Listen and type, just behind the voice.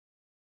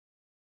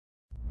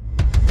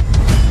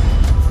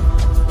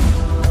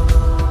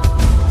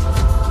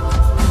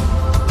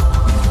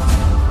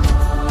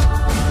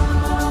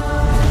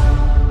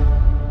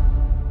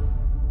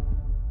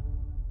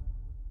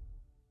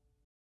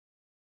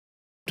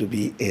to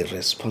be a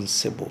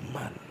responsible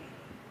man.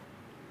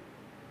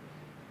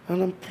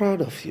 And I'm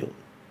proud of you.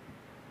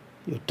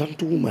 You don't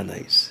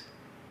womanize.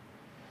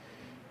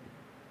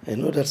 I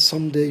know that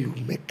someday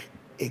you'll make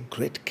a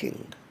great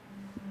king.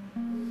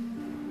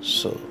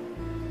 So,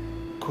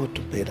 go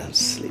to bed and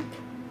sleep.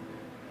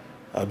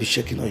 I'll be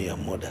checking on your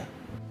mother.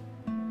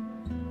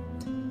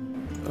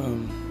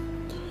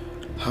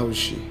 How is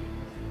she?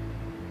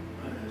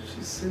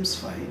 She seems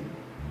fine.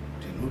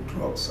 The new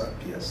drugs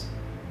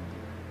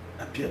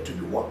appear to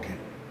be working.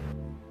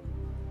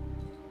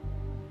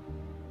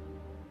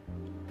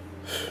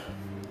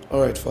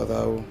 All right,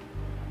 Father.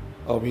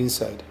 I'll be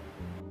inside.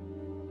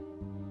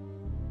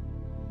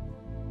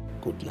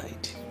 Good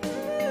night.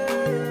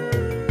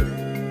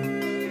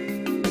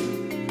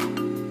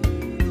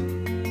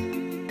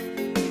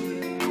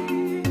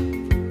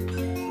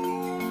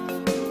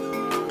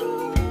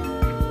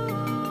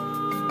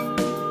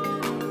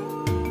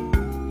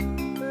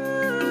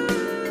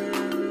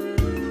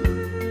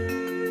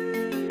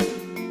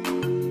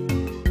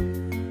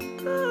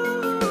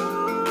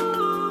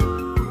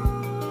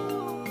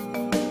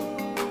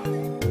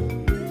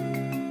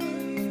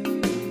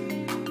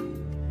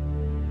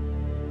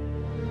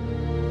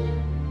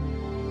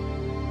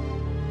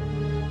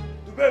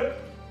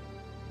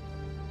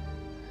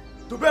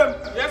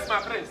 Yes, my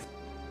prince.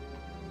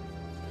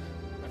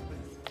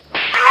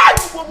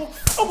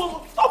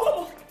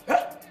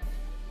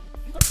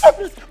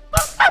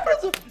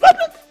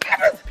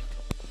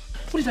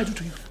 What did I do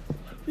to you?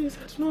 Please,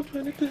 I did not do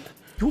anything.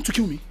 You want to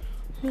kill me?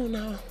 No,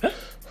 now. Huh?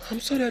 I'm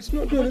sorry, I did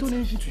not do anything.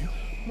 anything to you?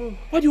 No.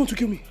 Why do you want to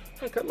kill me?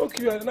 I cannot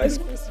kill you. You're a nice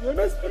person. You're a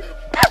nice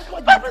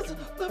person.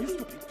 You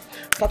stupid.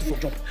 Start from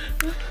jump.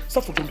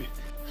 Start from jumping.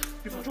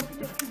 Before jumping,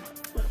 you have to kill me.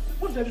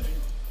 What did I do to you?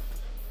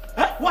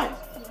 Huh? Why?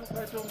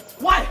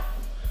 Why?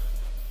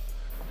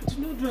 I did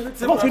not do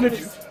anything. What did I do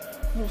to you?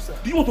 No, sir.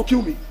 Do you want to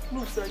kill me?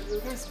 No, sir.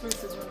 You're a nice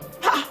person.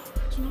 Ha!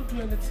 I did not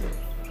do anything.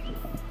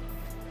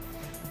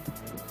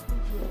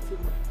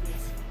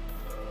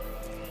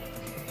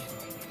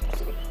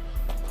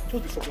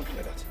 Don't be for jumping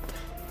like that.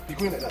 Be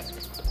going like that.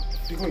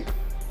 Be going.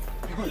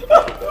 Be going.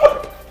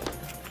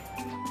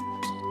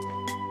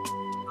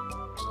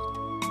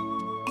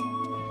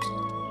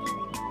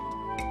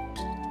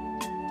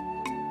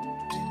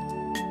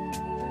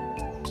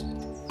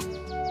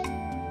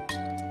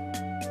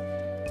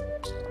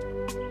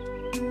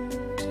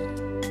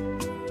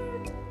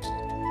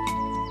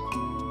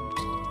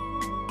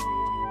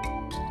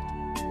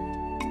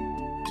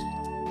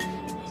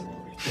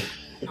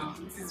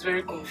 It's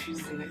very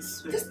confusing, I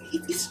swear.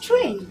 It's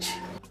strange.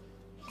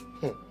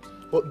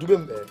 But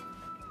Dubem,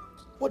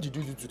 what did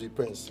you do to the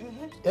prince?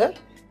 Eh?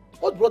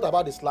 What brought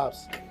about the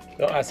slaps?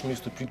 Don't ask me a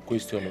stupid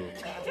question.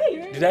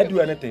 Did I do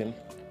anything?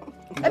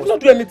 I did not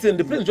do anything.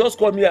 The prince just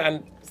called me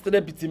and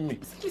started beating me.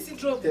 Please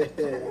drop.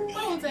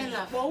 Why won't I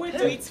laugh? But wait,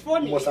 it's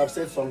funny. You must have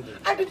said something.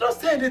 I did not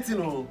say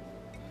anything. Oh.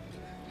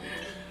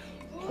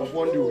 I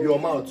warned you, your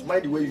mouth,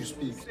 mind the way you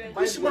speak.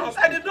 Which mouth?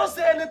 I did not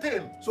say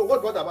anything. So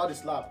what brought about the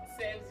slap?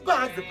 Go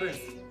ask the prince.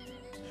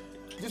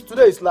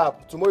 Today is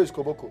slap, tomorrow is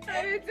koboko.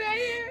 I will tell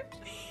you.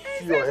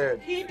 See your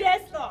head. He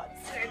does not.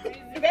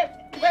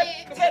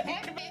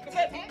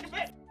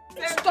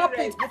 Stop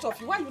it, both of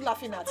you. Why are you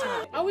laughing at me?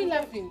 Are we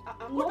laughing?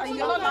 You're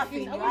not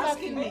laughing. You're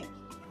asking me.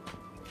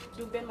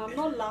 Dubem, I'm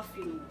not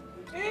laughing.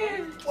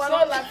 We're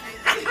not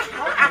laughing.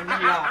 How can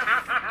you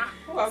laugh?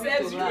 Who are we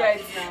Says to you laugh?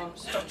 right now.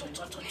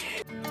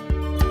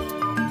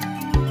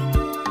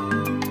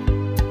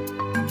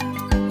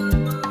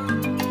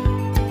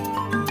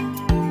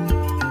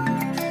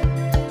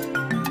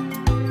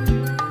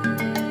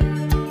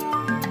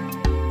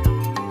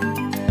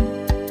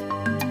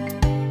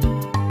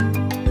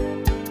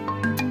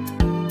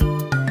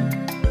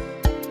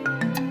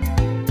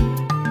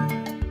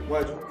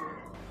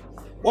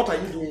 What are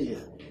you doing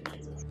here?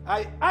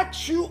 I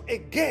ask you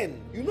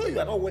again. You know you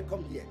are not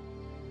welcome here.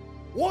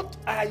 What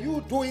are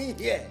you doing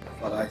here?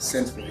 But I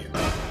sent for him.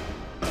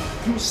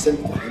 You sent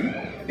for him?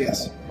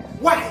 Yes.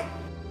 Why?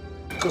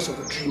 Because of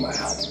the dream I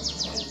had.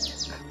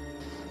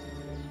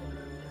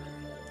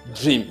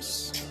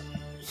 Dreams.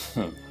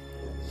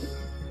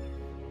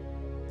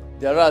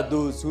 There are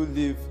those who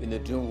live in a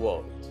dream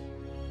world.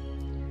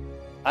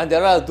 And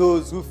there are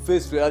those who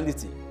face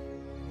reality.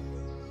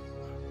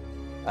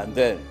 And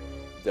then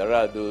there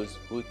are those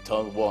who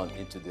turn one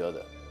into the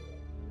other.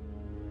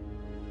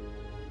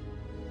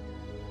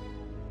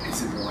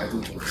 I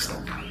don't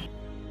understand.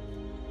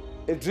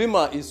 A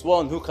dreamer is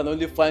one who can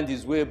only find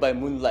his way by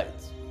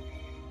moonlight.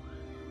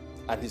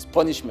 And his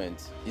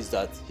punishment is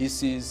that he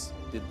sees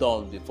the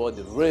dawn before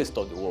the rest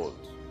of the world.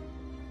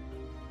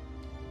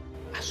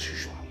 As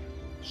usual,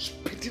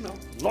 spitting out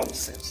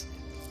nonsense.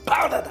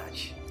 Powder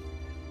dash.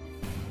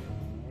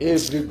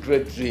 Every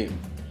great dream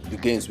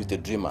begins with a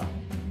dreamer.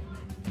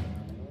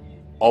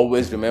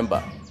 Always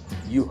remember,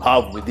 you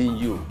have within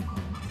you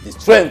the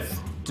strength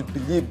to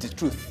believe the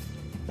truth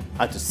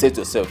and to set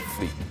yourself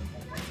free.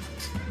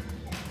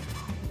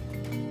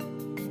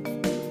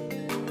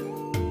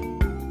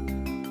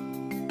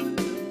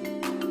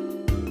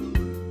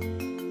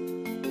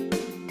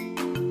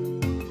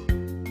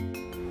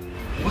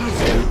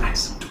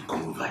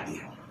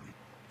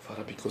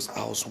 because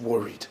I was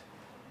worried.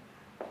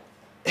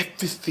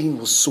 Everything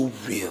was so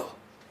real.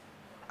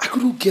 I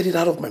couldn't get it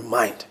out of my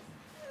mind.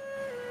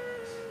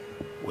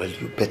 Well,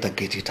 you better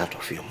get it out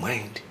of your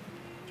mind.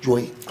 You are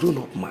a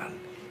grown-up man,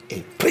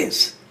 a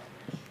prince.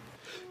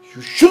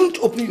 You shouldn't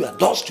open your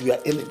doors to your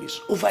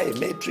enemies over a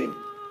mere dream.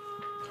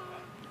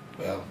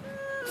 Well,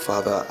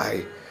 Father,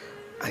 I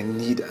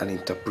need an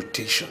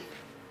interpretation.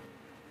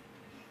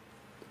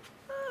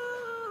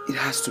 It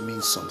has to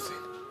mean something.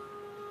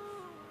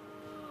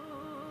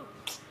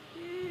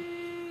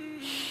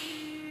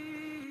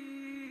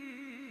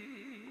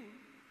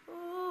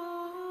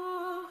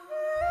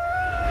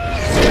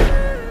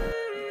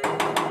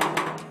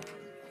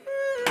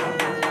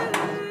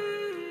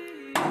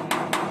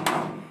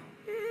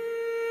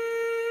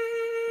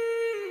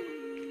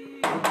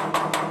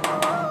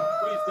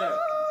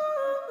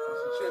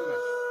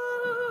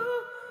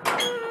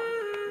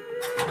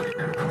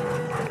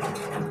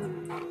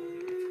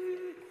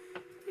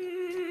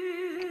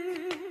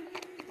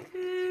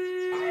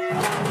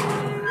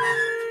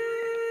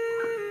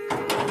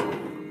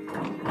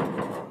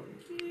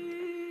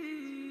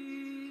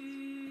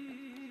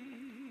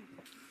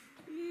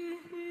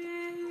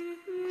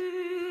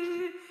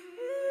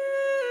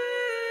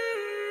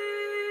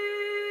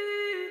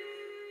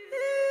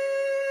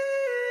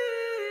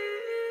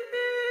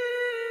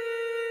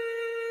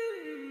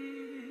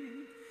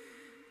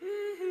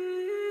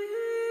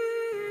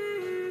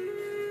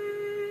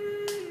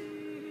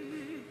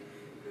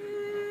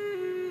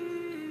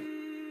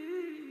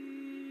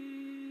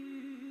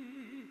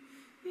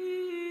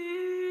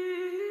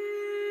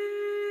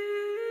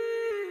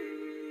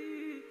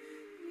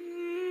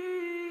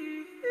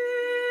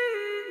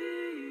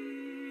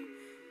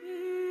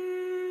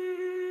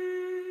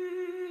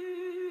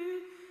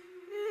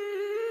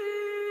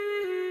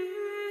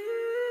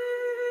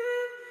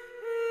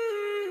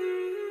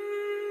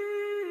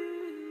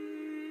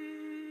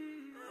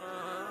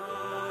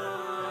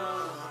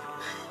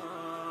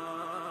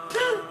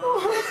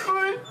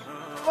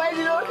 Why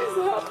did all this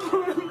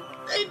happen?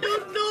 I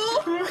don't know.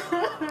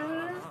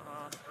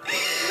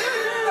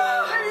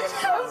 Why did you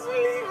have to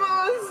leave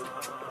us?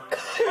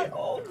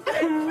 Oh,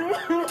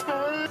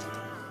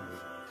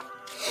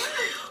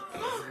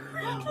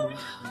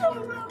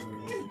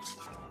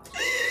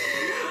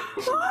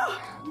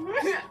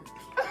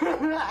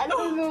 I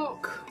don't know.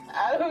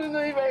 I don't know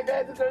if I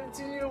can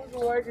continue to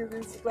work in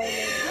this planet.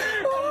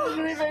 I don't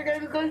know if I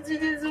can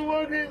continue to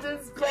work in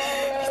this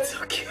planet. It's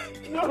okay.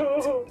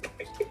 No.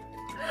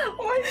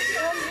 Why did she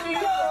have to leave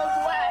us?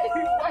 Why?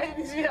 Why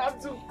did she have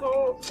to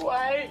go?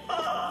 Why?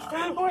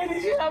 Why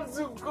did she have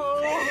to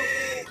go?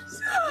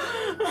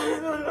 I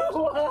don't know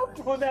what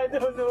happened. I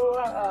don't know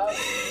what happened.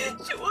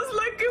 She was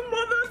like a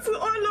mother to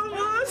all of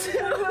us. I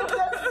love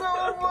her so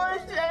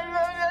much. I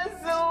love her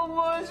so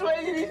much. Why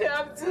did she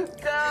have to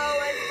go?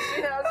 Why did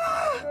she have to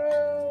go?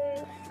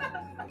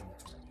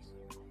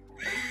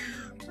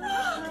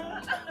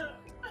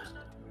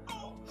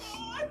 Oh,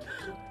 God.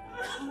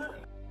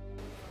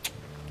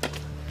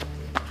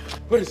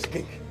 Where is the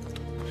king?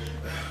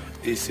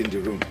 He's in the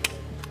room.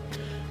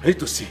 I need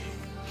to see.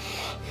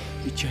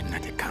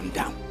 Ichenade, calm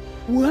down.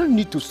 We all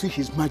need to see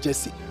His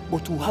Majesty,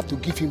 but we'll have to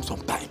give him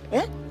some time.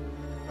 Eh?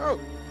 Oh.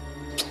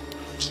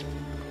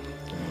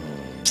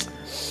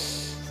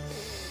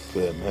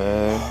 Yeah,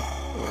 man.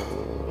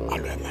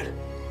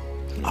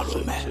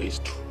 Alomel. It's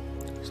true.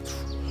 It's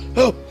true.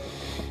 Help!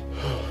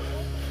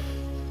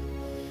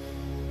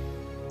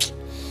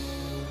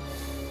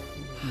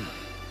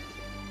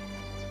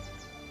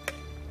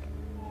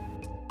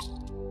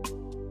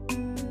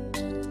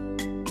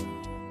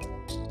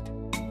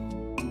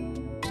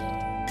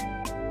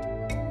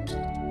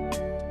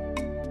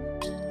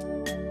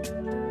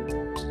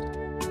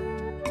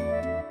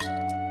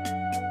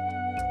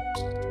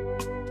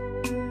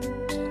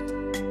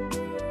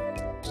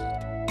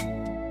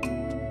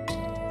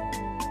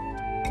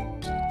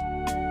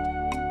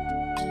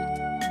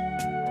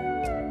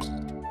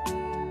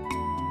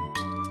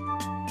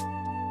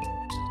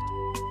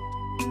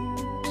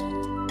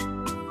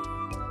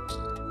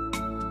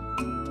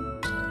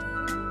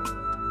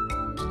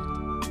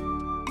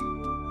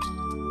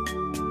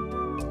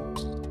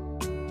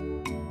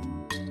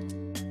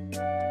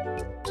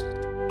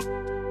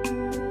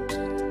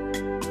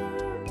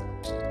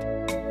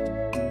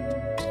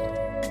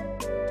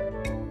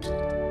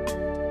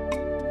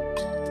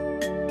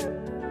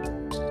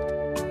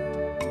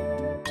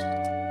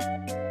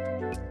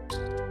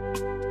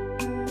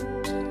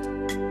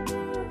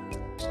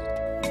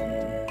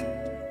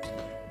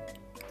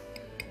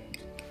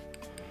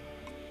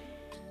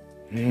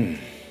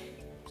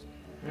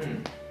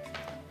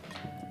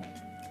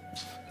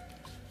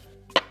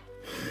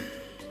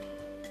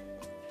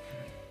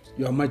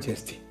 Your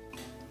Majesty,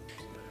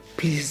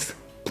 please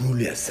pull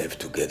yourself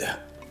together.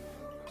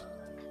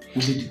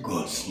 Only the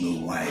gods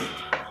know why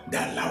they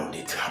allowed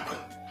it to happen.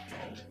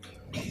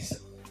 Please.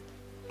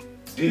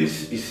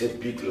 This is a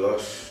big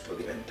loss for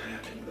the entire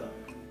kingdom.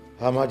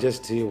 Her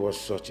Majesty was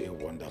such a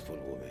wonderful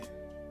woman.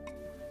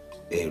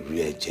 A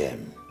rare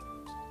gem.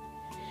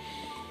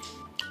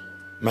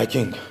 My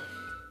king,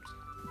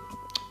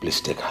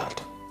 please take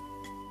heart.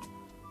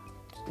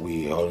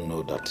 We all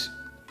know that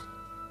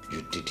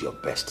you did your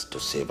best to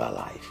save our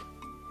life.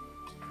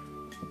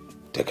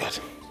 Take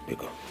heart,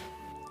 Biko.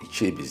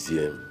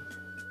 Ichebiziem,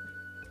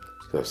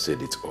 you have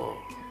said it all.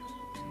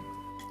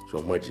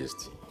 Your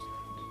Majesty,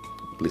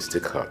 please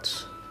take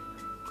heart.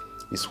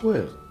 It's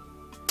well.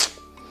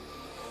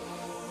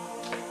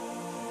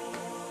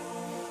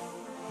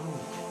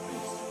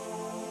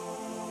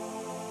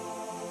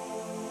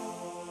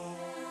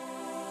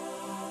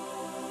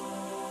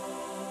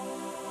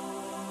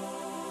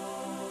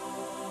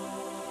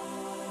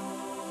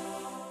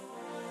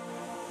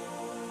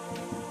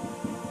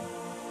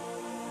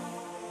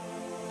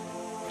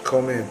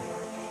 Come in.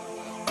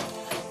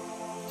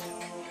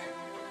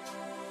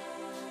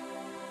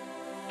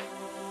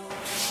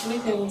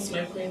 Greetings,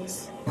 my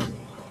friends.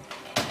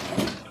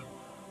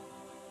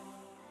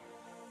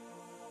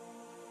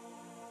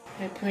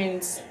 My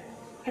prince,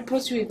 I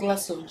brought you a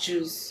glass of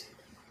juice.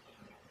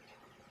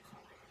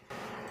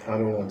 I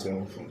don't want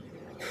anything.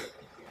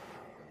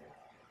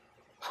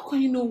 How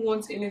can you not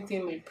want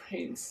anything, my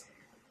prince?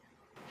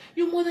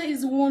 Your mother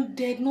is the one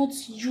dead, not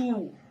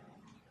you.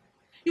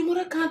 Your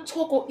mother can't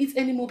talk or eat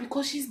anymore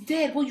because she's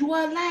dead, but you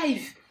are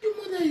alive. Your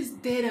mother is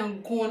dead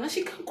and gone, and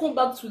she can't come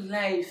back to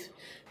life.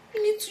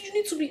 You need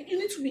to be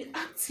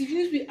active. You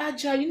need to be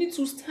agile. You need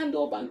to stand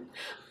up and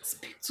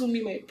speak to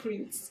me, my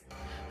prince.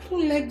 I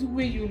don't like the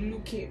way you're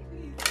looking.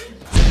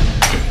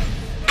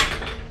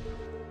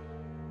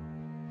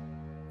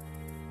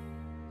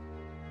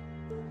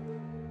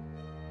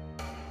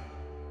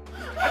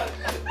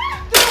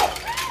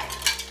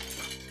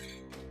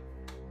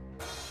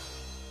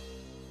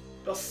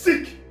 You're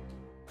sick.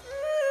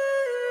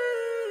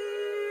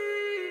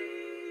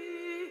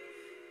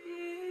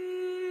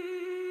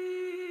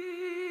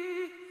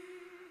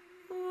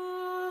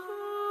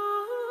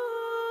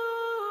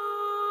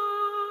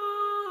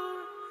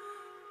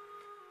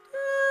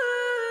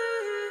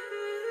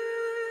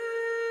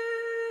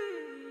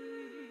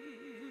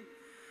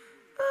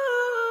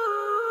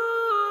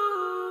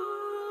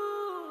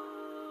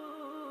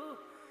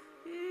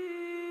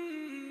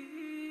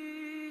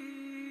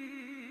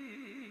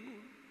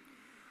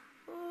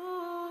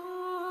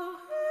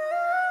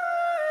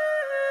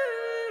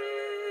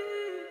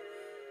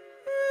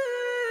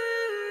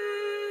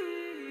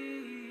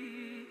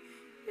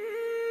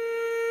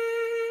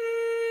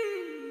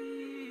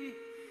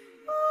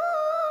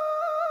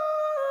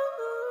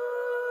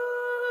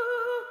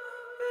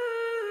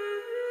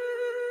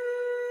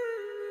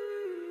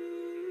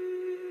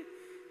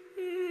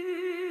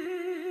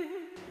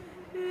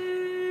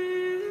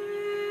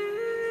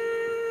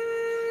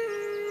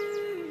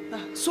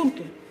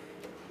 Somke,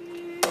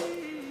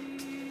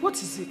 what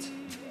is it?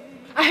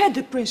 I heard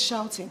the prince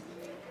shouting.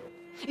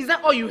 Is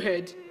that all you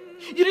heard?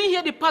 You didn't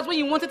hear the part when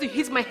you wanted to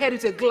hit my head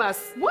with a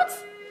glass? What?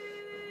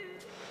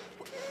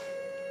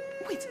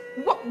 Wait,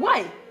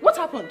 why? What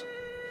happened?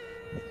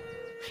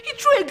 He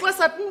threw a glass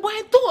at me, but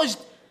I dodged.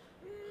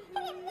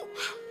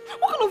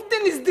 What kind of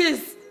thing is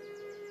this?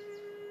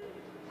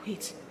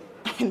 Wait,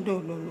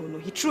 no.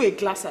 He threw a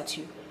glass at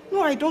you.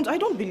 No, I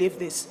don't believe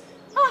this.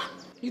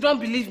 You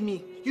don't believe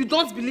me? You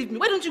don't believe me?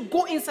 Why don't you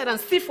go inside and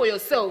see for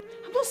yourself?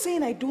 I'm not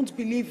saying I don't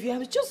believe you.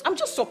 I'm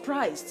just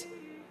surprised.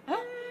 Huh?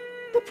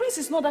 The prince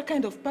is not that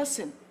kind of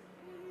person.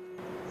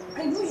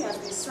 I know he has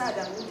been sad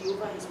and moody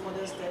over his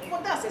mother's death,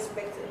 but that's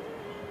expected.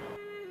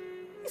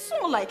 It's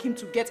not like him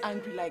to get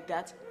angry like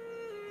that.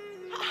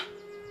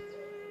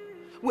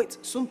 Wait,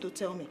 Sumto,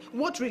 tell me,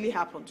 what really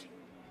happened?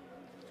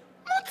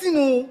 Nothing,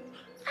 no.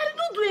 I did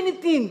not do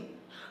anything.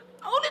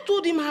 I only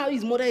told him how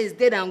his mother is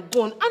dead and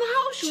gone and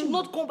how she will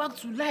not come back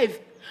to life.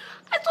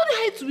 I told him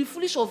how it would be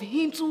foolish of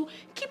him to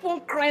keep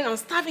on crying and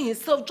starving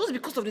himself just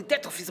because of the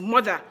death of his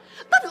mother.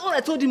 That is all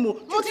I told him.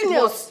 Nothing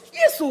else.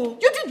 Yes, so.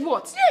 You did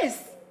what?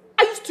 Yes.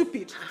 Are you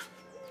stupid?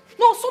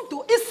 No,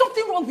 Sumto, is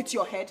something wrong with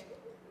your head?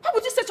 How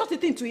would you say such a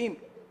thing to him?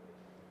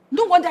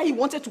 No wonder he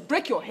wanted to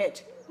break your head.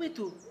 Wait.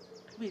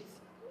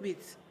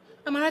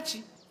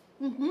 Amarachi.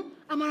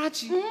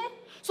 Amarachi.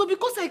 So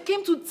because I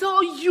came to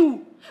tell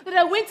you that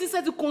I went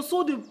inside to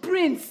console the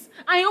prince,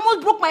 I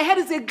almost broke my head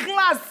with a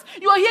glass.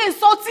 You are here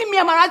insulting me,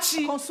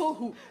 Amarachi. Console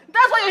who?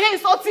 That's why you're here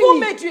insulting me. Who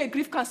made you a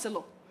grief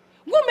counselor?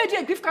 Who made you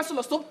a grief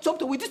counselor?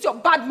 Stop with this your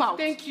bad mouth.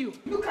 Thank you.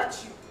 Look at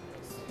you.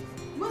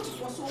 You want to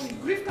console me,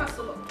 grief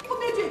counselor? Who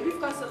made you a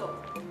grief counselor?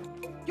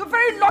 You're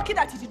very lucky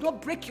that he did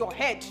not break your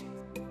head.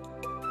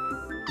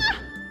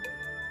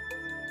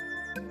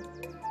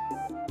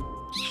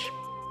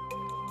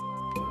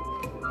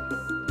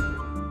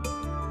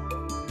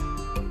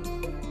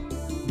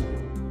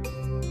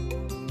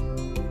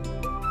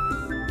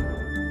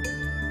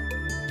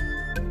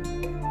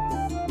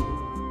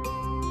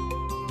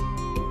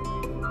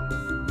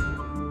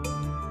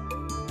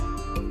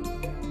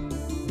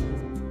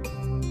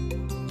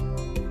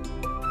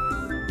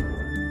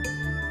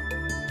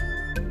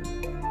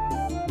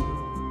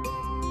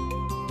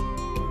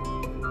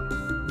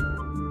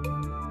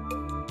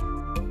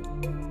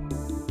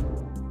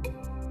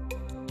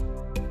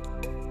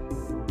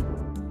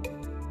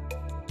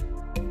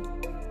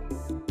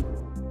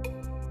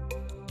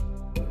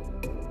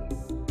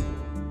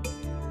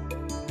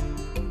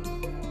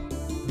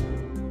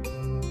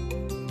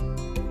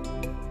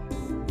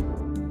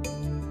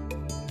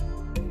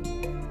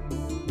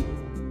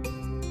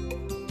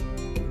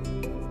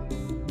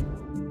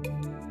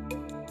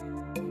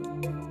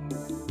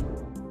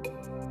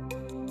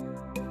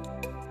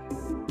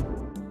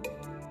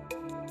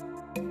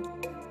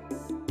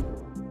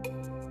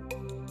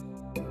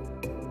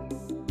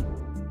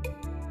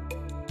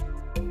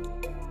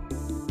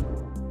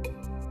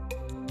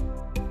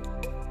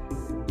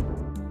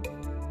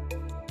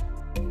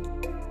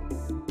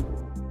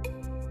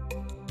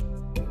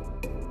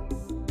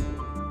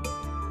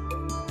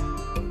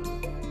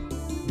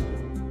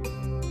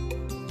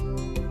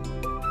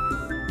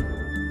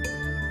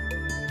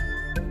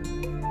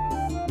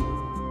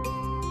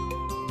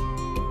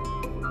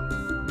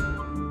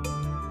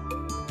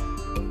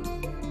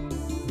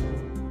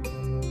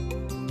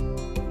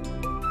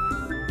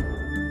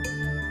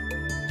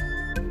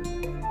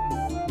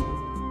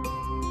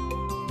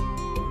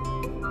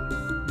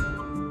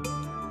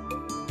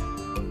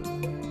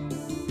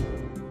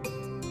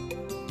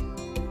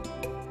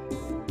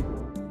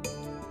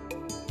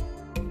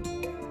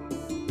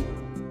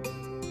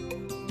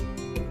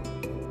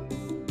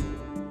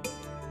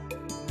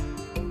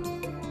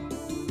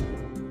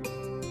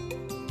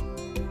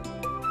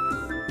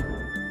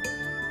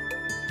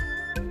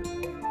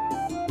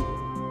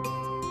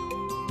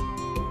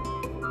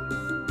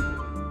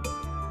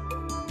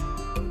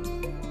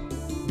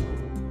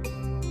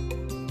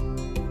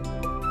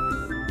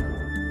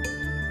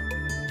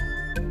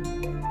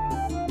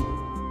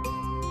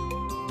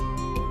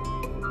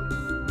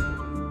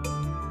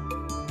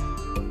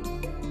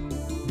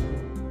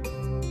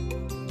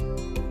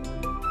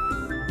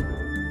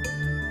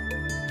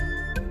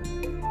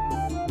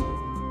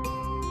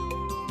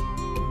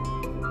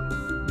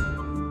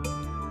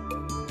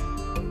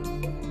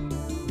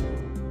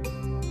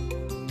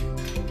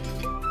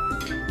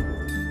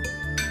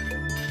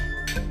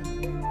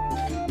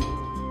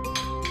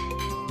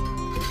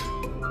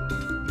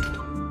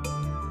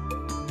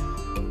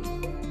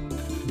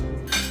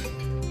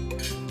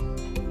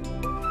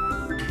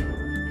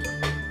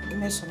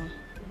 Mesoma,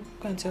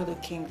 go and tell the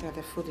king that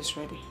the food is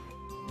ready.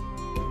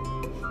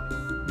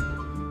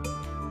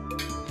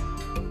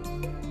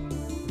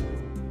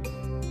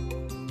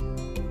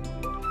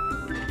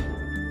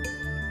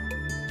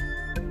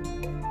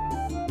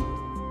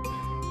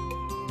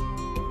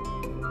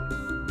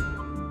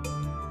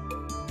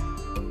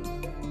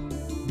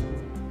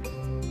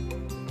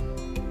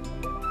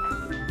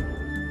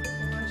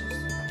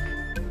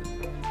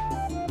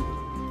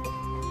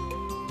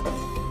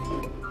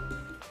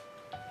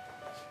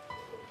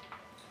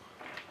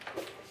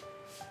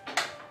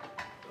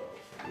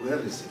 Where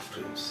is the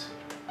prince?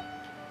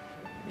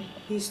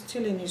 He's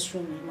still in his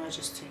room, Your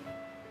Majesty.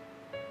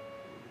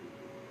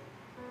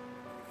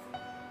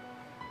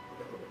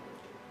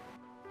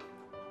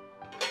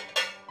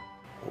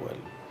 Well,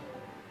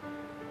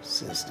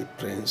 since the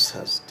prince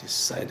has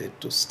decided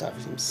to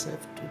starve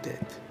himself to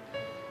death,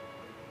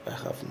 I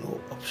have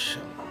no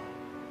option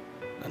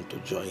than to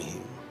join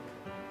him.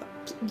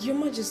 Your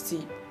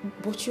Majesty,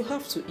 but you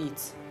have to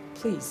eat,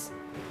 please.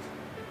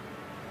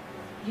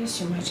 Yes,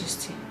 Your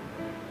Majesty.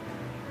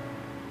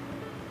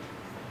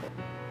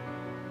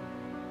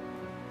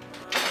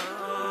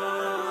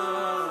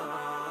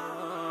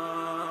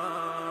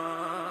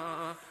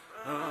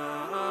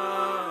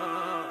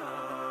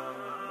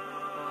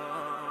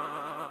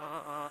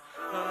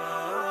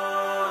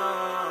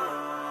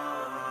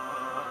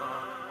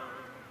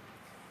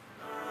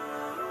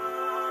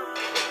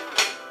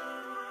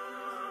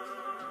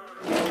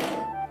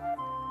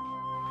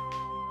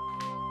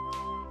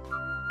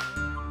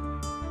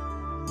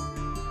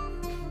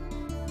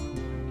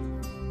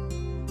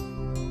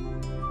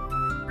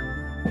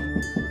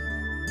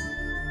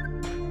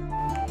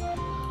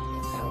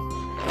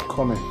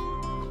 Come in.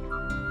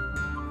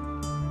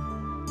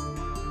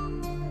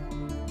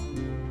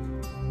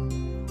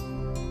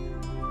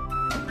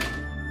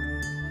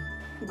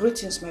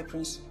 Greetings, my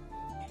prince.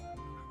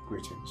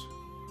 Greetings.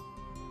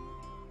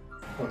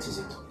 What is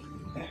it?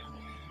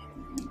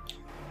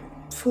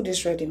 Food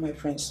is ready, my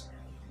prince.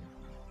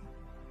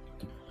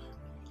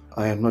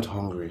 I am not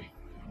hungry.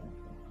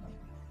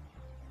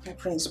 My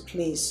prince,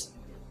 please.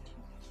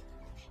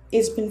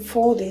 It's been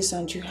 4 days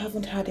and you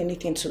haven't had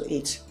anything to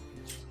eat.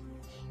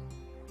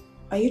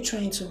 Are you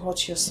trying to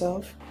hurt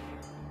yourself?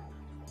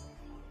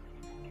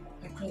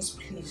 My prince,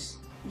 please.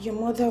 Your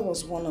mother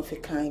was one of a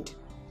kind.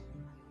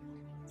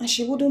 And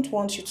she wouldn't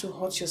want you to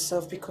hurt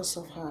yourself because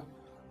of her.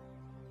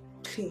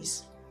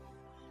 Please.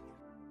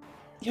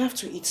 You have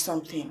to eat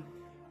something.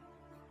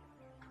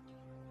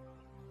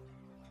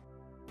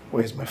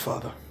 Where is my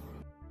father?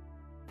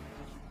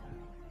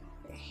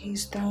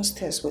 He's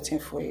downstairs waiting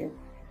for you.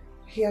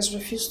 He has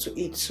refused to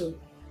eat too.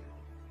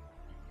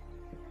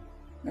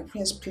 My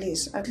prince,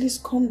 please, at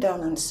least calm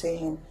down and say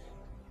him.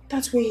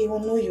 That way he will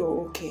know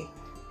you're okay.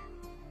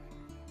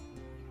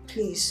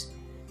 Please.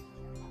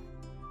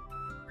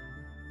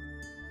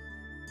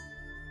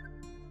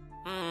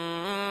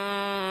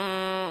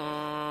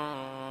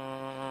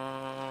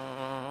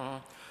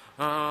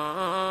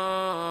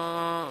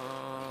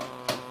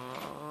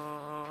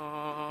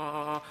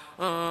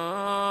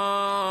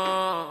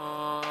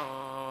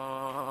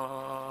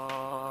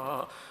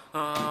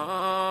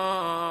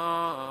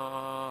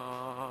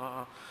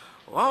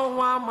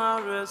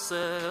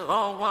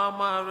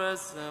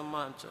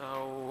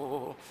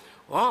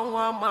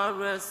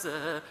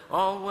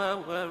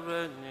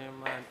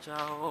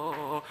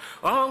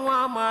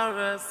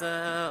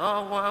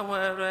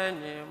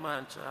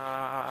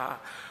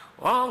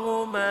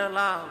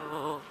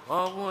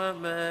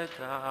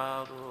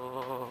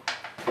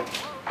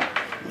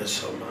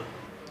 Mesoma,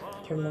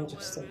 Your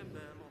Majesty.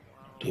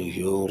 do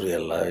you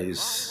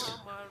realize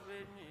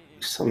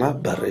it's an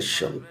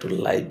aberration to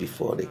lie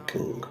before the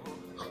king?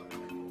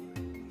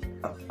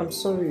 I'm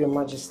sorry, Your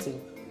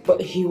Majesty, but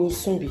he will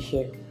soon be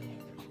here.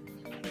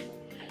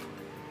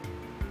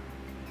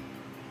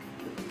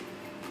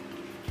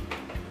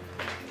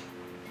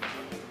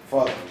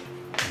 Father.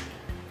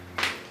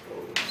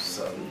 Oh,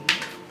 son,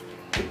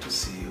 good to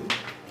see you.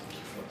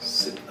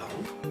 Sit down.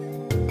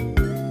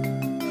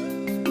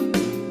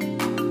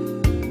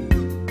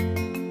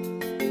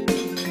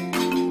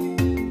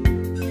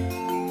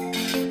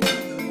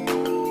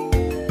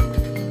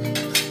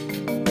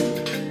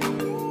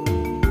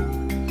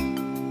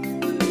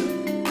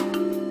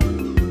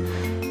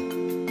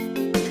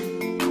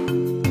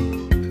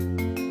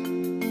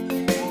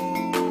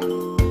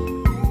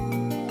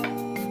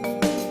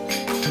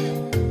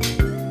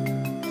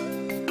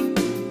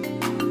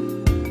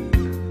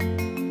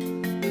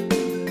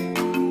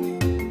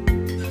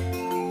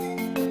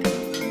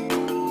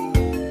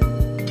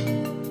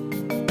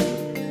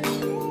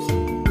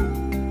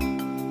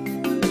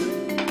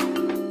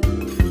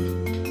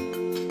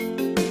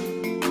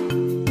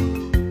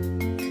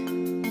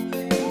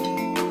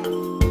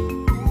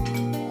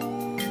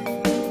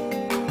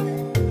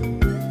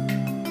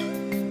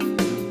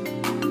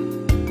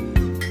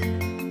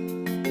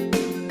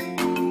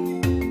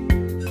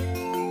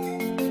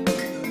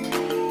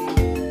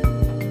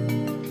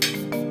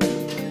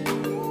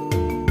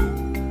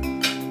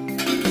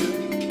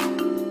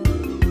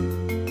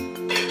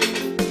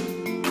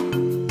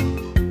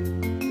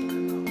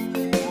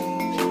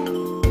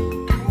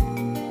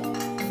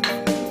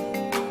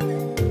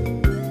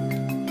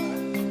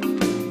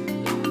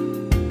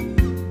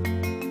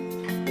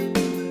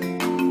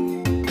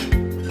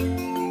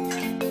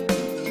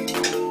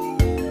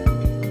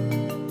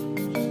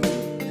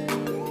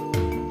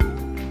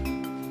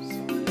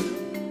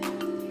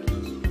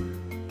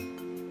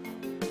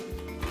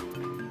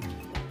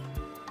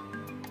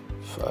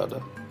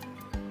 Father,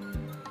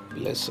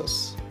 bless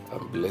us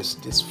and bless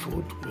this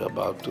food we are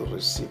about to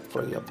receive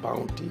from your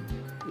bounty,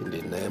 in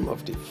the name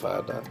of the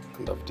Father,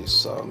 and of the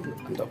Son,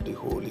 and of the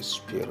Holy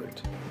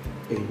Spirit.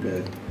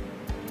 Amen.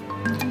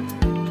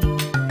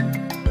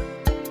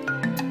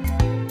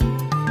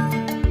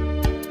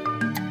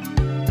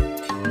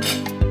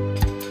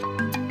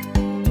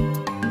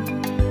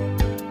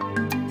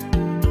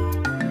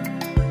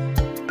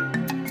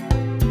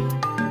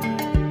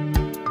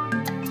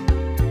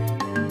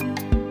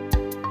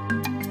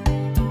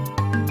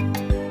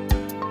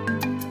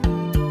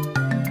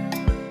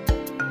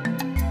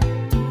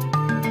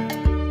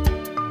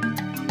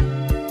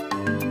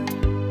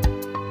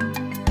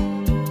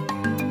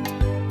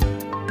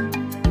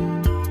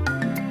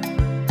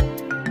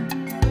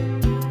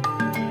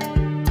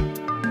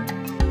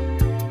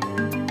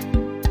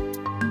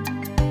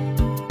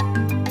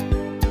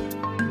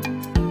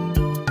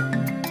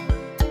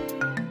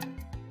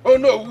 Oh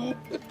no!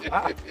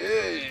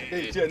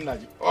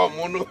 Oh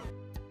mono!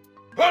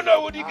 Oh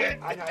no! What do you get?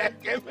 I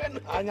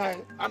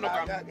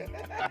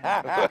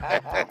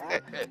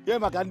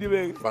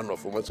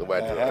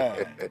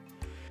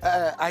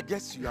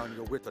guess you are on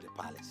your way to the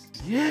palace.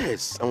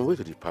 Yes, I'm on my way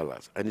to the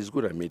palace, and it's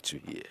good I met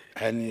you here.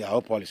 And I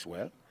hope all is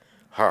well.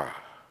 Ha!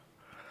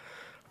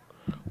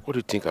 What do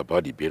you think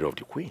about the burial of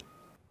the queen?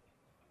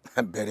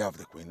 Burial of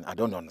the queen? I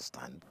don't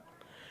understand.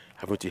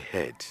 Haven't you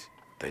heard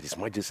that His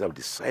Majesty have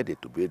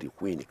decided to bury the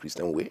queen in a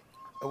Christian way?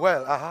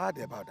 Well, I heard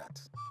about that.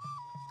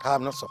 I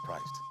am not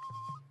surprised.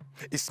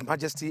 His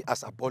Majesty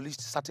has abolished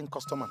certain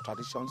customs and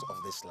traditions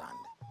of this land.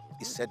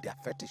 He said they are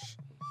fetish.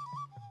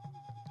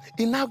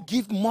 He now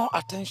gives more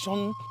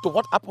attention to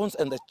what happens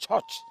in the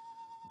church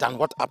than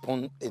what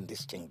happened in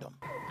this kingdom.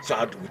 So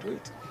how do we do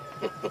it?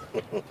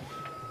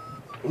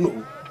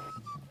 No.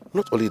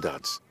 Not only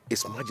that,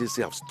 His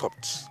Majesty have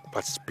stopped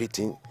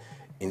participating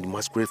in the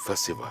masquerade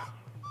festival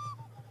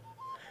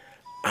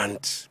and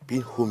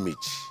paying homage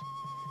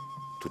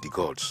to the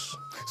gods.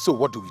 So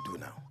what do we do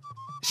now?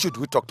 Should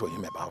we talk to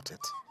him about it?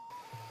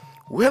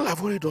 Well,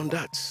 I've already done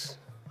that.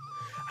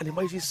 And the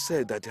Majesty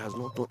said that he has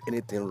not done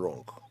anything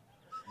wrong.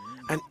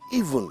 And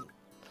even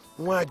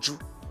Nwaju,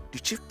 the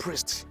chief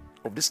priest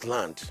of this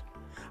land,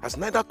 has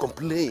neither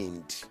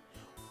complained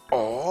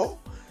or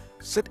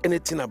said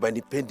anything about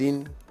the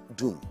pending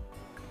doom.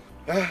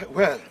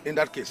 Well, in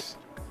that case,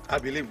 I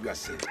believe we are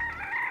safe.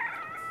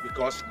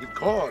 Because the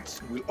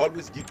gods will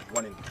always give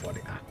warning before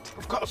they act.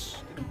 Of course.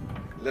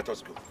 Let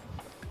us go.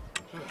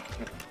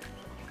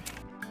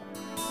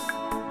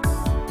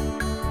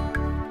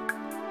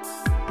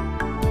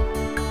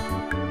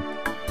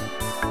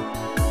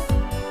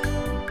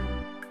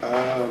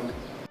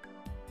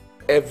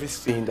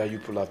 Everything that you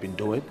people have been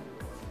doing,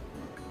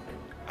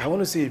 I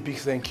want to say a big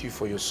thank you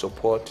for your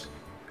support,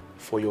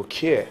 for your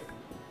care,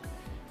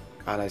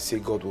 and I say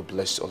God will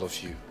bless all of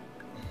you.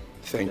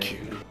 Thank you.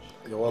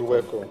 You're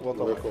welcome.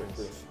 Welcome.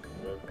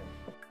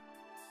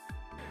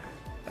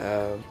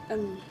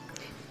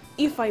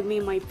 If I may,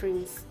 my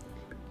prince,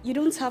 you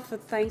don't have to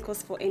thank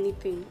us for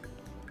anything.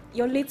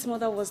 Your late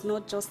mother was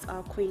not just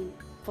our queen,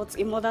 but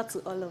a mother to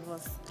all of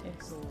us.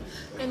 Yes.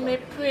 And my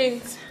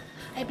prince,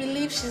 I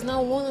believe she's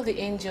now one of the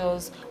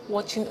angels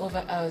watching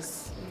over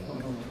us.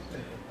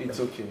 It's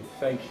okay.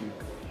 Thank you.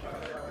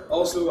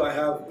 Also, I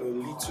have a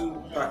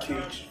little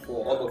package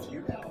for all of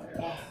you,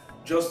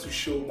 just to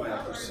show my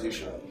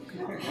appreciation.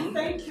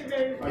 Thank you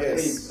very much.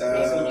 Yes,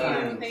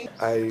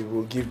 I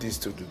will give this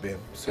to Dubem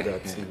so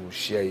that he will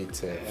share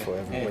it for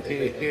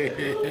everybody.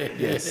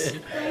 Yes.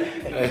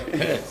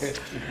 It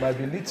might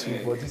be little,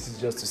 but this is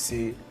just to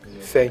say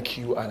thank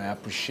you, and I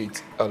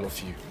appreciate all of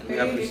you. We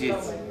appreciate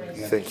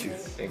it. Thank you.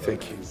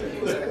 Thank you.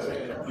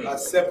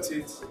 Accept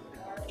it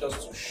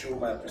just to show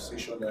my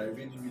appreciation that I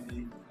really,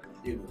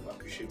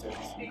 appreciate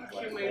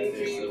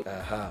everything.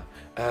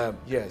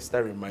 Yes,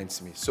 that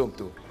reminds me.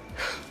 Somto.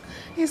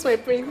 He's my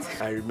prince.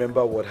 I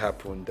remember what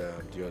happened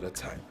the other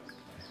time.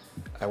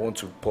 I want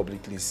to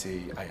publicly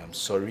say I am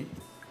sorry.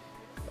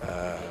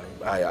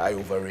 I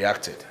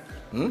overreacted.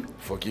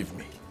 Forgive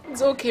me.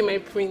 It's okay, my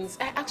prince.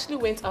 I actually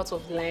went out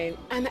of line,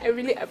 and I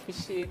really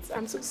appreciate.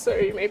 I'm so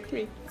sorry, my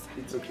prince.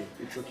 It's okay.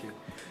 It's okay.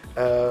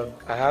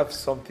 I have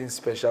something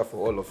special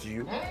for all of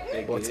you,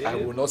 but I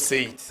will not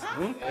say it. So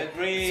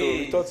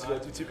return to your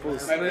duty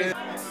post.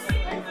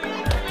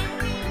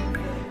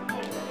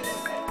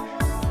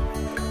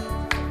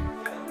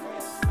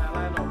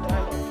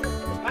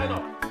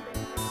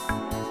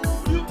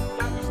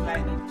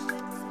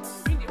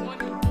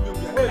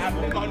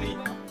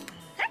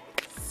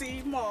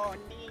 See money.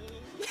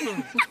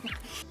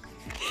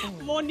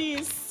 Money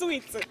is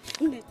sweet.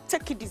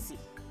 Take it easy.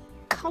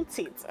 Count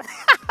it.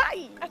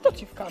 I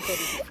thought you've counted it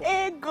before.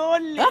 Ego,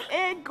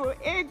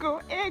 ego.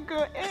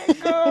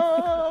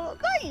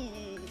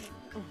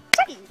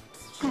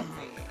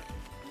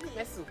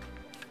 Mesu,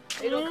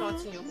 you don't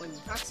count your money.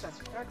 Ask her.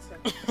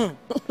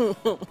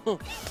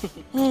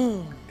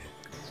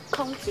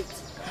 Count it.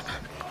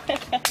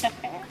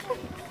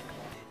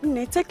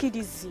 Take it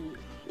easy.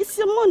 It's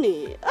your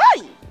money.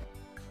 Aye.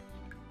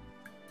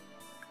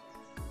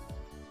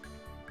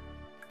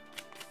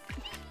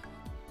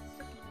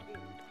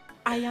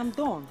 I am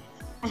done.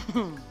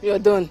 You're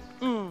done?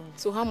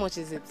 So how much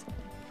is it?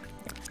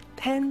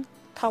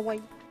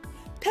 10,000.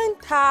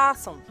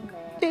 10,000.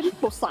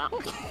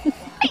 10,000.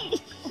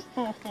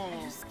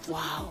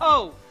 Wow.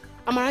 Oh.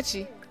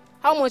 Amarachi,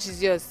 how much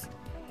is yours?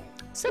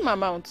 Same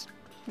amount.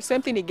 The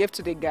same thing he gave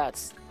to the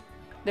guards.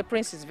 The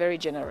prince is very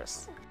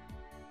generous.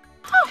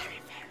 Very,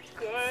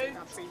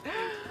 very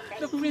good.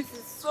 The prince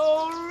is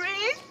so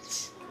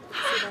rich.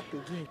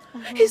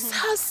 He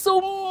has so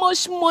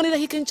much money that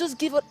he can just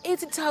give out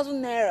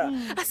 80,000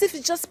 naira. As if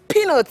it's just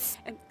peanuts.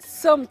 And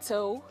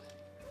Somto,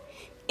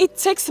 it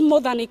takes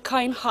more than a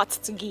kind heart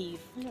to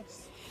give.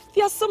 Yes.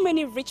 There are so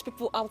many rich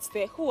people out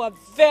there who are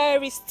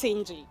very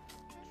stingy.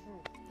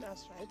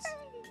 That's right.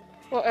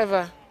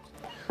 Whatever.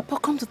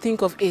 But come to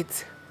think of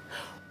it,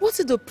 what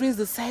if the prince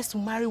decides to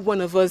marry one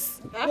of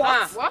us?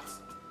 What?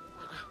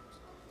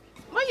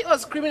 Why are you all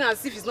screaming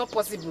as if it's not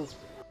possible?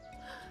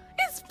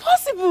 It's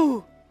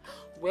possible!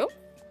 Well,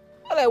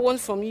 all I want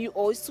from you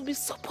all is to be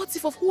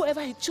supportive of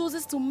whoever he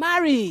chooses to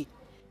marry.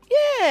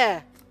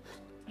 Yeah!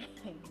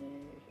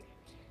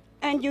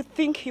 And you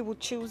think he will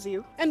choose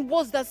you? And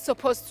what's that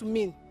supposed to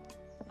mean?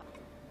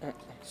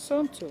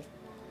 Somto,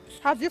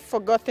 have you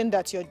forgotten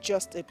that you're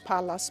just a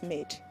palace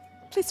maid?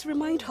 Please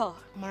remind her.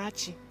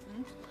 Amarachi,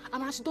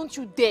 Amarachi, don't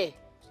you dare!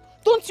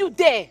 Don't you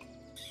dare!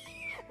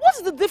 What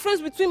is the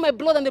difference between my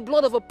blood and the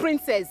blood of a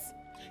princess?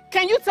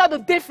 Can you tell the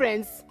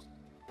difference?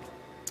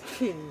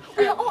 We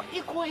are all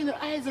equal in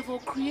the eyes of our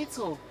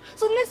creator.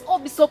 So let's all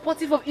be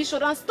supportive of each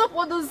other and stop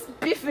all this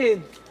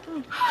beefing.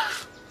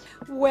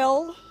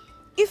 Well,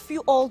 if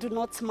you all do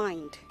not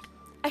mind,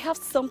 I have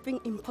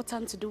something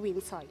important to do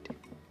inside.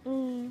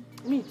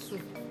 Me too.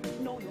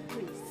 No, your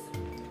prince.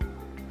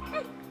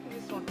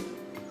 This one.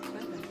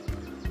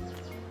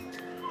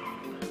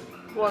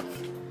 What?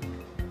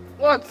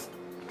 What?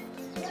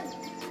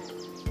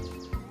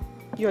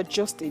 You're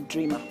just a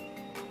dreamer.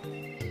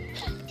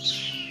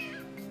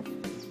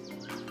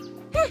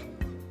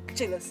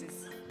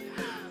 Jealousies.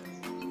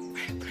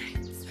 My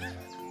prince.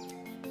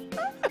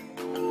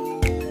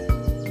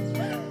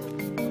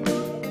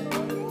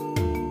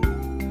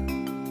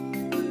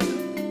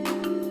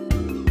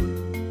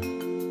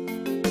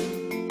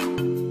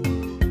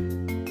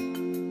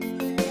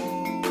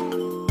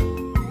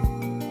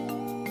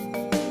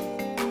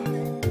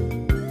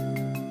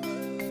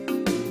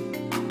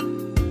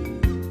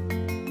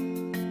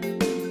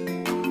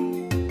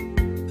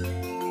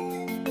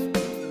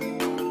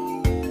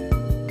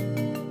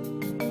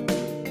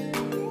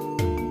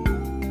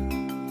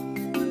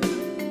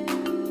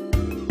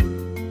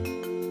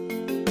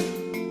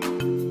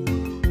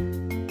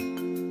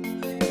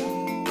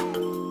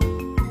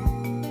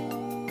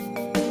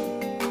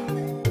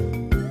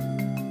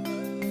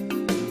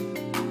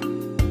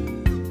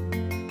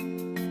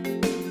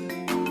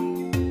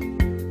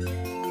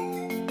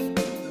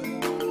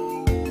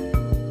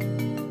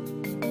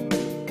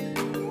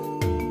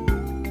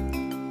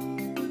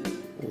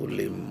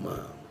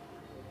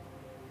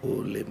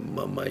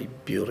 My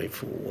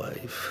beautiful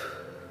wife,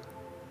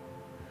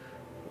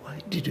 why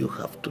did you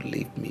have to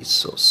leave me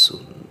so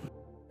soon?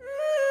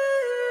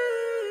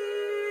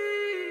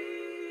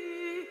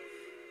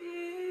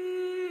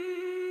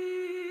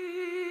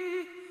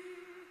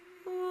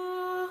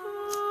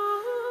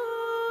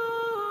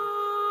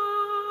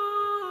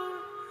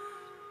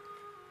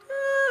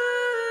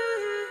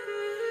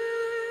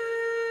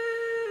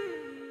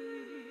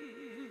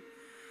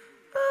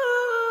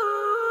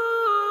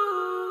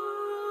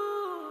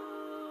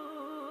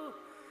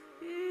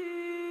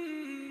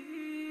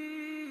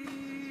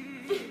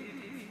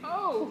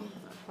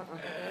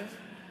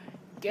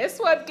 Guess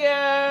what,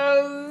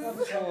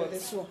 girls?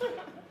 This one.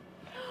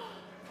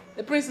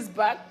 The prince is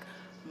back.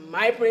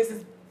 My prince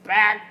is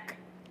back.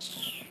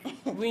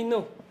 We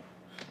know.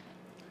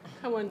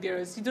 Come on,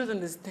 girls. You don't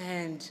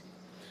understand.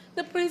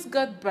 The prince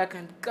got back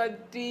and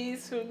got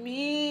this for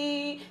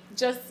me.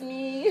 Just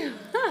me.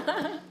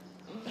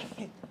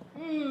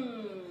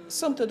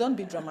 Somto, don't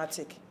be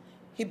dramatic.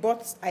 He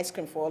bought ice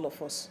cream for all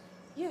of us.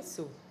 Yes,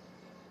 so.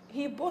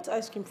 He bought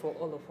ice cream for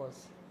all of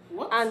us.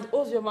 What? And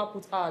Ozioma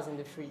put ours in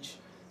the fridge.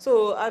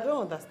 So I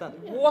don't understand.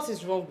 Yeah. What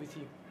is wrong with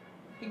you?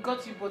 He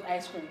got you both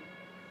ice cream.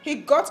 He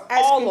got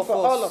ice cream for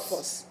all of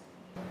us.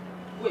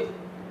 Wait,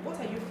 what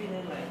are you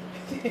feeling like?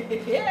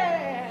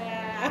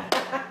 Yeah!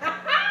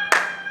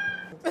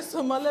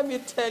 Soma, let me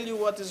tell you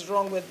what is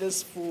wrong with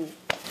this fool.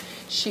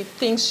 She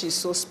thinks she's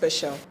so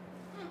special.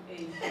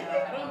 Hey,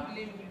 I don't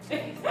blame you.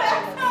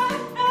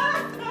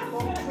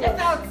 Get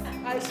out!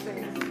 Ice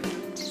cream.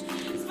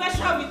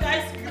 Special with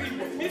ice cream.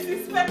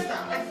 Mrs. Spector.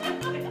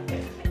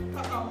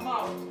 Come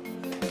on.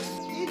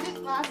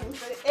 Now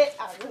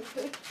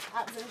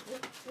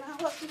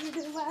what should we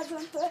do? Now what should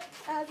we do?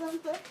 I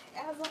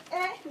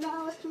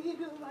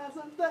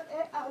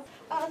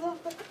want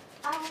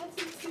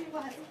to see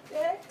my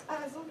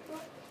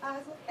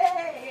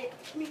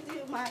me do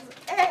my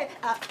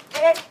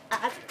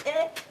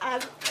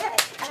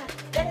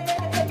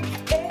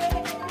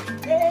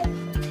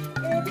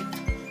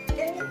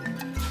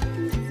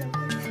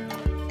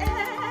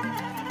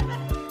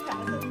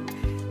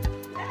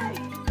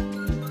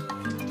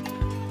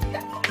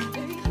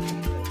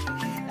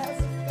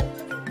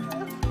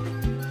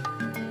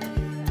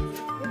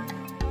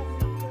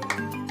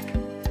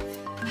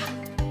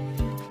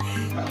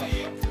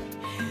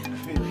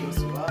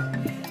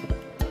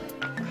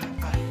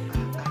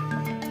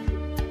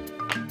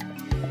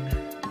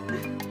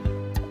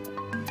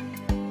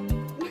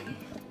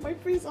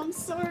I'm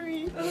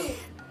sorry.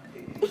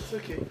 It's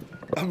okay.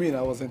 I mean,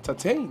 I was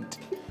entertained.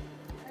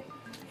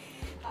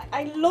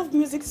 I love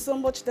music so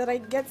much that I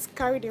get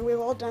carried away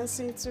while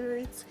dancing to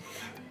it.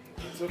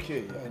 It's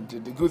okay. And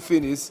the good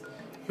thing is,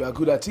 you are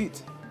good at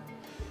it.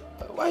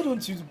 Why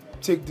don't you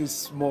take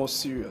this more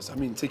serious? I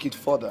mean, take it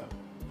further.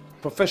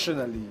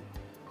 Professionally.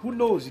 Who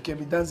knows? You can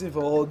be dancing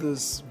for all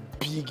those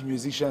big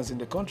musicians in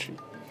the country.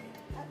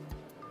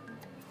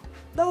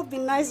 That would be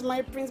nice,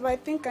 my prince, but I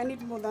think I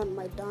need more than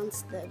my dance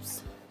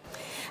steps.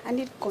 I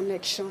need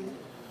connection.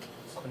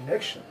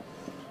 Connection?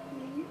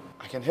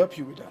 I can help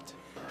you with that.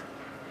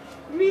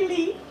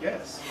 Really?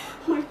 Yes.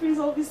 My prince,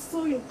 I'll be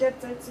so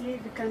indebted to you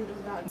if you can do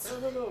that.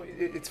 No.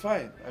 It's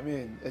fine. I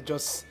mean,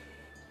 just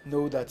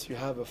know that you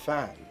have a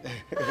fan.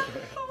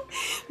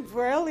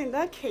 Well, in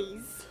that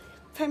case,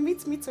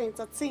 permit me to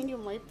entertain you,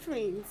 my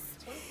prince.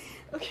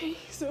 Okay,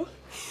 so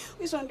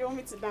which one do you want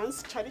me to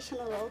dance?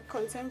 Traditional or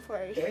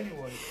contemporary?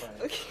 Anyone is fine.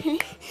 Okay,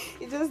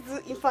 you just do.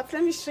 In fact,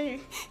 let me show you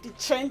the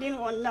trending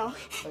one now.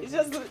 You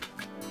just do.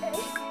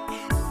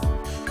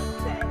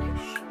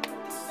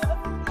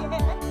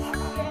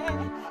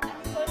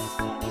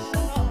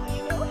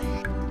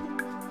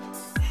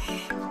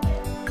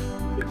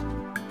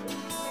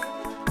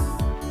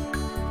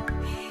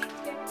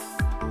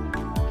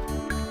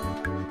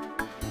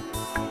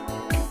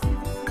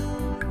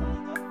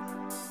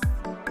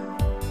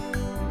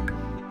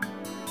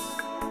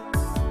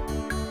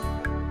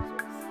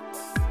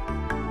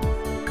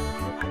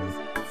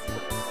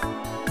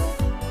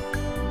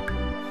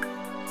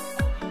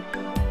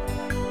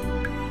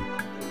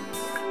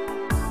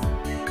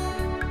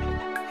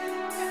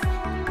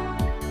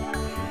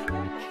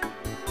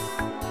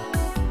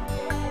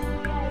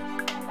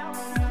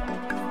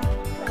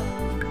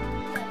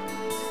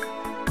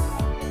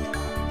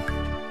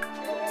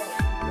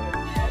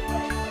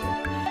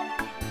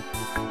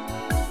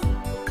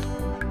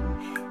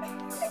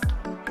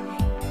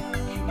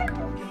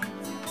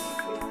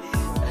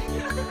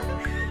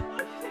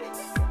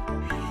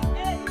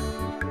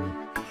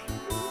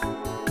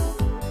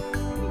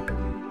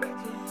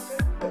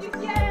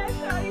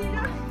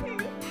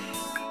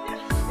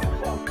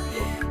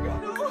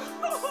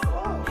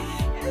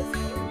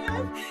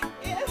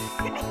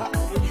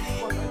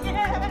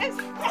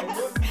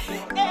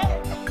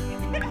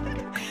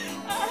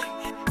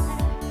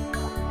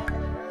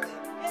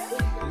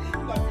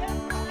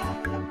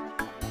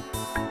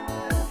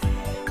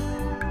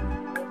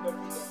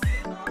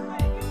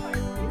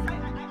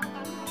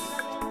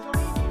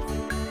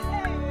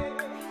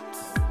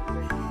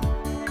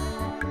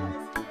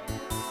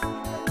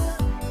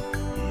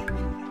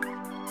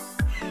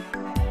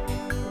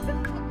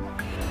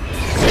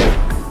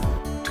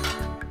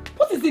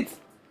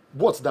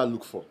 What's that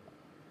look for?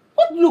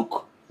 What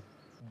look?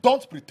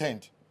 Don't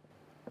pretend.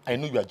 I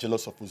know you are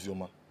jealous of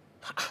Uzioma.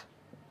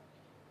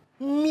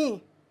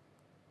 Me?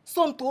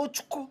 Son to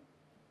Ochuku?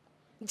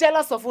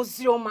 Jealous of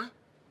Uzioma?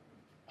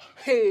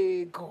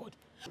 Hey, God.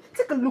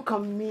 Take a look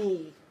at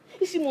me.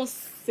 Is she more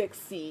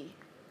sexy?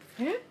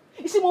 Eh?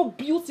 Is she more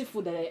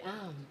beautiful than I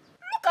am?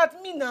 Look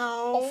at me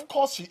now. Of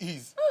course she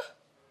is.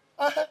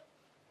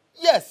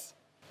 Yes.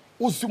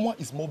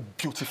 Uzioma is more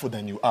beautiful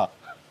than you are.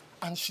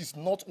 And she's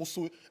not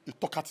also a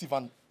talkative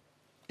and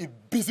a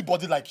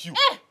busybody like you.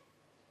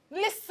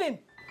 Listen,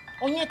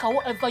 Onyeka,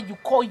 whatever you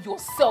call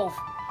yourself,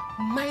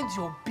 mind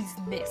your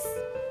business.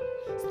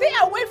 Stay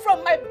away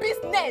from my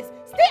business.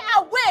 Stay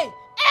away,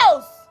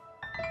 else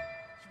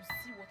you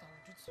see what I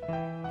will do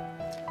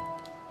to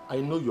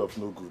you. I know you have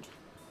no good,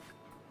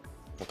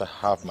 but I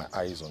have my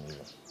eyes on you.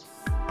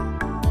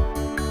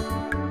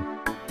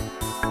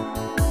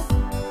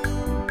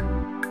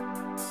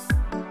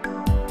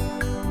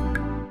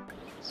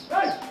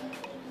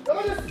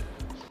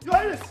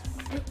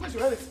 Where's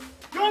your Highness?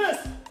 Your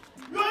Highness!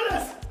 Your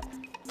Highness!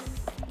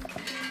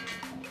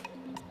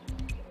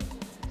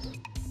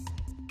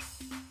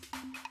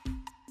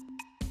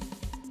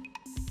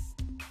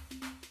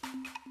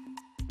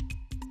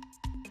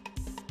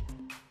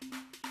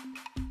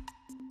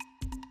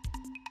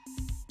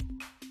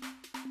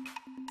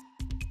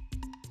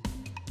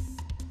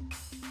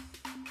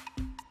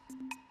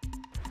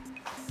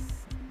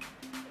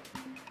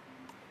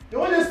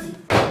 Your Majesty!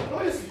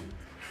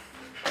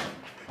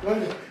 Your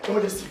Majesty! Your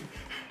Majesty!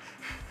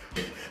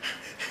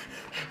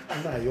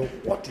 Anayo,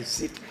 what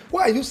is it?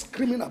 Why are you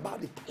screaming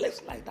about the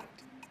palace like that?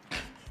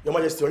 Your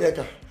Majesty,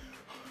 Onyeka.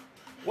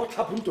 What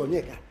happened to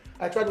Onyeka?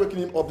 I tried waking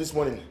him up this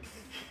morning.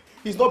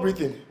 He's not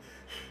breathing.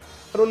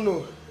 I don't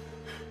know.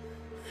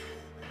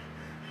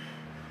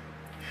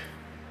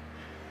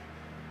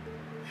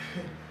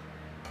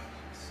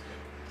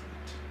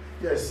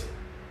 Yes.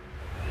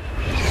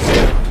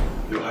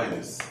 Your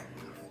Highness.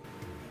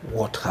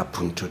 What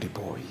happened to the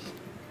boy?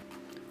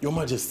 Your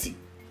Majesty,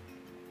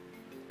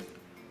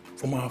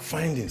 from our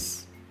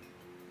findings,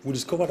 we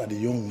discovered that the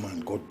young man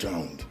got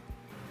drowned.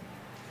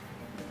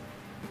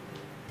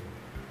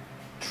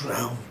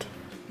 Drowned?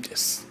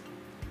 Yes.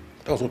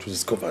 That was what we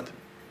discovered.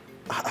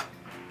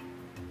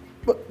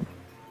 But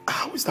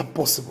how is that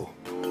possible?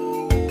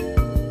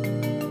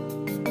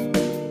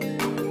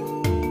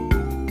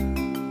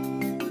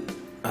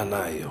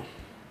 Anayo.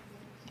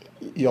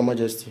 Your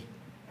Majesty.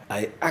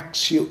 I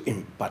ask you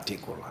in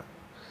particular,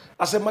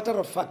 as a matter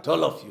of fact,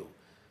 all of you,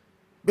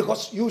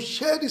 because you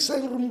share the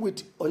same room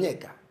with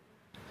Onyeka.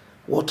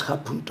 What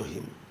happened to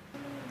him?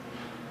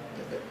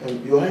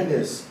 Your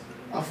Highness,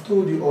 I've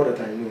told you all that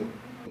I know.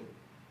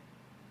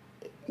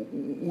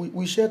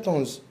 We share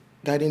turns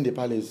guiding the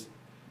palace.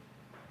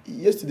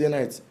 Yesterday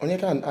night,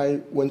 Onyeka and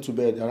I went to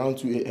bed around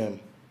 2 a.m.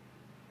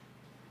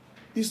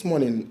 This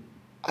morning,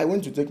 I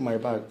went to take my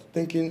bath,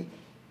 thinking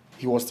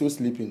he was still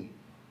sleeping.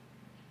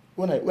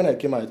 When I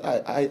came out,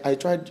 I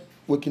tried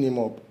waking him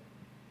up,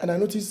 and I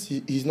noticed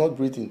he's not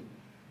breathing.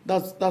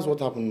 That's what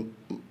happened,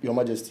 Your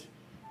Majesty.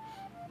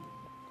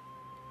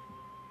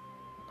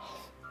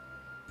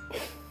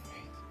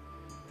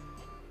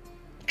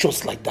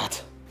 Just like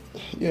that?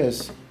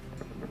 Yes.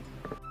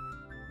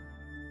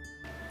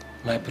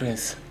 My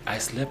prince, I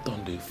slept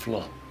on the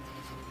floor.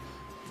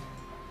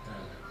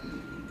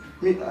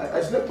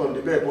 I slept on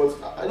the bed, but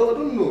I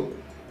don't know.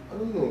 I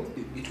don't know.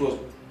 It was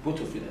both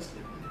of you that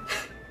slept.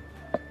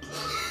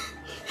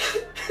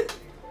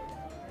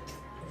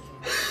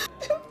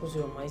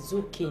 Ozoma, it's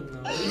okay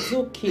now. It's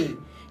okay.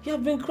 You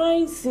have been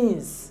crying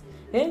since.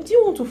 And do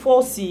you want to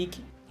fall sick?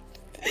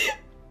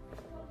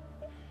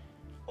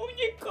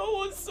 Onyeka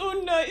was so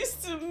nice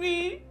to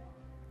me.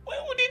 Why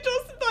would he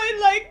just die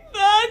like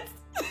that?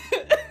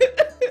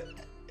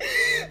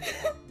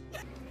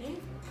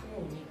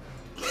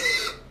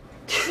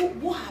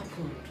 What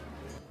happened?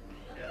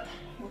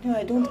 No,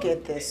 I don't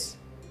get this.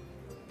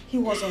 He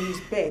was on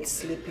his bed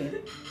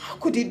sleeping. How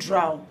could he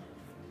drown?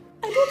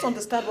 I don't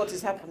understand what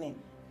is happening.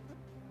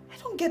 I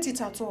don't get it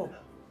at all.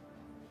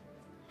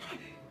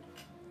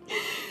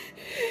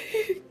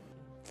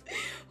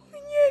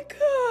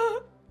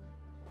 Onyeka!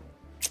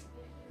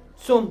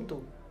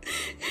 Sonto,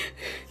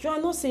 you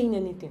are not saying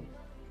anything.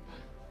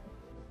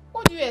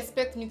 What do you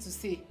expect me to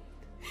say?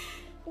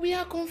 We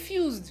are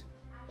confused.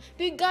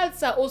 The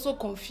guards are also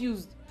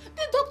confused.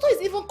 The doctor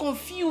is even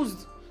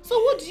confused. So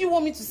what do you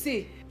want me to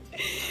say?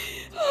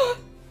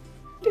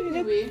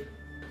 Anyway,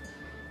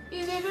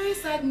 it's a very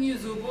sad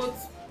news, but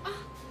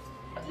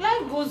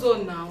life goes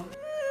on now.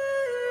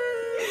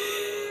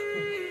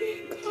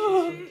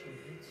 Stop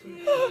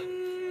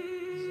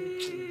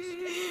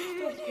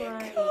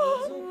crying.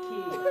 It's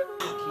okay.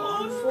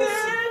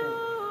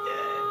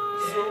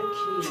 It's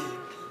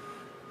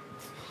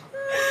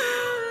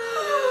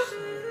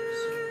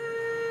okay.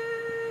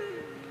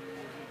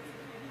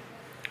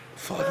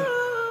 Father,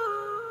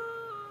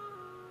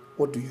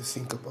 what do you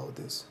think about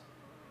this?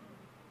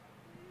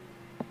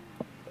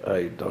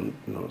 I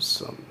don't know,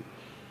 son.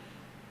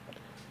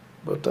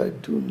 But I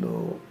do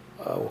know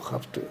I'll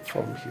have to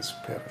inform his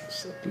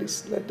parents. At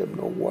least let them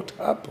know what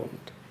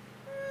happened.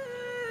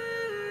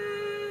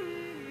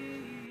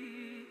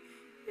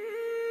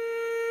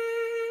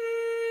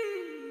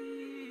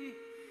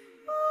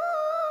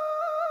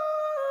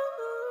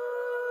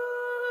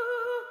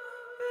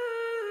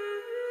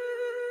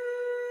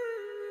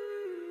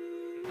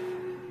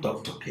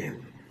 Dr.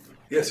 Ken.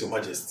 Yes, Your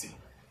Majesty.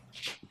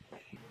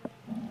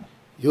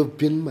 You've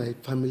been my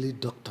family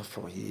doctor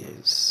for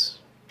years.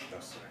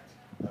 That's right.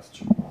 That's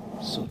true.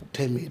 So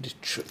tell me the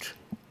truth.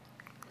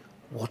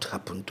 What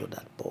happened to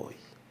that boy?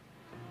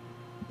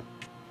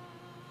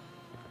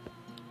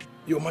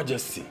 Your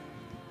Majesty,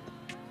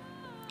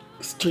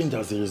 strange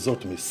as the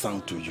result may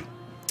sound to you,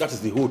 that is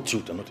the whole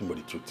truth and nothing but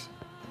the truth,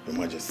 Your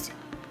Majesty.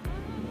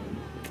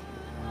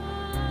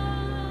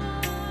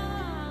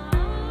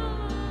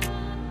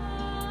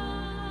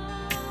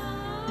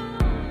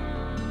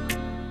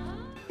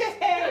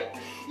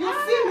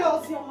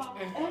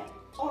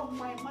 On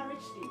my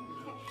marriage day,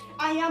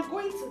 I am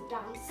going to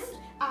dance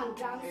and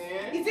dance.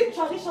 Is it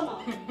traditional?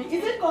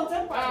 Is it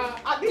contemporary?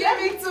 Give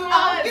it to us.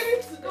 I'll give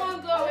it to them.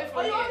 Don't go away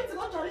from you here. want me to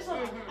go traditional?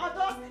 I'll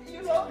just,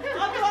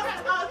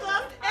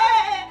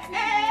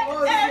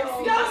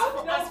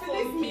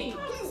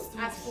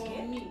 As for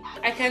me,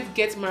 I can't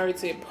get married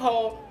to a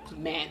poor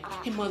man.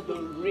 He must be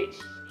rich.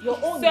 Your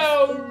own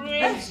so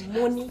is rich.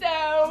 Money.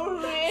 So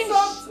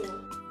rich.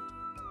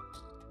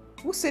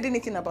 Who said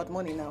anything about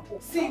money now?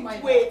 See,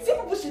 wait. See,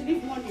 people should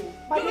leave money.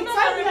 By the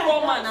time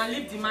poor man and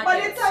leave the market.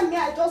 By the time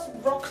I just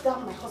rock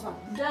down my husband.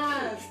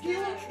 Dance.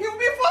 He'll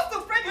be forced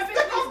to pay the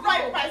second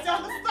bride price. You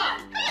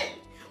understand? Hey,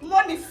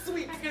 money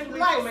sweet. I can wait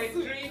Life for my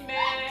sweet. dream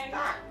man.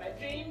 My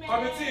dream man.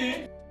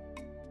 Committee.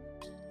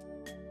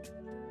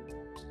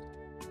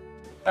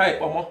 Hey,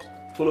 Mama,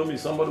 follow me.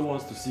 Somebody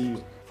wants to see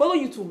you. Follow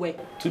you to where?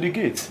 To the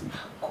gate.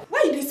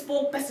 Why is this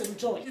poor person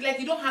joy? It's like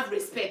you don't have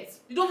respect.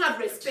 You don't have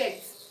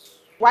respect.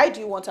 Why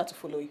do you want her to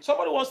follow you?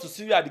 Somebody wants to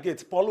see you at the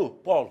gate.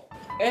 Paul.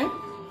 Eh?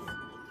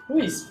 Who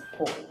is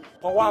Paul?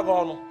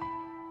 Paul.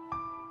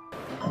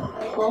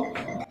 Paul?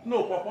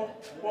 No,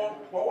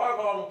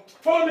 Paul.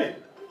 Follow me.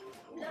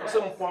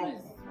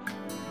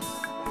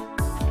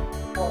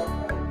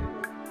 Paul.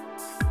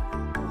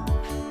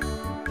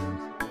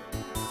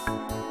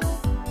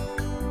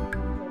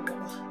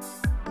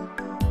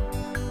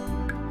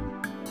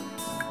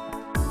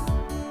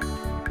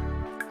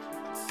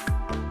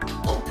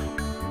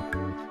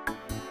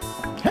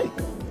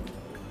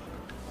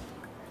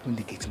 When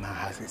the gate man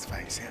has his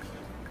fine self.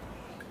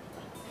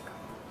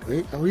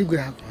 Wait, are we going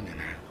to have money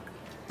now?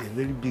 A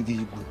very big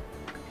Igbo.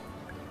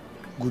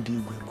 Good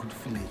Igbo, good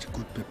village,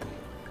 good people.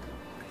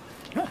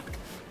 Yeah.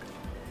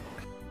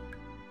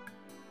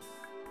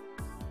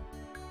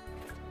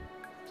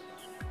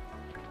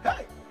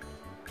 Hi.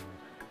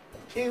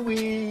 Here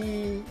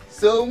we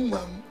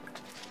someone.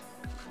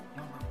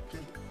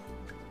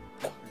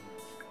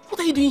 What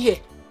are you doing here?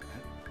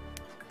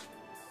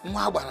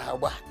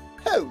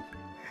 Oh.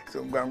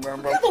 So,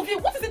 Both of you,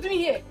 what is he doing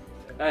here?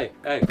 Hey,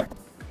 hey.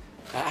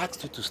 I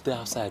asked you to stay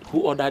outside.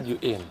 Who ordered you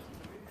in?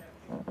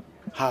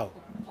 How?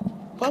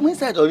 But I'm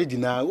inside already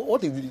now.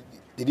 What is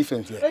the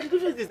difference here? The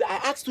difference is I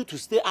asked you to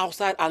stay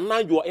outside and now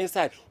you are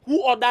inside.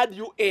 Who ordered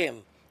you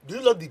in? Do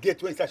you lock the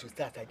gate when you should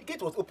stay outside? The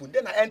gate was open,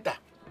 then I enter.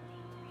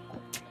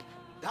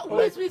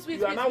 Wait.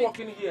 You are now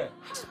walking here.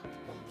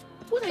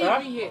 What are you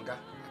doing here? Okay.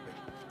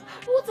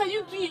 What are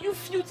you doing, you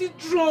filthy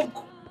drunk?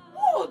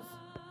 What?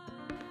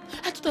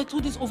 I thought I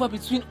told this over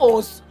between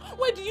us.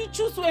 Why do you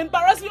choose to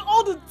embarrass me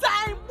all the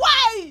time?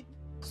 Why?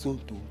 So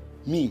to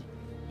me,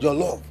 your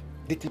love,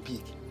 dirty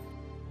pig.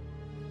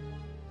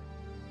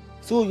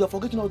 So you are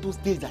forgetting all those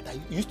days that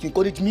you used to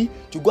encourage me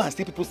to go and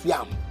steal people's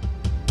yam,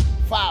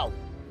 fowl,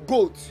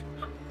 goat,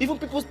 even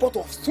people's pot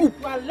of soup.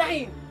 You are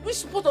lying.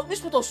 Which pot of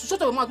soup?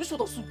 Shut up your mouth. Which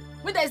pot of soup?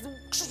 When there is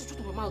shut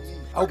up your mouth.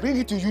 I'll bring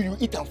it to you. You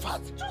eat and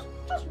fast.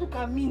 Just look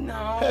at me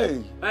now.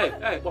 Hey,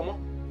 Mama,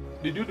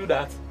 did you do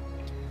that?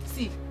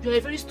 See, you're a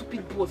very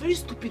stupid boy. Very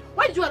stupid.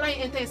 Why did you allow him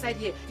enter inside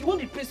here? You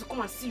want the prince to come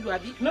and see you,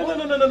 Abby? No.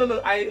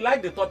 I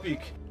like the topic.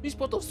 Which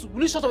pot of soup?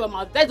 Will you shut up your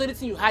mouth? That's the only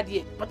thing you had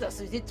here. But that's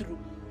it true.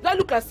 Do I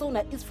look like someone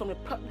that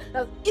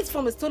eats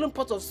from a stolen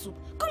pot of soup?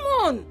 Come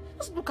on,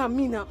 just look at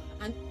me now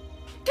and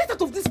get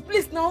out of this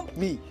place now.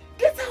 Me?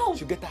 Get out.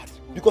 You get out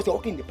because you're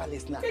walking in the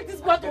palace now. Take this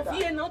part of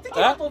here now. Take it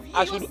out of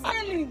here. You're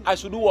selling. I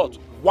should do what?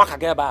 Walk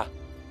again,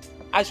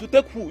 I should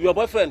take who? Your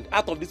boyfriend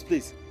out of this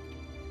place.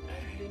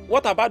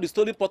 What about the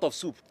stolen pot of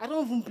soup? I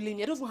don't even blame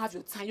you. I don't even have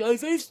your time. You're a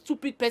very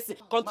stupid person.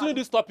 Continue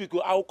this topic.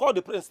 I will call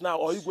the prince now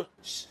or you go.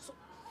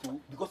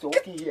 Because you're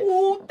walking here.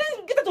 Oh,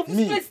 then get out of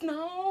this place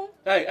now.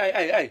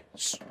 Hey.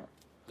 Shh.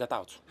 Get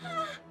out.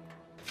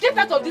 Get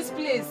out of this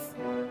place.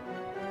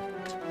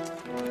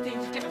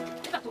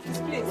 Get out of this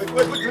place. Wait,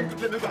 let me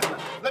go.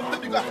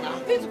 Let me go.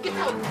 Then to get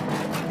out.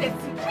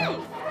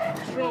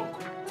 Dirty. Drunk.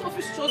 So if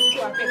you show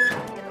you are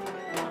better.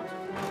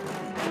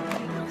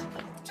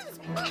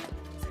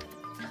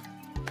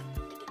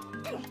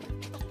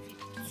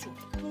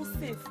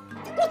 Nonsense.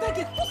 Close that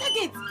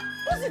gate.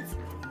 Close it.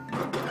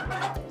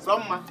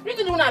 Some man. You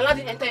didn't want to allow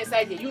him enter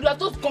inside here. You would have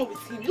just gone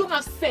with him. You don't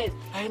have sense.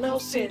 I now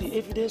see the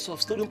evidence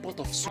of stolen pot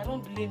of soup. I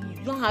don't blame you.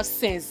 You don't have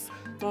sense.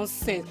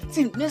 Nonsense.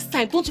 See, next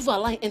time, don't even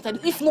allow him enter.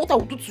 If not, what I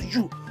will do to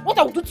you. What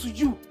I will do to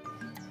you.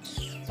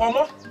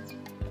 Mama.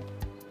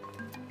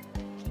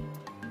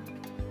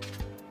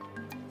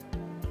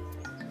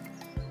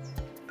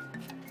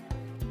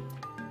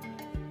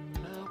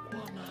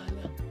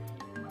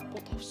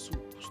 Pot of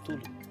soup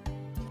stolen.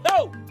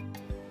 No!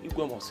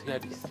 You must hear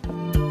this.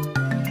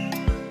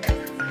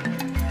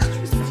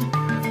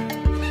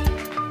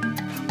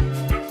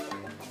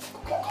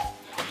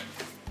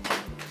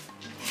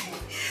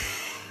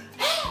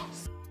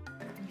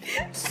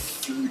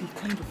 See the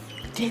kind of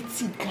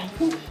dirty guy,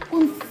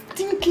 one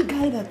stinky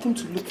guy that came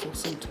to look for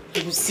something.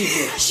 You will see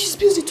him. She's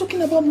busy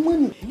talking about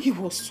money. He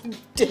was so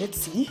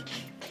dirty.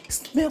 It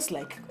smells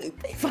like, in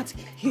fact,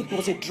 he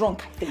was a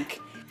drunk, I think.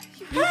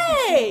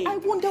 Hey! I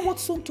wonder what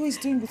Sonto is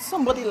doing with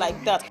somebody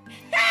like that.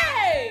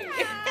 Hey!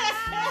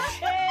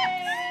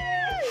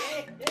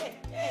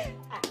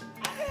 I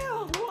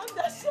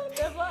wonder shall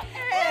never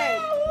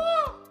end.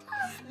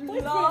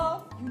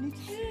 Love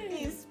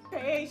is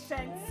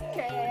patience,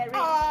 caring.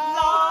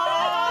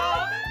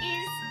 Love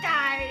is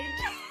kind.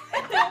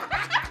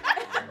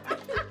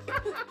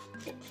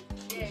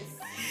 Yes,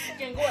 you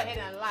can go ahead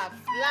and laugh.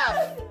 Laugh.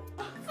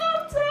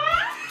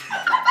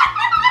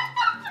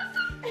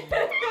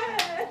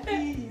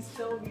 Please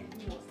tell me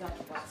who was that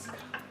bastard.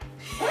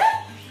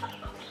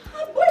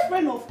 Her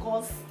boyfriend, of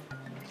course.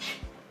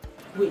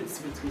 Wait.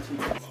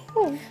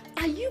 Oh,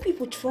 are you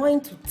people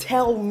trying to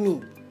tell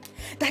me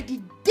that the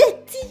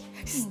dirty,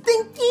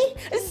 stinky,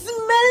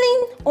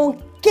 smelling,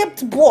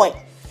 unkempt boy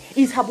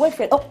is her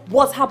boyfriend? Oh,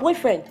 was her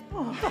boyfriend?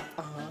 Oh,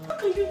 how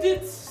can you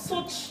date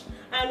such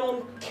an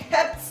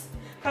unkept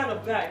kind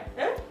of guy?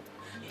 Eh?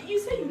 You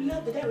say you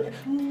love the guy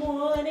with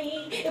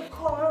money,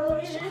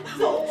 courage,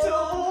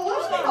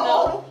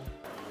 No.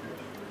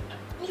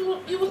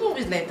 You was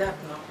always like that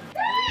now.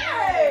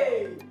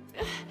 Hey!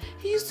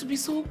 He used to be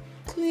so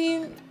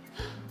clean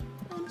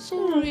and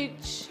so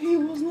rich. He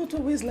was not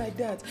always like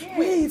that. Yes.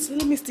 Wait,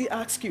 let me still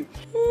ask you.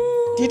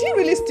 Did he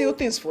really steal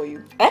things for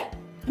you? Eh?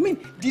 I mean,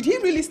 did he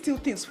really steal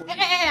things for you?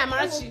 Hey,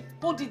 Amarachi,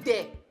 hold it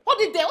there.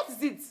 Hold it there. What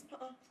is it?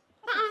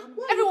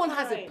 Everyone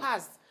has a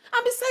past.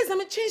 And besides, I'm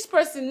a changed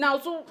person now,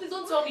 so please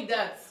don't tell me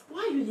that.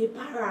 Why are you a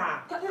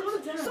para?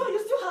 So you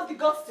still have the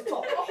guts to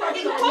talk? You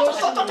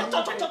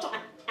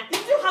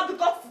still have the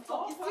guts to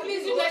talk?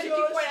 Please, you guys should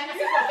keep quiet. I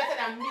think you're better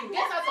than me.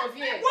 Get out of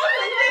here.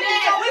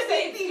 What?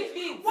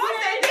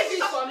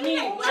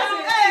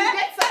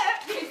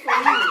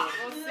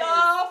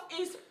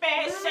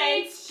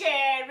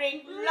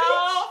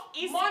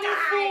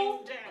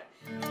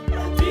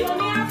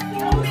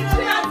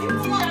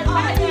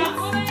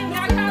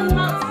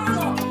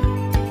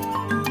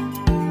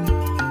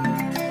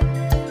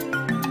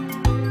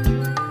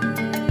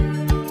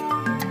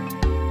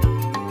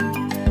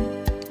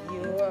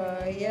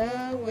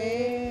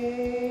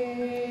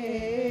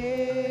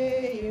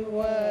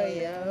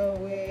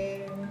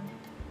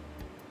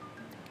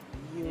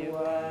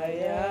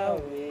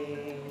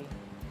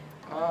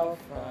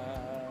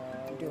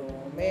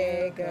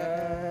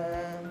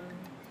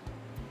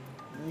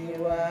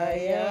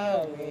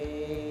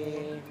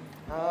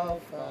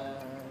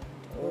 Alpha,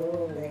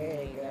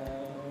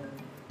 Omega.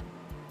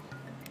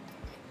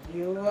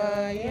 You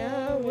are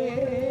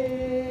Yahweh,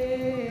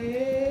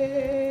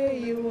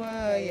 you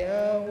are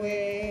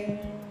Yahweh,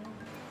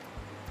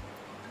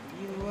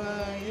 you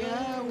are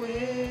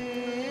Yahweh,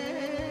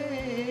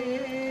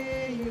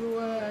 you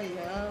are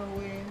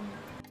Yahweh,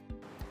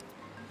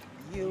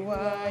 you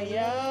are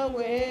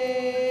Yahweh.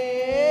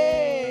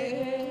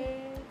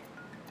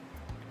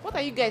 What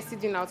are you guys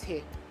sitting out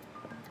here?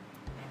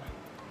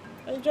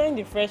 Enjoying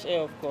the fresh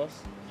air, of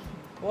course.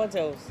 What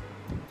else?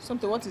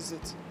 Something, what is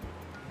it?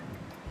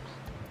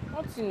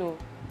 What do you know?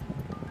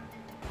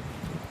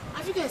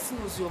 Have you guys seen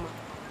Ozioma?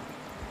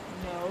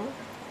 No.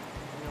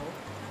 No.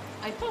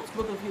 I thought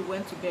both of you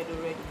went to bed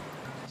already.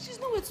 She's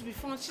nowhere to be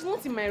found. She's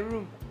not in my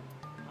room.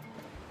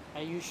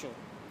 Are you sure?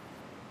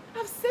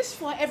 I've searched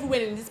for her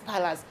everywhere in this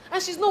palace,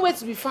 and she's nowhere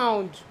to be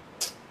found.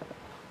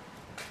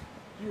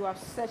 You have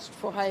searched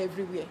for her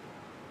everywhere.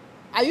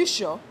 Are you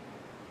sure?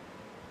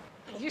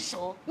 Are you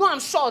sure? No, I'm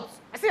short.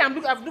 I say I've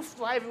looked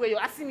for her everywhere. You're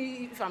asking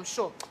me if I'm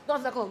sure.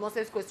 Don't that kind of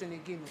nonsense question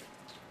again.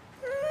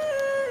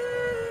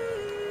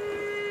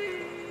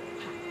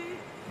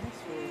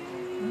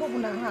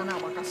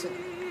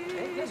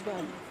 Let's go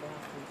and look for her.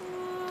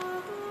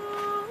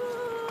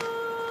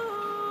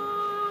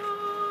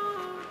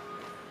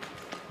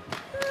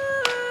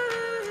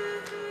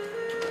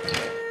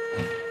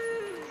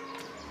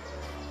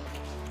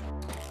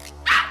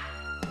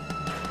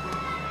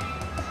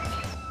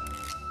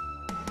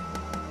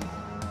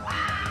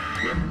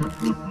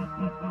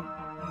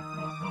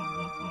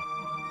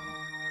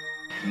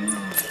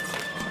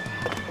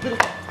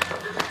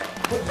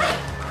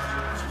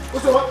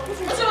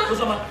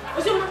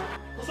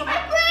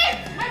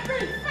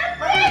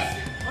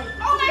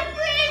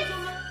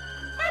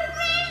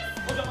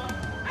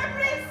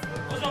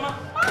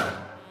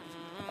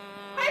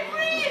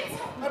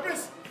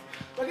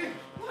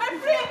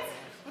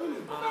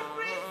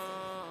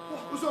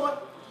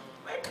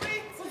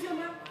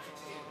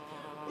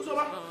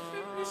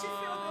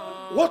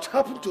 What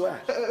happened to her?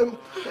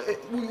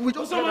 We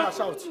just heard her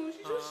shout. She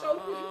just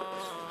shouted.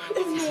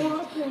 Everything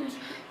happened.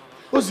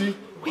 Ozzy.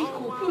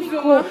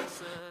 Ozioma.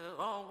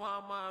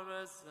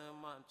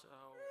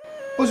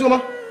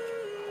 Ozioma.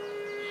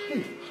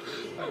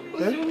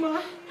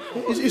 Ozioma.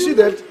 Is she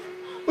dead?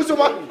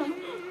 Ozioma.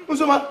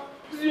 Ozioma.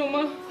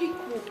 Ozioma.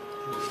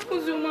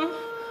 Ozioma.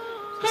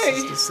 This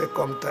is the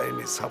second time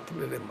it's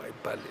happening in my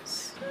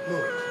palace. No.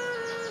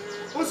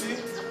 Ozzy.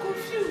 I'm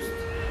confused.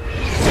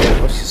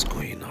 What is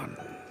going on?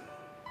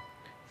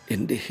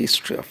 In the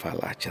history of our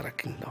Alachara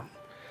kingdom,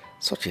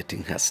 such a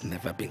thing has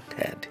never been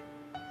heard.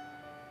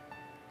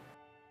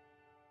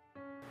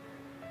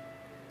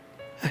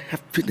 I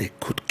have been a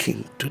good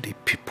king to the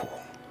people.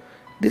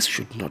 This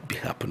should not be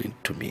happening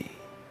to me.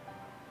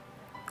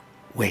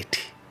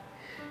 Wait,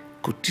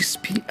 could this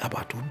be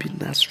about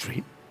Ubina's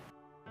dream?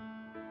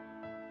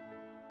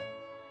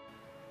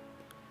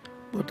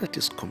 But that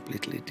is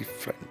completely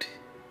different.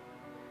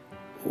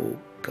 Oh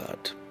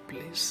God,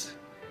 please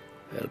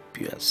help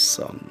your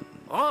son.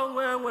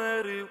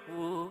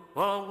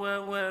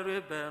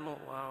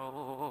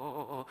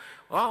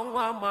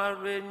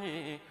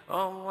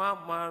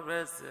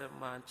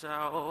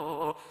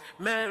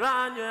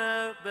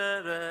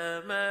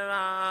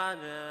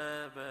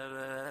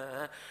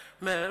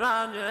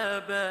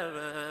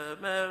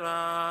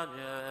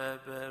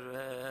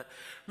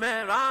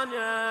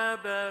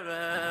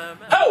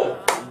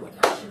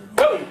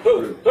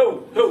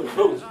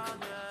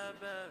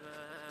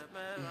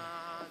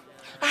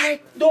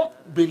 I don't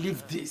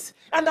believe this,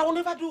 and I will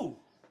never do.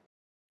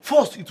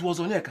 First, it was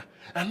Onyeka,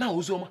 and now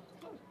Ozioma.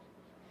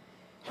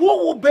 Who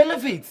will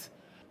believe it?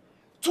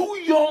 2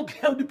 young,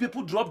 healthy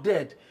people dropped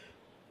dead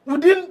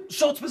within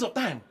short space of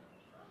time.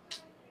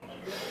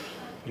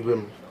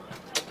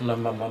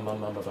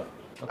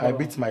 I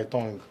bit my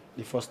tongue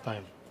the first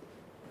time.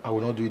 I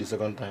will not do it the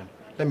second time.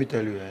 Let me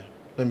tell you,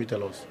 let me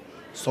tell us.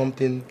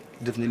 Something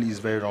definitely is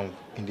very wrong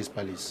in this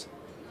palace.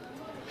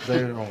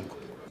 Very wrong.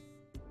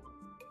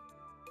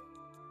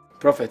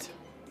 Prophet,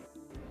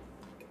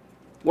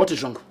 what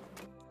is wrong?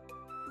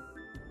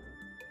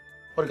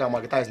 What can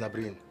Magata is in your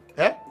brain?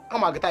 Eh? How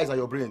Magata is in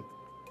your brain?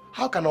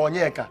 How can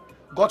Onyeka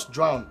got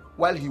drowned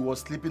while he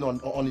was sleeping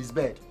on his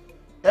bed?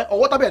 Eh? Or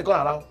what bed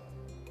gone around?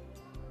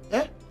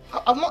 Eh?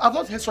 I've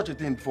not heard such a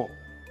thing before.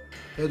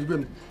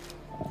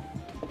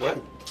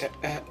 Well,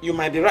 you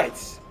might be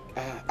right.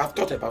 I've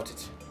thought about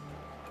it.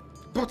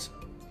 But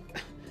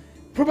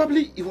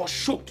probably he was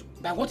shocked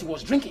by what he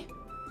was drinking.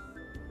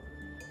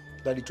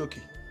 Daddy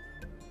Choki.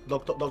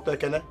 Dr.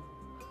 Ekene,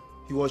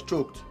 he was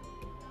choked.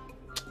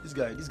 This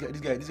guy,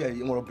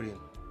 he more brain.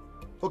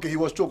 Okay, he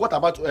was choked. What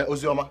about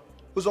Ozioma?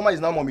 Ozioma is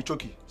now Mommy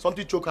Choki.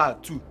 Something choked her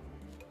too.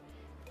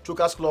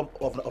 Chokers Club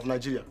of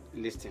Nigeria.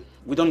 Listen,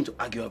 we don't need to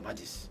argue about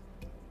this.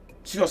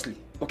 Seriously,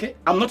 okay?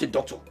 I'm not a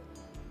doctor.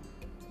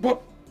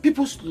 But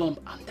people slump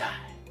and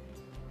die.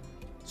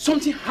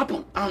 Something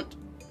happened, and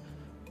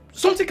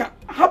something can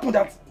happen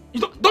that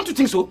don't you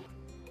think so?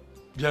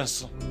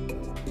 Yes.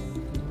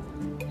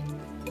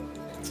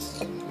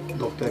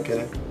 Dr.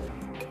 Ekene.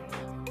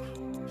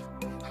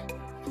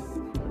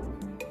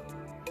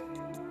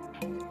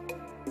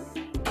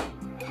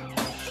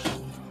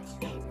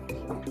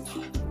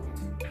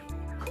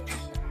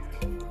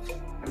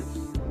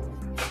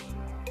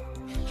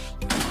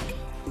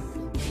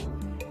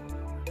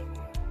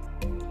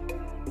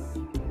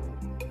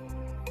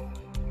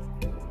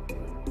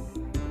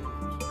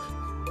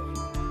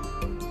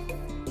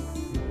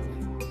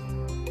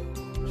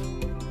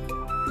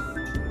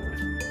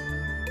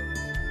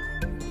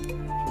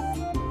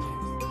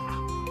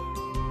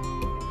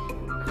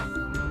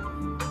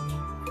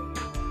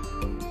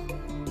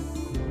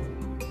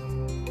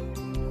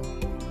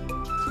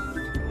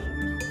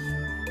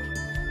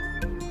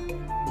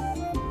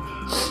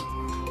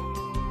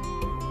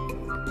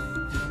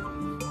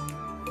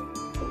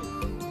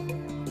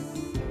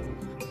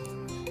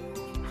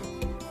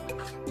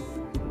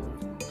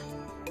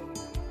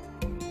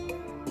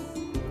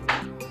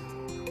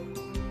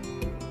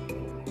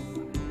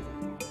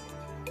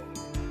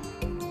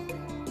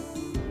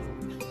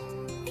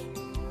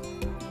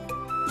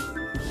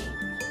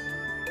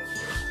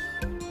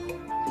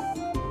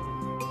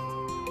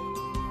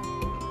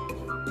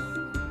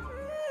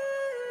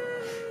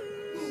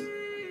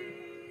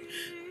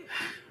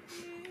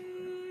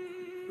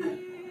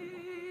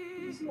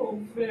 It's not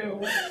fair.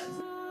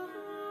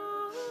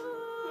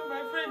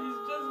 My friend is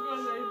just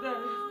gone like that.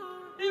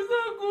 It's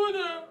not good.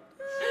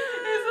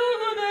 It's not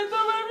good. I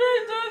thought my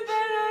friend just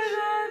died like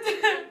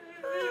that.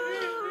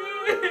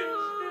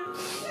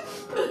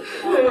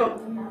 What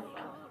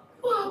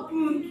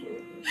happened?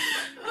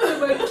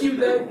 Whoever killed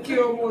that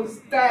girl almost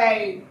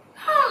died. I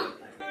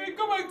will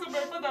come back to my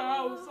father's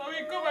house. I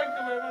will come back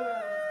to my father's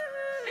house.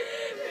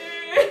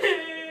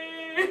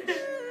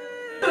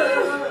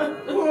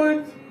 God,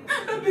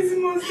 that person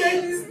must die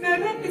this night.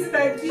 That person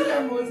that killed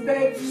her must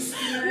die this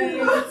night.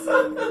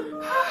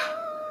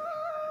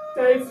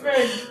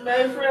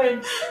 My friend.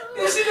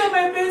 Is she not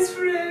my best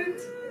friend?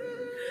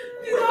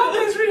 She's not my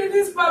best friend in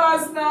this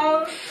palace now.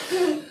 Oh,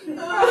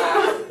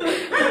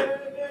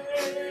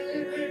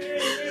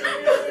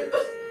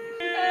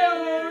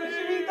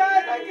 she will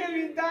die, that girl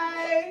will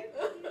die.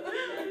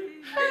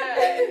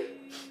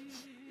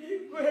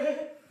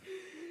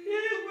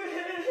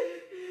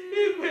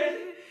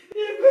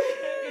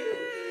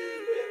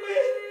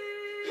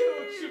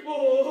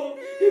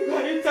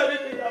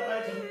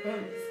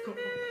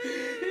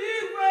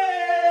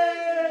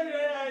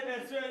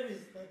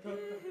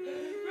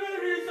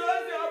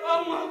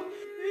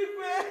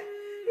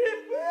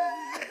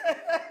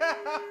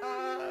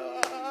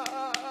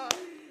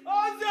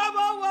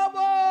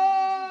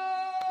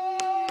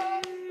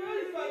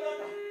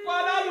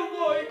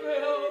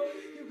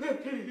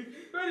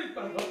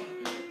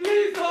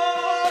 Please, oh,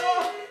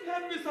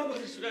 help me,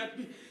 somebody should help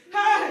me.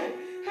 Hey,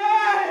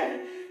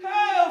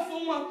 for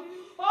one.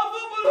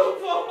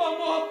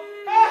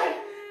 Hey,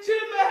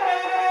 Chime!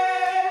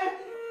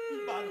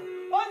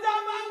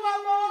 Osama,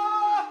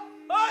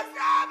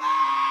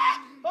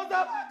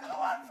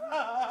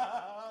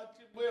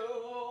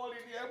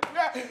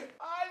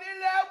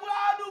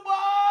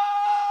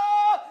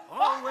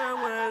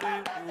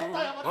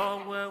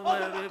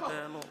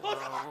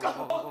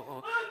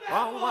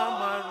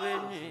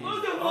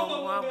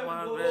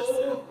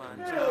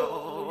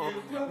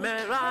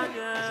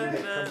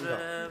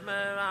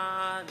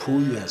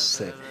 Pull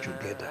yourself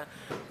together.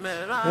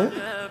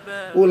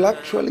 We'll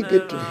actually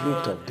get to the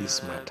root of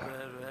this matter.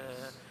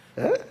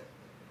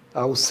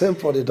 I will send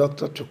for the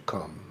doctor to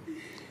come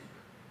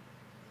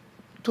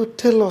to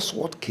tell us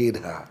what killed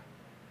her.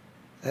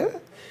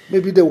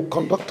 Maybe they will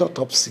conduct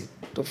autopsy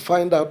to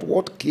find out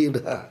what killed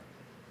her.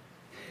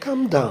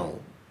 Calm down.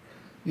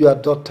 Your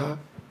daughter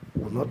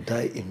will not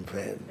die in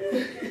vain.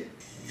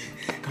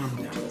 Calm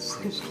down.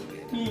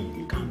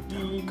 Calm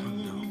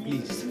down.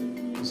 Please.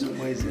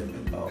 Zuma is a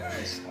member of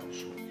this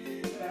household.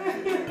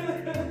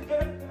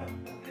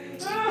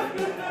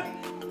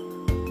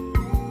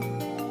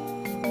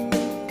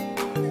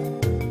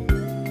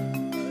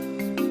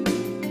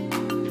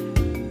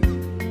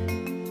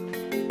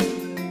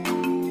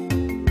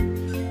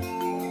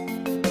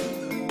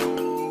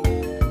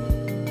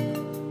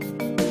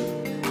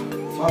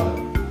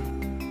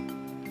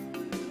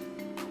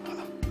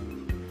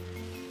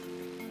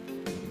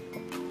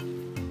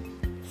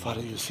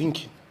 Father, you're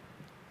thinking.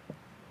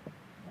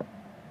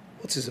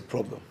 What is the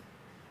problem?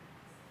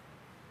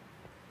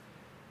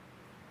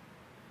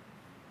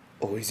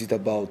 Or is it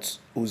about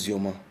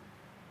Uzioma?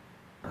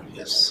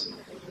 Yes.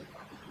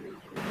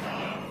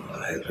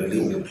 I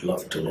really would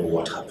love to know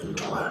what happened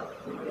to her.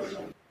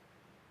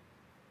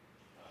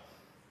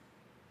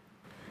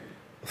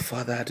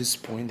 Father, at this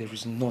point, there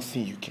is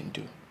nothing you can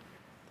do.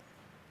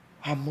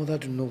 Her mother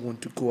do not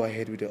want to go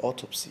ahead with the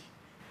autopsy.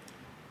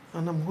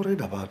 And I'm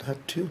worried about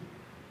that too.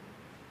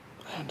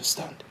 I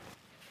understand.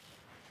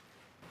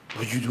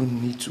 But you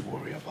don't need to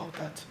worry about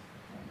that.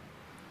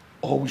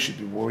 All we should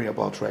be worried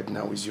about right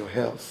now is your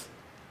health.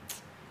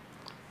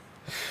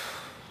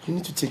 You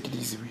need to take it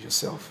easy with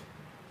yourself.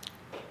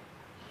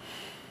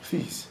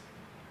 Please.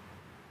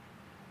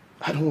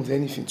 I don't want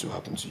anything to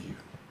happen to you.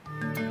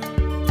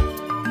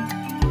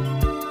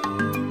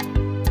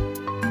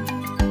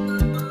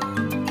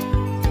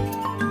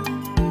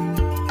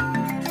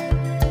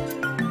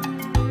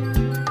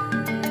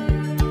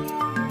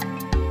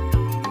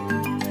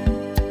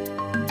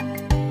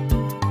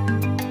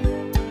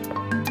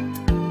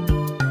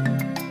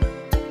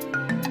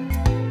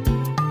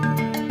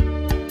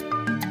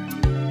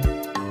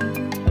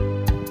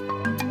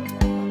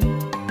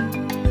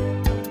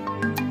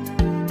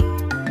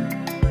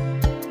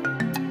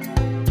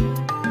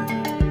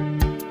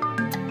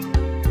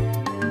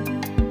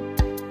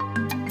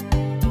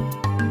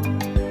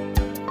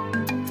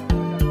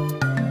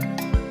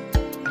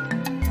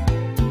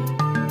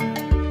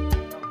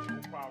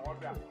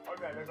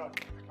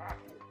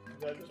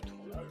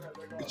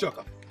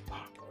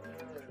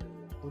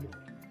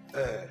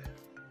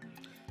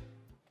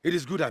 It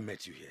is good I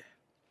met you here.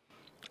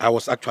 I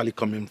was actually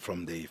coming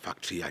from the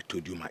factory I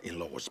told you my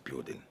in-law was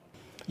building.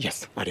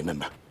 Yes, I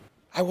remember.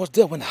 I was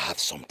there when I heard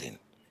something.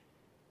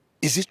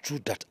 Is it true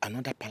that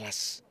another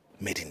palace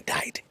maiden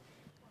died?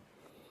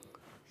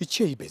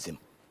 Ichie,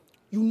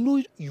 you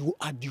know you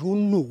are the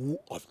owner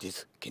of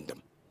this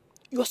kingdom.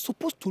 You are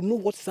supposed to know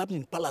what is happening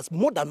in the palace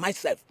more than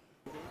myself.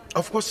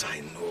 Of course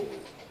I know.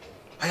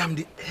 I am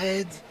the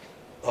head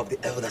of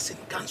the elders in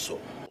council.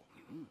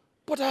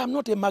 But I am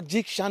not a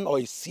magician or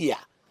a seer.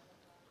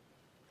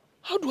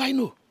 How do I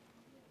know?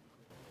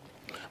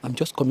 I'm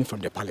just coming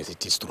from the palace,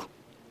 it is true.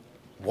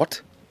 What?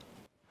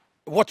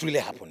 What really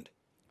happened?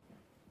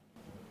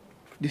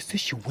 They say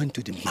she went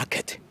to the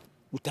market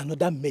with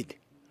another maid.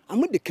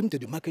 And when they came to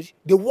the market,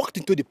 they walked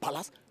into the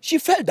palace, she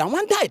fell down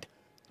and died.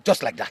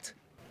 Just like that?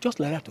 Just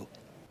like that, oh.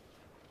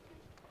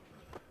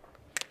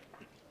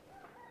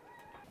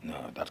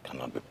 No, that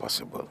cannot be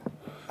possible.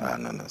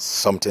 No.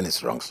 Something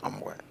is wrong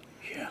somewhere.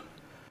 Yeah.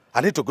 I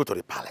need to go to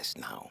the palace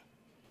now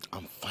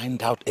and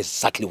find out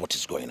exactly what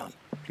is going on.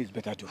 Please,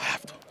 better do. I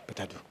have to.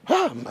 Better do.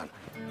 Ah, man.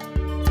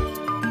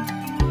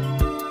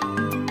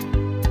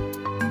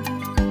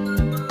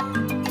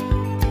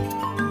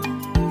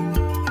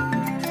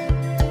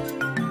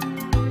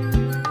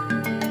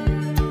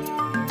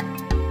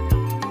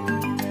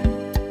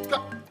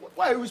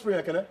 Why are you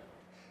whispering, Akene?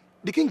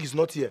 The king is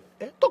not here.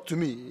 Talk to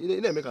me.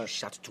 You make a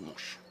shout too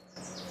much.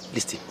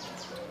 Listen,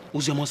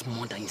 Uzoma's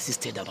mother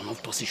insisted that an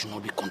autopsy should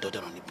not be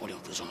conducted on the body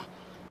of Uzoma.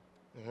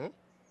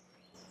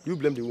 You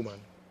blame the woman.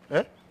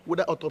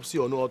 Whether autopsy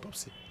or no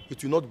autopsy,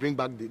 it will not bring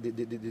back the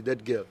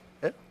dead girl.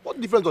 What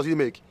difference does it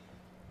make?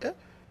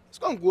 It's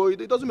gone go.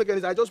 It doesn't make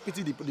any sense. I just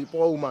pity the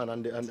poor woman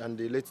and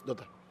the late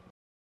daughter.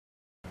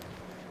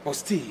 But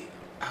still,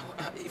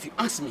 if you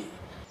ask me,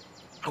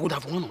 I would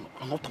have wanted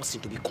an autopsy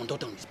to be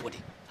conducted on his body.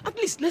 At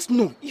least let's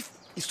know if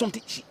it's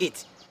something she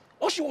ate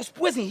or she was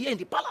poisoned here in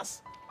the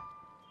palace.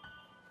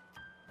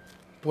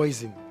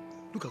 Poison?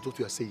 Look at what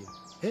you are saying.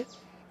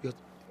 You're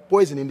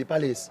poison in the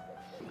palace.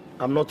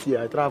 I'm not here.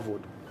 I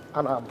traveled.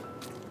 And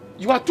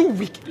You are too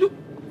weak. Look,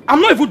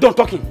 I'm not even done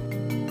talking.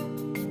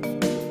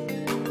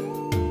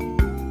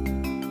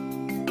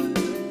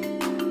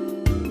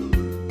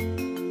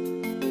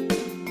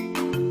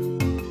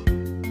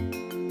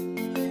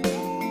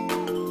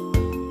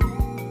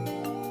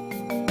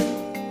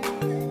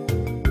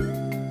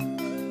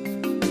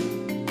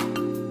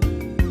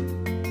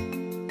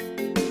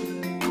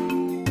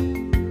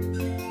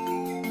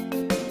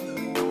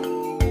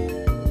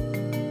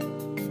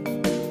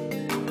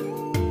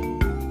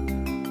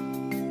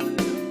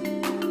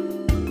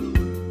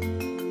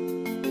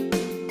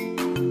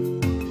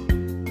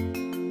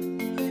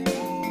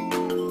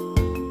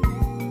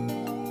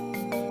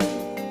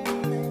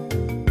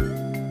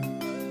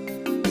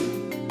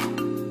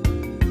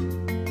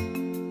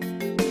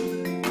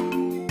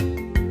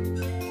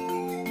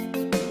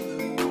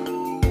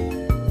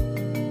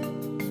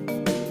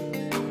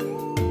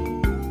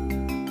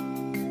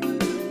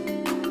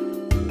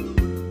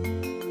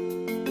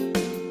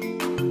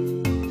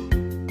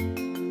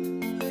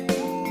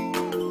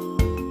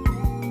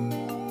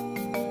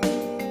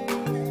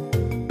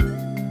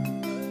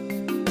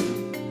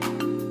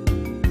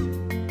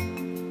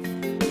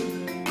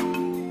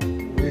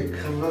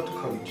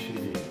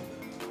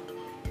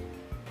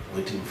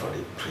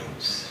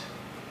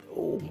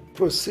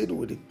 Proceed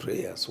with the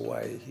prayers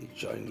while he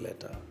joined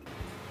later.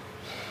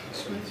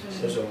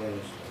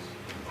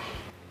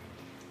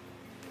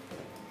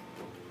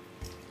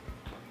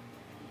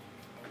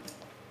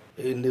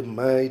 In the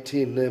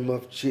mighty name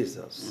of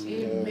Jesus.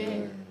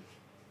 Amen.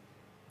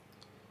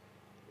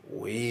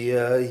 We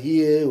are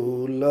here,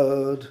 O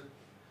Lord,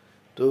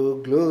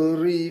 to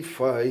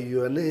glorify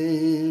your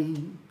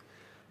name.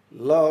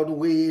 Lord,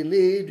 we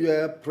need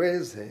your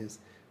presence.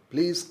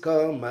 Please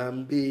come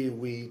and be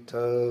with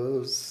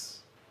us.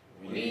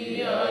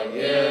 We are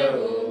here,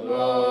 O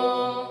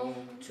Lord,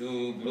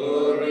 to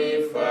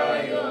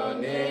glorify your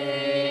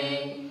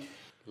name.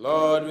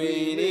 Lord,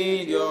 we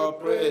need your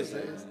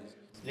presence.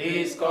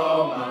 Please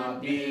come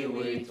and be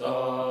with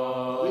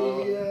us.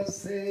 We are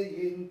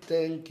saying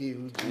thank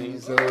you,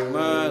 Jesus.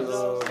 My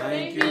Lord.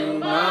 Thank you,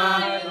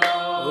 my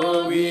Lord.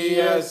 Oh,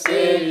 we are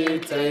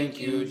saying thank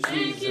you,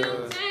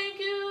 Jesus.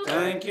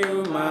 Thank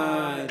you,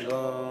 my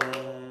Lord.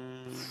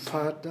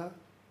 Father,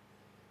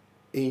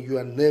 in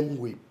your name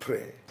we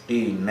pray.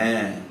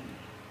 Amen.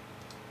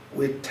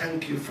 We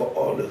thank you for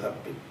all you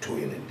have been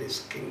doing in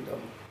this kingdom.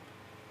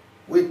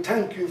 We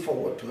thank you for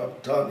what you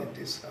have done in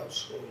this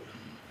household.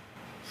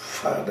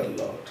 Father,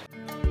 Lord.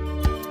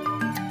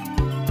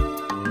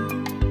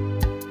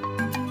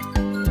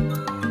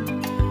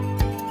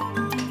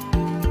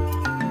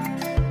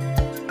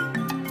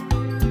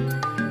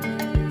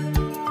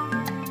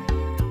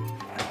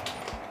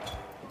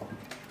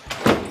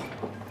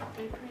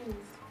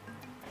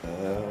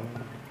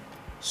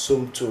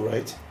 Soon too,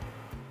 right?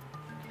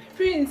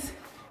 Prince,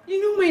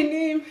 you know my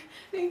name.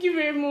 Thank you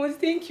very much.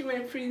 Thank you, my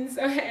prince.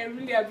 I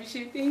really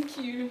appreciate it. Thank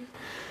you.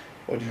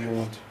 What do you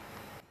want?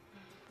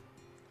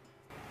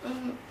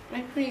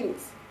 My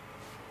prince,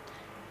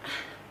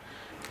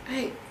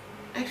 I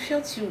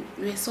felt you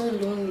were so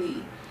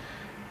lonely.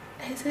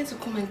 I decided to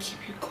come and keep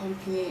you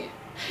company.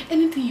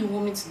 Anything you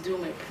want me to do,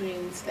 my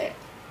prince, like,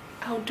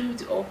 I'll do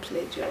with all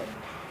pleasure.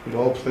 With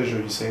all pleasure,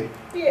 you say?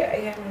 Yeah, I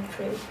am, my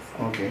prince.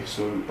 Okay,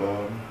 so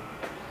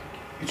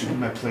it would be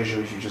my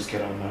pleasure if you just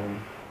get out of my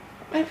room.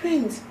 My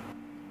prince,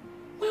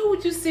 why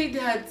would you say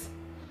that?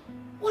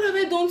 What have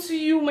I done to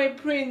you, my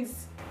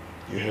prince?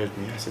 You heard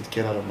me. I said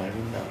get out of my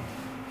room now.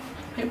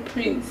 My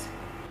prince,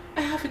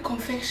 I have a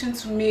confession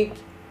to make.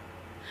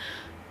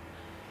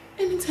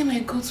 Anytime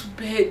I go to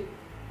bed,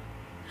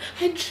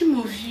 I dream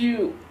of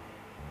you.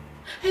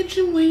 I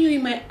dream when you're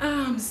in my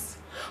arms,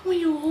 when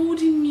you're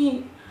holding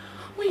me,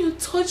 when you're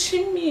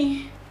touching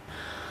me.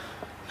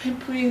 My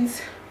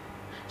prince,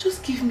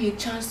 just give me a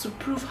chance to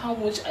prove how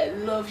much I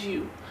love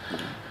you.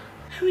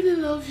 I really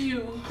love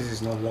you. This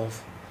is not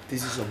love.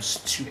 This is some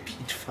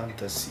stupid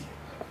fantasy.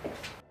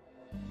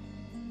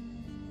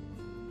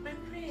 My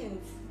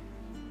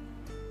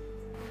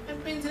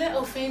prince, did I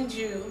offend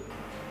you?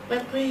 My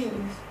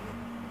prince.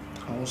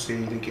 I won't say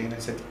it again. I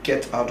said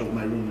get out of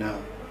my room now.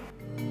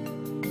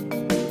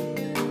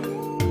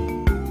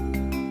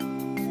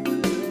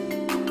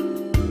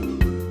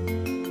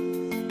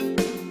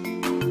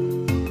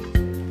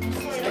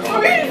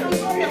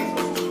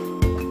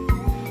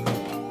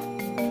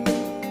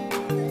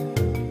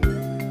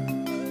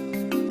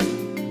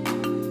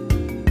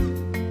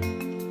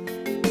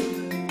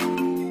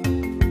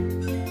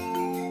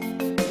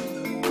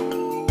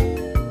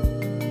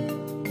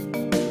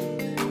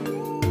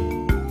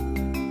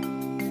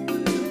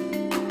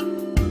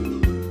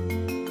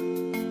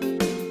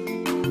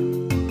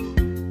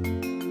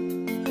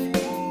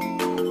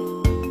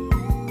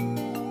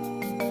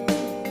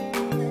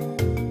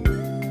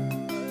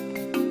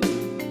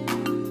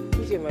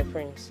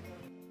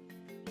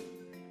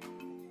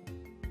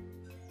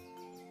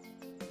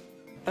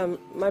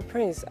 My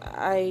prince,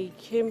 I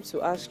came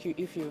to ask you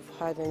if you've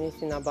heard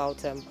anything about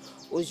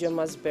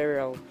Ozioma's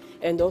burial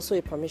and also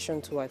a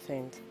permission to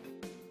attend.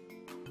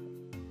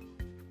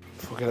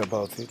 Forget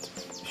about it.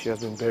 She has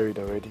been buried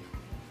already.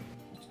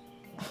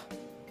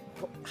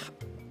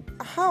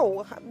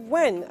 How?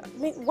 When? I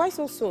mean, why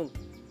so soon?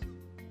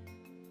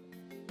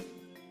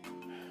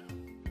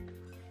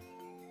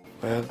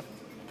 Well,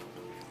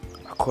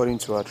 according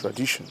to our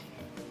tradition,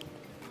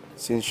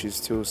 since she's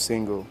still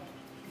single,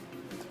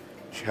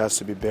 she has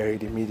to be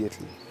buried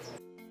immediately.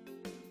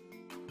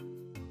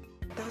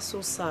 That's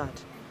so sad.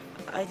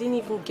 I didn't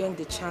even get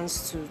the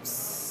chance to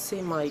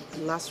say my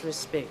last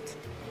respect.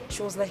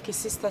 She was like a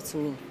sister to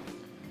me.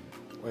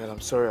 Well,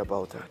 I'm sorry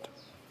about that.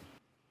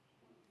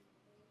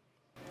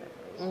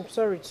 I'm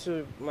sorry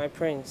too, my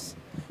prince.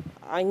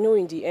 I know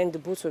in the end the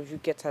both of you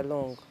get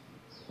along.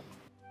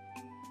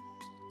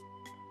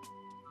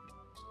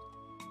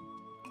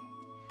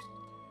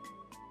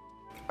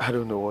 I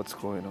don't know what's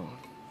going on.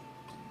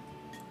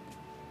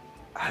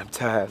 I'm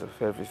tired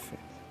of everything.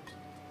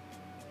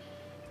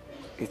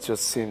 It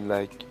just seems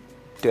like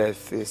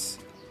death is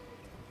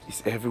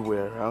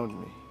everywhere around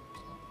me.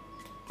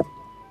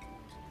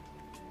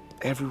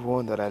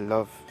 Everyone that I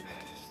love,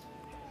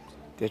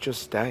 they're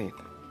just dying.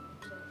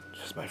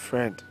 Just my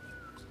friend,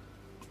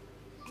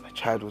 my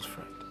childhood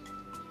friend,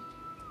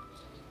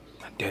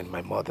 and then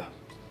my mother,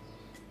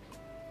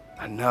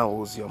 and now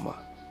Ozioma.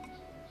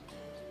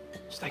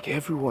 It's like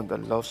everyone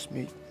that loves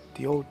me,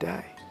 they all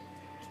die.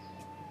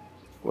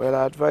 Well,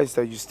 I advise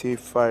that you stay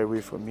far away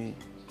from me.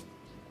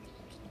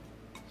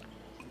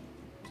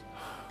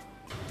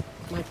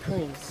 My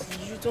prince,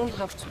 you don't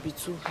have to be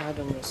too hard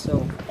on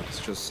yourself. It's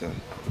just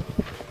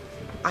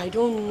I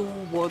don't know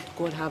what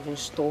God have in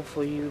store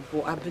for you,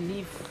 but I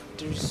believe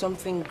there is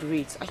something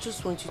great. I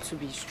just want you to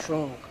be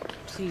strong.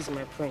 Please,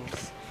 my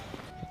prince.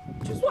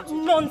 What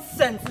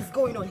nonsense is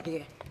going on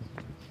here?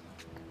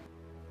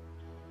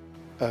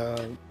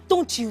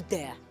 Don't you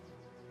dare.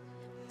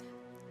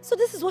 So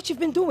this is what you've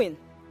been doing?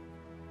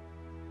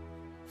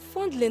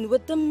 Fondling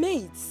with the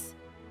maids.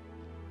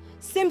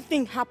 Same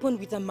thing happened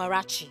with the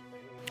Marachi.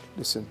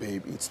 Listen,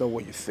 babe, it's not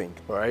what you think,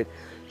 all right?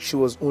 She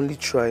was only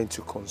trying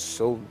to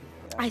console me.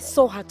 I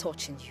saw her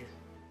touching you.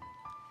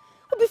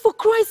 But for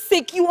Christ's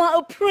sake, you are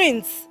a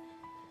prince.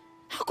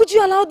 How could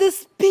you allow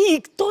this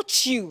pig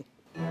touch you?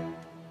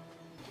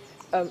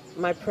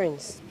 My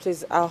prince,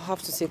 please, I'll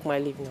have to take my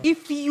leave now.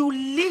 If you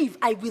leave,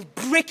 I will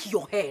break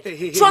your head.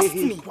 Hey, Trust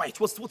me. Quiet.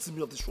 What's the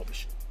meaning of this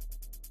rubbish?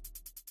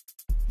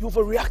 You're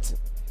overreacting.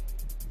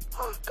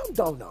 Calm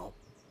down now.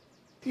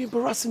 You're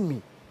embarrassing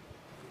me.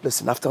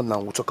 Listen, after now,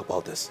 we'll talk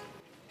about this.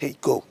 Hey,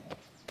 go.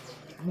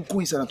 We'll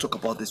go inside and talk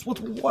about this.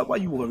 Why are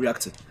you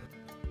overreacting?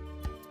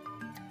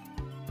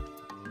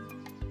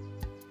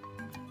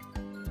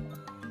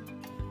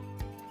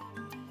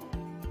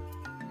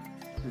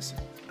 Listen,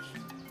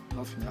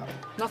 nothing happened.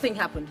 Nothing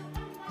happened.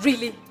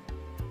 Really?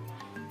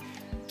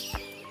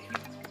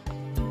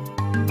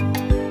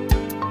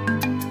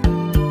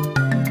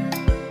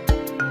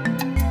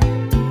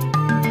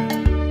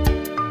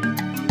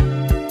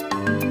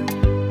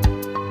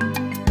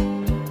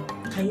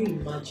 Can you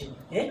imagine,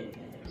 eh?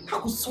 How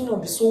could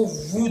someone be so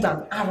rude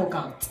and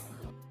arrogant?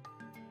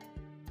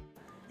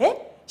 Eh?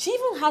 She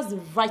even has the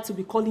right to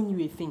be calling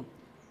you a thing.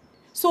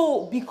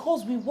 So,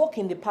 because we work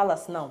in the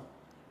palace now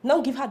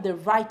give her the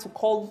right to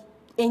call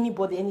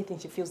anybody anything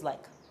she feels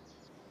like.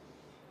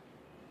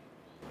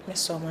 Miss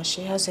Soma,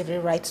 she has every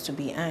right to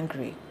be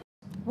angry.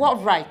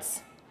 What right?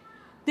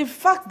 The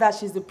fact that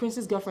she's the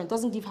prince's girlfriend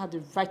doesn't give her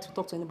the right to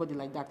talk to anybody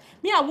like that.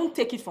 Me, I won't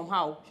take it from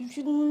her. You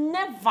should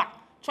never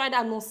try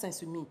that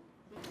nonsense with me.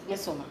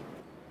 Yes, Soma.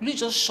 Will you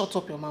just shut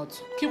up your mouth?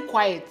 Keep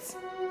quiet.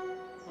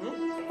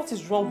 What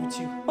is wrong with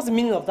you? What's the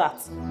meaning of that?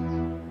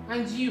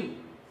 And you?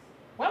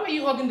 Why were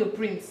you hugging the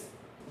prince?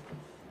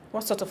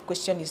 What sort of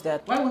question is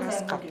that? Why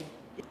was I hugging?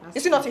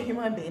 Is he not a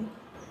human being?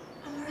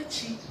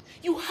 Amarachi,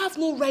 you have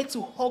no right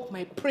to hug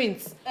my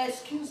prince.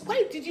 Excuse me.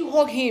 Why did you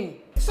hug him?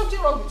 Is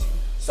something wrong with you?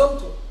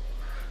 Something.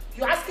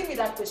 You're asking me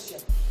that question.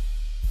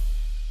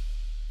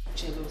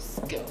 Jealous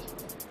girl.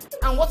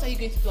 And what are you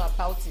going to do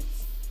about it?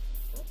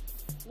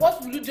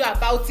 What will you do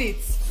about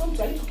it?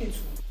 Something, are you talking to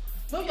me?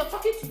 No, you're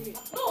talking to me.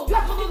 No, you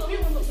are talking to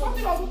me.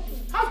 Something wrong with you.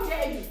 How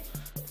dare you?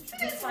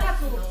 This small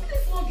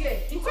girl.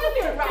 You couldn't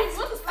be right. You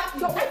want to slap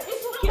me?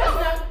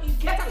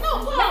 Get out.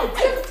 No,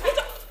 go.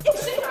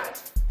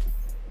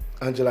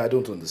 Angela, I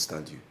don't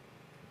understand you.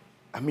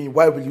 I mean,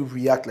 why will you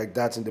react like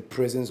that in the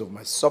presence of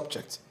my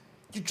subject?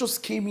 You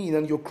just came in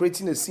and you're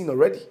creating a scene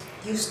already.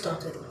 You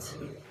started it.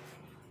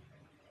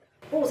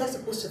 What was I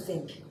supposed to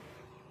think?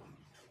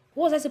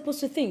 What was I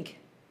supposed to think?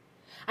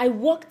 I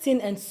walked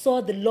in and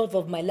saw the love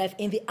of my life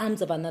in the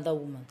arms of another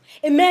woman.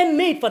 A man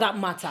made, for that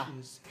matter.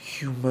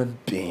 Human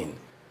being.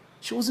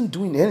 She wasn't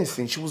doing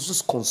anything. She was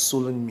just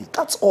consoling me.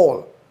 That's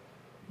all.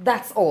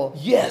 That's all?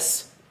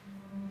 Yes.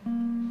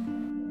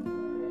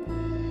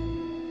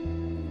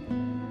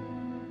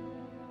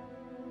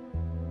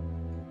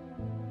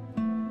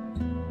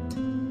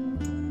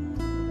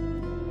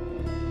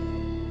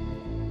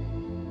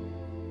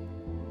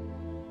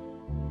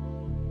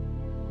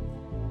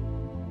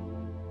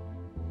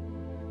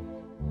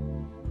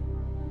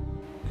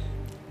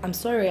 I'm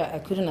sorry I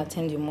couldn't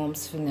attend your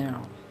mom's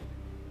funeral.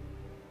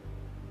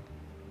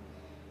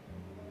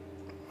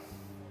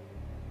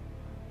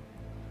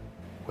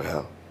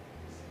 Well,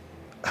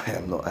 I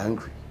am not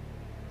angry.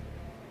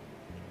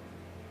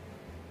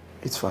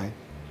 It's fine.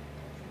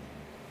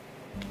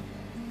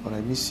 But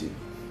I miss you.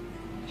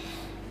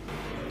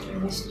 I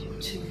missed you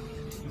too.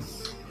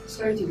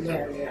 Sorry to hear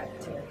I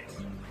reacted.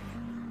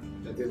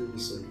 I didn't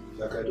listen.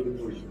 Like I don't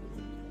know you.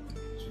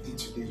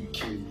 Today you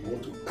came, you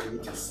want to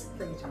create this.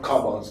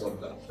 Come on,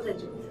 stop that.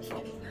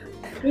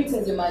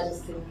 Greetings, Your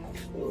Majesty.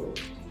 Oh.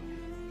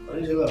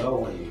 Angela,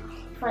 how are you?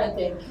 Fine,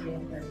 thank you.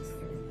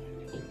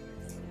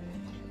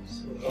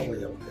 So, how are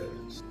your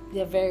parents?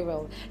 They're very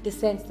well. They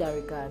sent their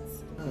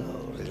regards.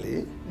 Oh,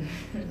 really?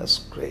 That's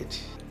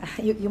great.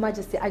 Your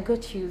Majesty, I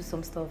got you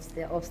some stuff.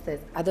 They're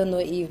upstairs. I don't know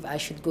if I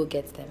should go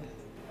get them.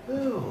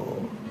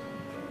 Oh,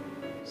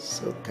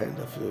 so kind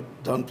of you.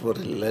 Don't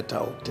worry, later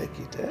I'll take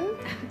it, eh?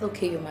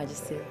 Okay, Your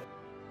Majesty.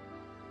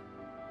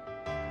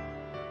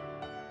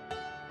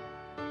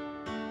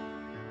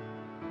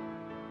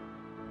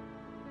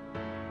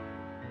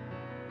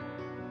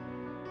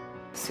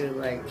 So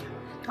like,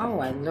 oh,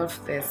 I love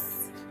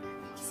this.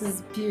 This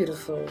is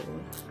beautiful.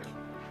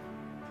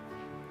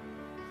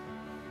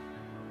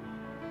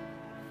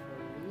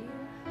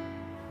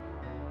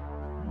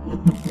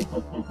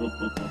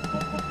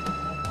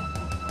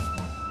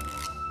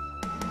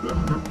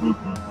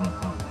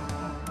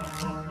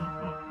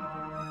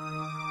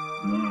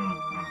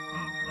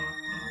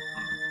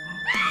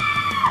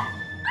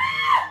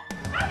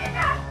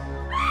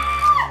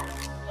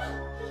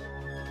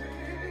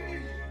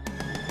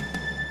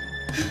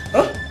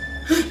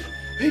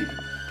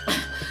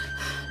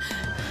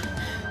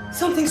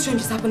 Something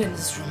strange is happening in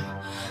this room.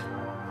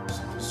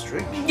 Something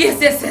strange?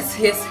 Yes.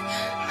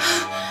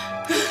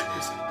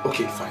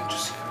 Okay, fine,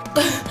 just...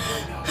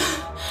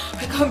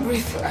 I can't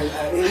breathe.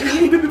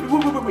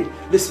 Wait.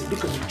 Listen,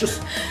 look at me.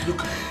 Just look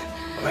at me.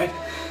 Alright?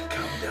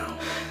 Calm down.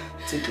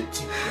 Take a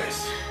deep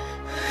breath.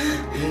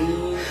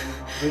 In,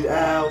 breathe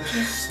out,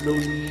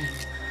 slowly.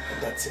 And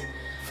that's it.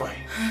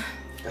 Fine.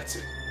 That's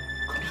it.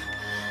 Come on.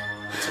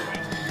 It's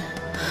alright.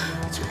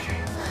 It's okay.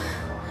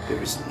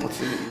 There is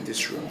nothing in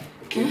this room,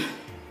 okay?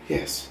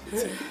 Yes,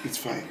 it's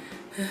fine.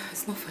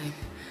 It's not fine.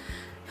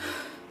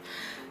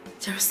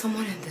 There is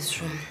someone in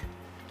this room.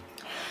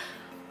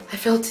 I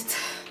felt it.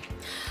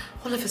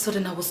 All of a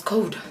sudden I was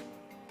cold.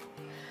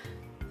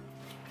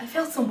 I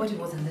felt somebody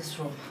was in this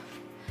room.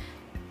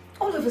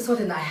 All of a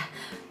sudden I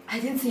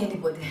didn't see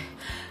anybody.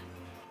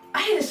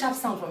 I heard a sharp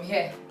sound from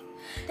here.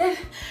 Then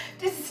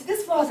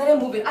this floor started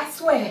moving, I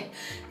swear.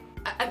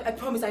 I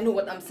promise I know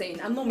what I'm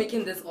saying. I'm not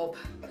making this up.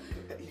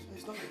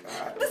 It's not like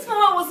that. This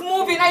floor was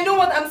moving, I know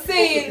what I'm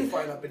saying. Okay,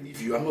 fine, I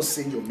believe you. I'm not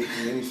saying you're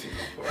making anything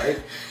up, alright?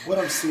 What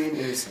I'm saying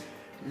is,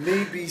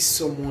 maybe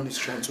someone is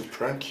trying to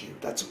prank you,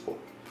 that's all.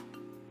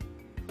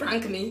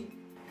 Prank me?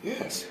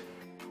 Yes.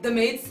 The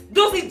maids?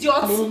 Those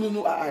idiots?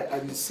 No, I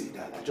didn't say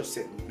that. I just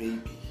said maybe.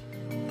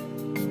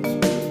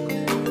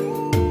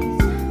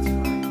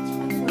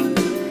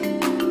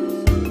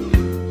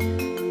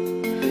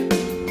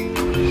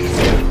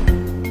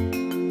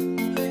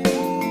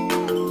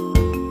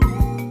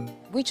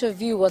 Which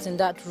of you was in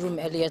that room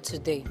earlier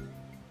today?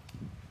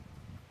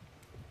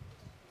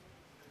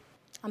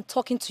 I'm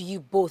talking to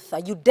you both. Are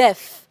you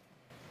deaf?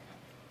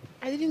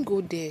 I didn't go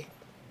there.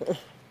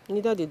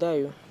 Neither did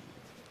I.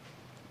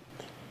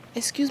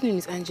 Excuse me,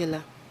 Miss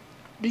Angela.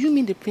 Do you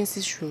mean the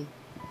prince's room?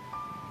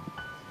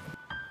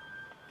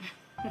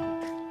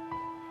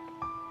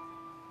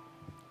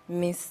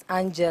 Miss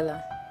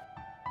Angela.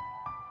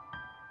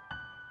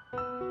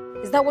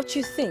 Is that what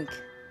you think?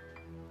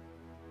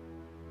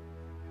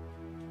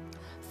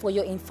 For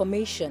your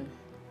information,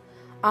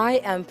 I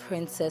am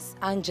Princess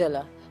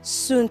Angela,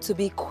 soon to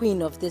be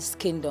queen of this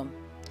kingdom.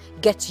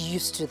 Get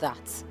used to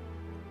that.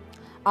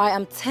 I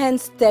am 10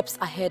 steps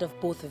ahead of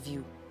both of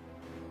you.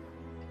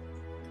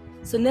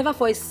 So never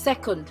for a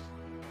second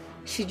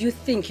should you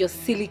think your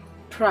silly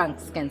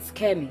pranks can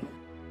scare me.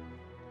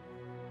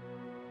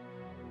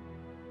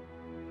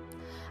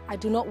 I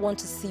do not want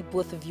to see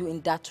both of you in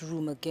that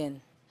room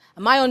again.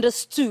 Am I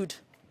understood?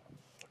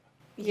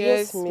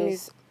 Yes,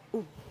 Miss.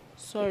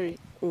 Sorry.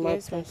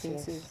 Yes, my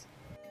princess.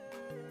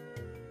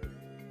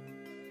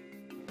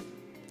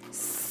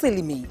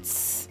 Silly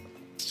mates.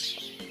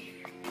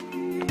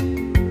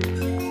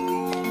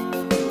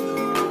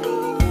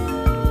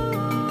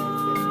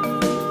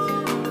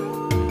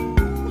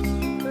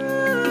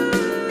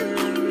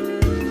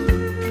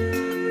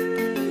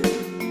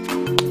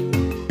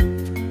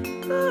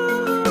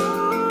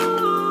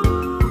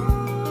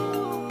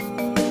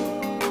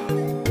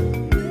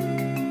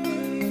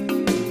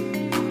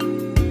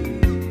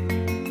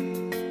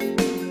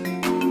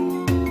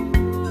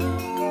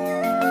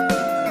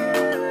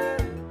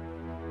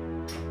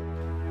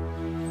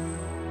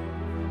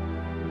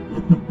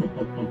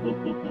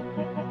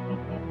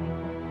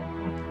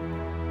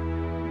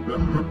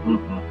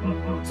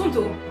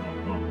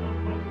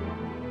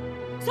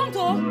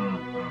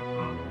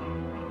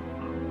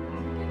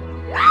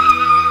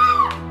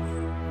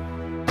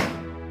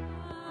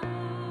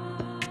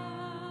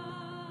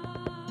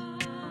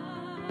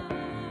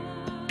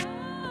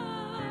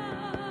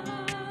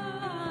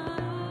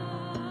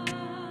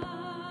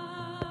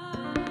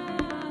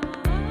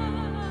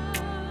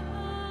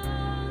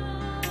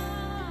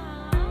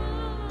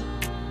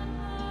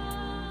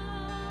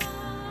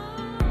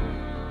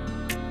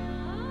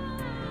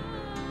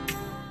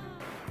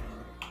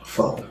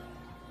 Father,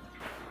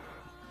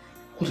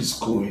 what is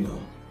going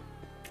on?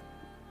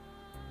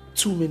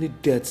 Too many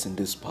deaths in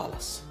this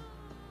palace.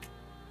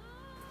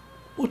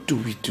 What do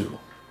we do?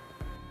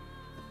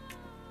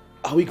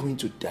 Are we going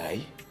to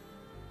die?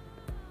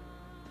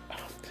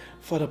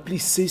 Father,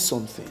 please say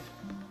something.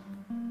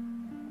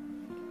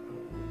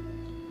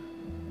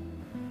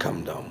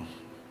 Calm down.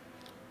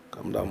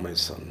 Calm down, my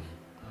son.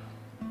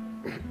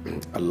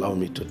 Allow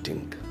me to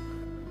think.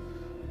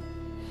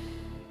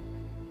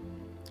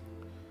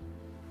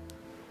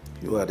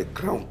 You are the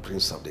crown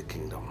prince of the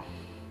kingdom.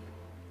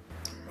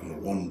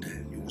 And one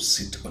day you will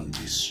sit on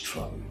this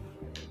throne.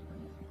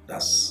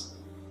 That's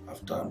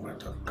after I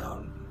might have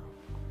gone.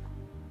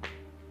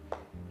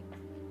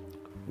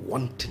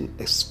 One thing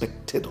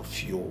expected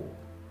of you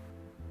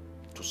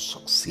to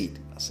succeed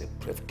as a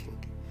brave king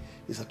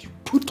is that you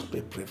put up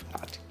a brave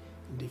heart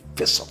in the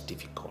face of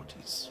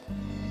difficulties.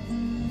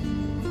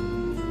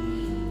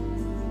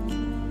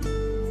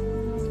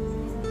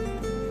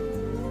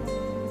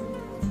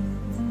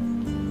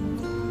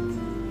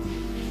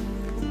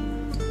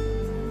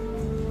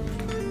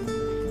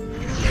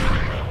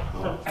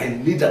 I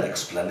need an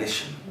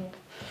explanation.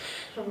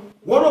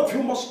 One of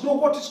you must know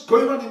what is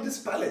going on in this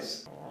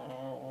palace.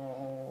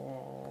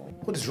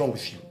 What is wrong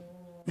with you?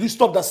 Will you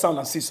stop that sound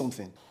and say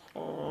something?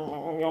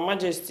 Your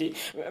Majesty,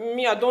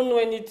 me, I don't know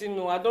anything,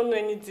 no. I don't know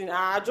anything.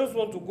 I just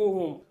want to go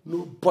home.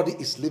 Nobody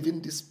is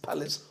leaving this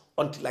palace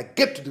until I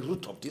get to the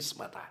root of this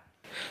matter.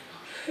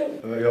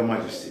 Your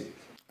Majesty,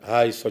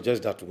 I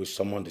suggest that we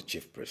summon the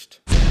chief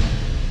priest.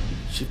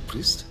 Chief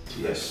priest?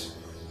 Yes.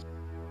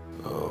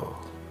 Oh.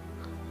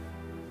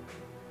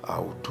 I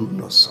will do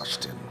no such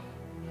thing.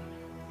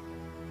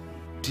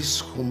 This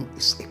home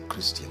is a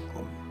Christian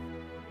home.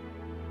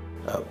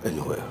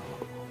 Anyway,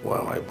 Why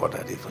am I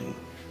bothered even?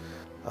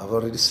 I've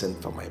already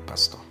sent for my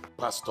pastor.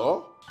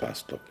 Pastor?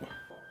 Pastor.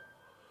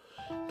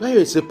 Do I hear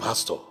you say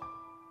pastor?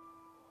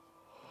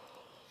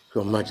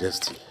 Your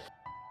Majesty,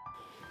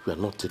 you are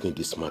not taking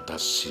this matter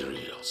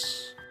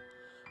serious.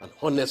 And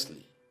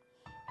honestly,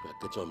 you are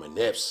getting on my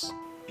nerves.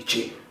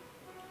 Iche,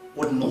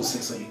 what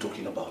nonsense are you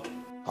talking about?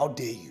 How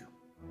dare you?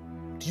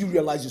 Do you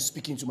realize you're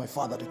speaking to my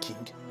father, the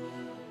king?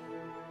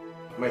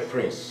 My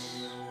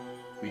prince,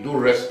 with due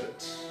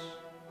respect,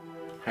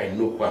 I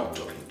know who I'm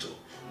talking to.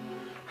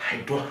 I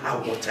don't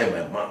have water in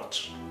my mouth.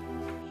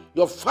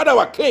 Your father,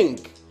 our king,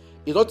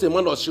 is not a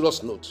man of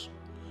serious note.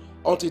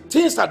 Until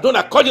things are done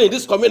according in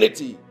this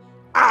community,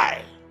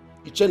 I,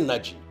 Iche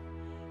Naji,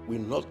 will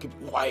not keep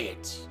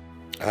quiet.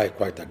 I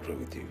quite agree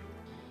with you.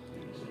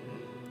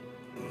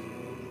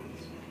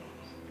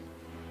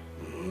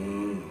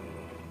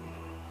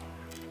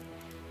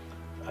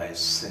 I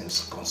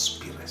sense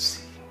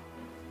conspiracy.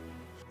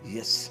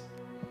 Yes,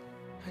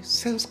 I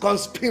sense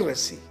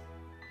conspiracy.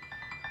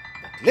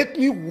 But let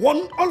me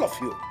warn all of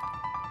you.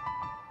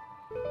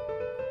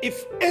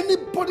 If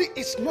anybody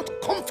is not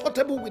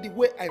comfortable with the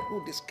way I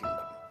rule this kingdom,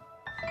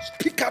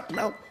 speak up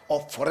now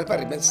or forever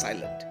remain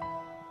silent.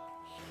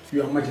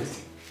 Your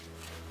Majesty,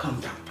 calm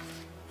down.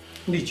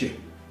 Niche,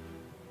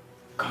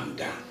 calm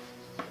down.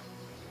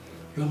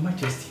 Your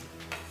Majesty,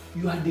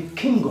 you are the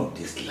king of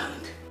this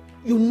land.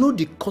 You know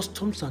the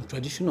customs and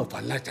tradition of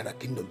our Alachara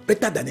kingdom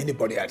better than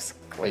anybody else.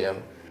 I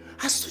am.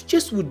 I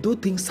suggest we do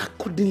things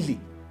accordingly.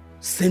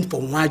 Send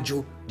for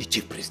Nwaju, the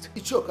chief priest.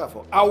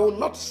 Ichokafo, I will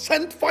not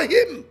send for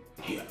him.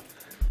 Here.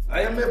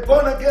 I am a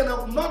born again, I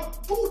will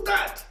not do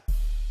that.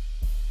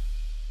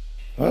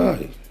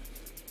 Aye.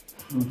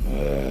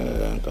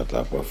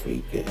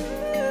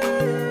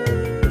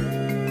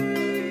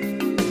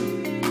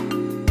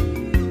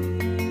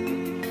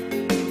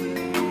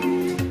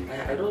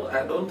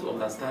 I don't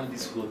understand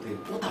this whole thing.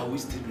 What are we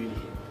still doing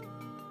here?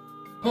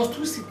 Must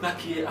we sit back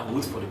here and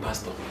wait for the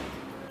pastor?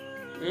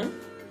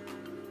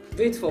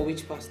 Wait for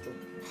which pastor?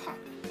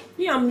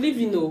 Me, I'm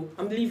leaving, oh.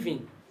 I'm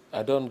leaving.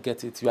 I don't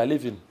get it. You are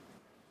leaving.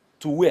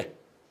 To where?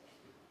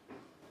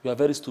 You are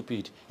very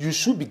stupid. You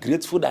should be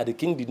grateful that the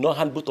king did not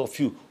hand both of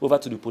you over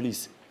to the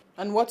police.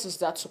 And what is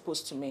that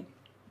supposed to mean?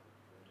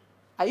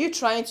 Are you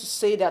trying to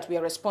say that we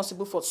are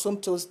responsible for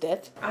Sumto's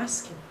death?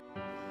 Ask him.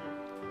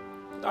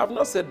 I have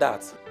not said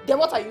that. Then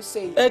what are you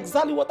saying?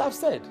 Exactly what I've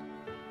said.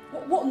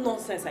 What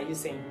nonsense are you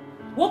saying?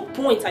 What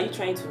point are you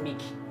trying to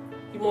make?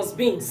 You must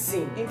be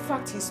insane. In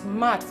fact, he's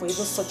mad for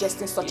even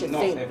suggesting such a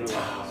thing.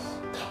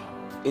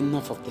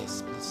 Enough of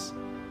this, please.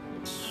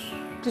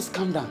 Please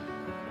calm down.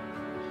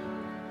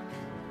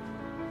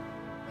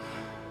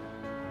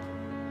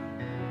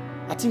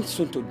 I think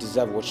Sunto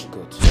deserves what she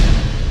got.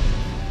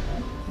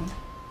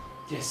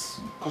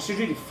 Yes,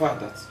 considering the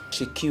fact that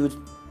she killed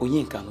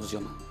Onyeka and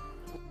Ozioma.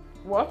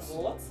 What?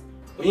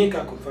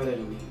 Onyeka confided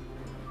in me.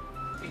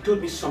 He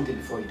told me something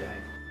before he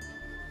died.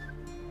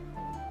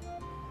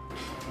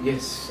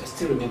 Yes, I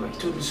still remember. He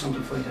told me something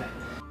before he died.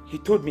 He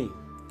told me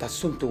that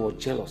Sunto was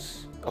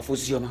jealous of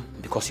Ozioma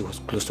because he was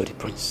close to the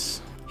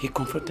prince. He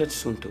confronted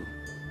Sunto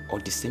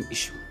on the same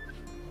issue.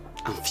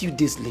 And a few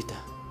days later,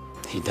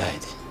 he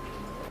died.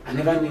 I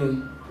never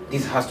knew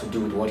this has to do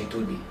with what he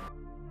told me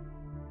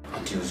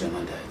until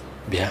Ozioma died.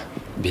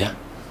 Bia.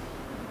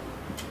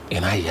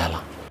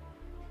 Yala.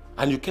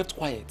 And you kept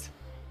quiet.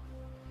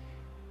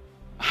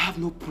 I have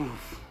no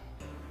proof.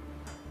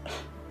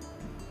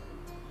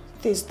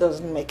 This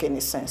doesn't make any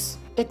sense.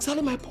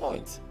 Exactly my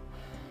point.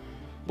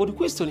 But the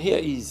question here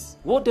is,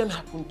 what then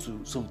happened to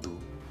Sumto?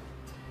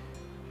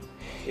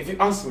 If you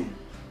ask me,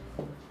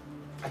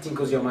 I think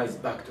Ozioma is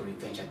back to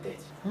revenge her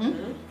death.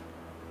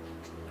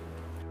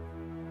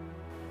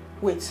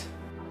 Wait.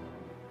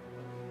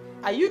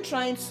 Are you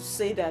trying to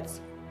say that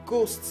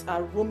ghosts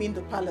are roaming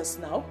the palace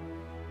now?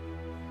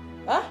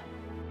 Huh?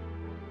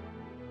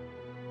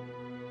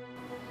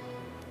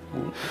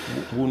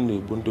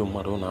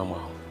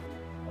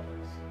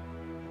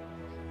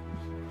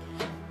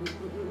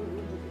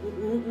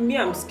 Me,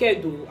 I'm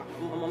scared though.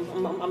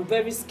 I'm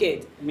very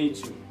scared. Me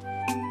too.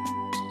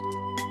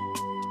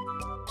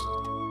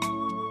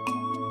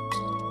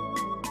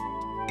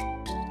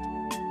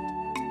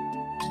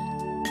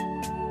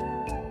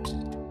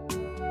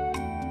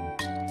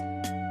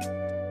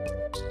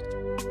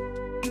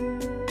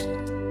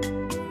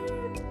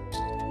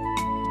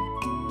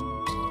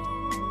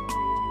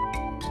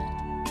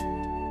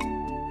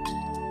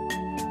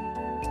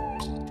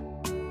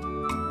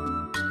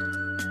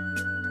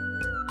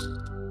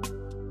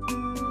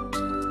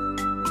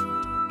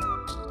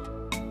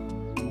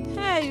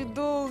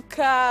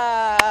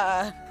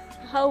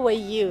 How are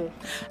you?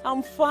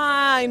 I'm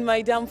fine,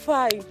 my dear, I'm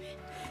fine.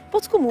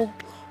 But Kumo,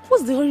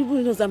 what's the horrible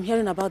news I'm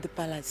hearing about the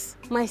palace?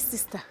 My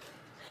sister,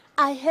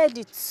 I heard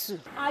it too.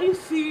 Are you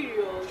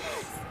serious?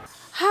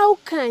 How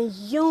can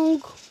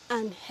young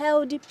and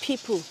healthy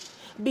people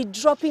be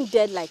dropping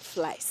dead like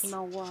flies?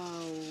 Now, wow.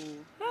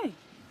 Hey.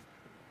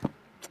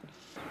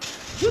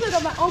 You know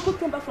that my uncle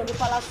came back from the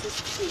palace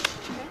yesterday.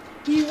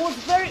 He was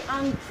very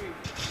angry.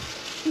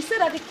 He said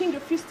that the king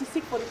refused to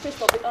seek for the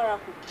face of the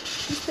oracle.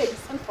 Instead, he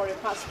sent for a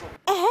pastor.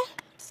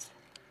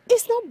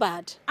 It's not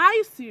bad. Are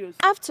you serious?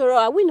 After all,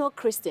 are we not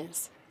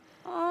Christians?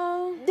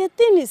 The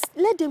thing is,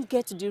 let them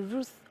get to the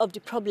root of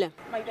the problem.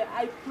 My God,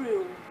 I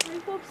pray. I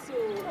hope so.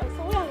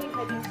 So where are you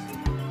heading to?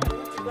 I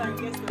want to go and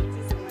get some tea in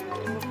my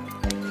room.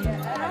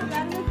 Yeah,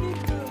 I'm looking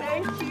good.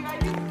 Thank you.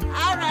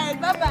 All right,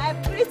 bye-bye.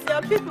 Please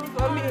your people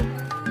for me.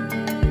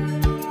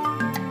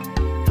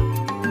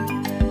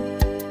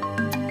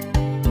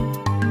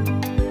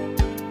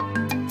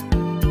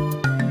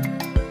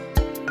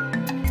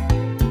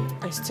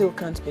 I still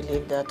can't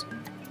believe that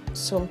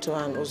Somto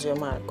and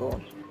Ozioma are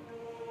gone.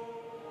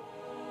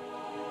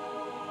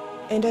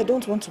 And I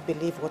don't want to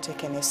believe what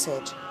Ekene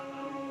said.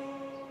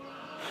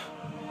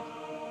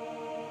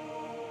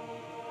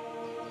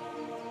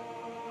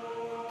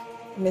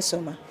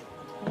 Mesoma,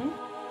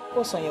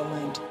 what's on your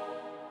mind?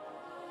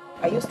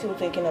 Are you still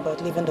thinking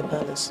about leaving the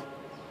palace?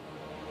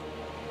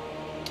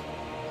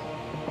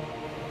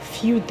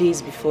 Few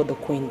days before the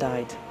queen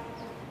died,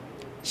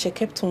 she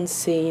kept on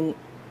saying,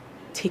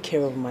 take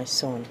care of my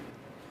son.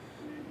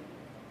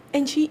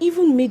 And she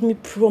even made me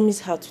promise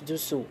her to do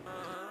so.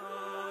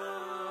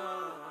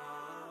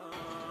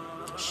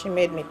 She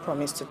made me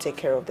promise to take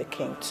care of the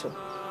king too.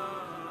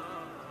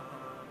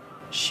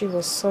 She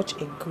was such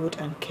a good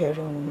and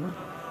caring woman.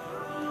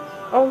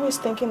 Always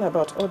thinking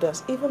about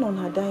others, even on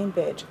her dying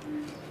bed.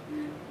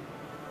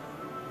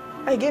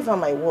 I gave her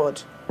my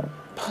word,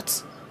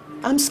 but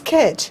I'm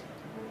scared.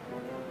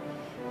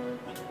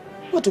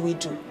 What do we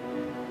do?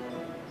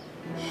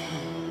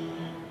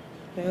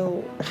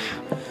 Well,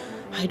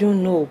 I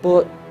don't know,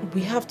 but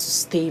we have to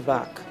stay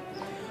back.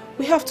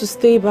 We have to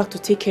stay back to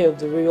take care of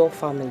the royal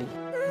family.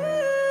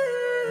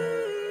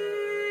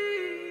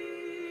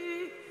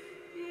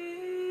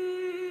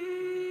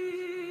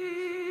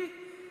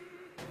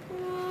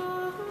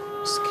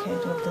 I'm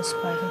scared of this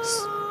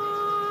palace.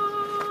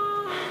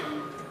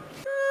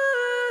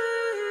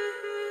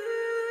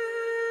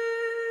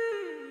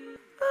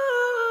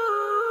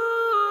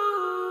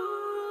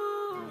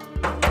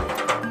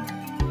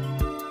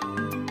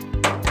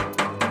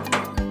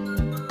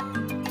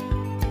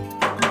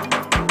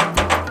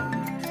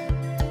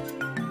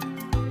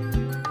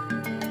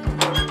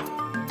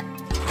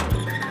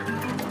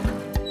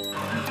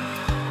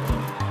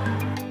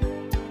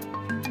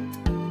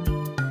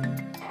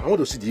 I want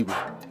to see the Igwe.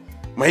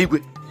 My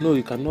Igwe. No,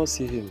 you cannot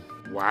see him.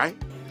 Why?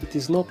 It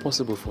is not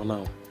possible for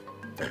now.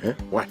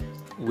 Why?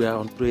 We are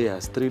on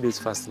prayers, 3 days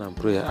fasting and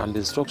prayer, and the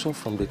instruction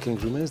from the king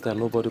remains that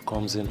nobody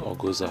comes in or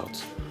goes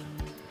out.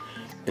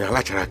 In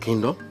Alachara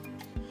kingdom?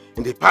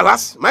 In the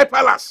palace? My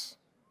palace!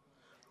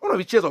 One of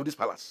the chairs of this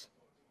palace.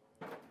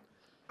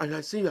 And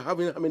I see you are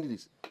having how many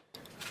days?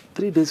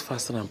 3 days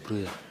fasting and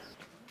prayer.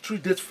 3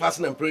 days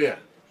fasting and prayer.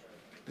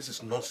 This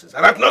is nonsense.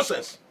 I like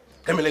nonsense.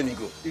 Let me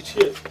go. It's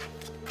here.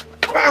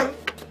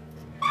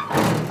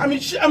 I'm in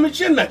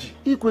Naji.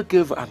 Igwe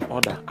gave an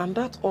order, and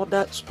that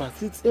order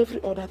supersedes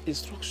every other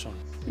instruction.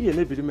 No,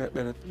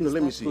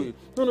 let me see him.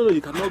 No,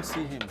 you cannot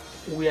see him.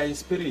 We are in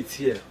spirit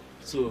here.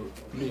 So,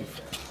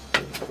 leave.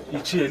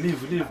 Ichie,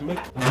 leave. Make...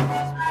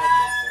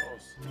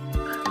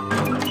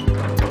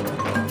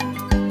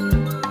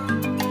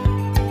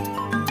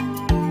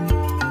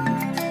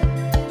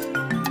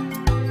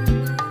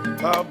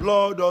 The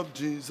blood of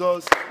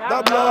Jesus,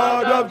 the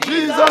blood of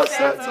Jesus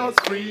sets us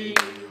free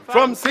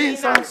from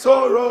sins and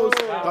sorrows.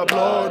 The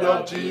blood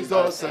of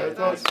Jesus sets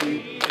us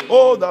free.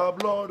 Oh, the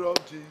blood of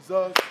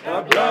Jesus,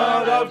 the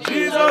blood of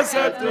Jesus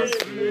sets us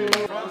free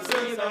from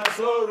sins and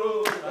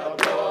sorrows. The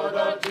blood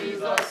of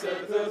Jesus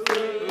sets us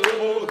free.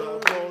 Oh, the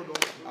blood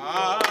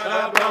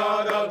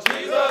of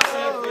Jesus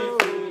sets me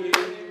free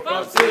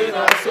from sin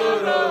and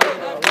sorrow.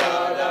 The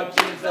blood of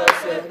Jesus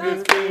sets me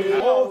free.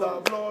 Oh,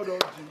 the blood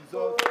of Jesus.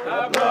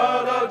 The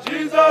blood of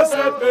Jesus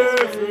set me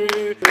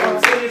free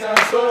from sin and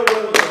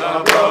sorrow.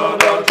 The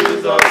blood of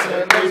Jesus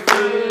set me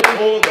free.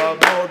 Oh, the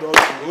blood of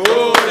Jesus.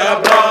 Oh, the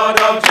blood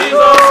of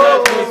Jesus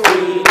set me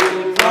free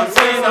from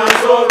sin and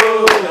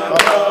sorrow. The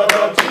blood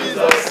of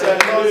Jesus set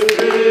me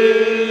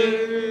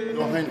free.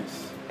 Your Highness,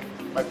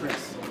 my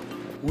prince,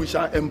 we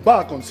shall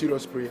embark on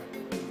serious prayer.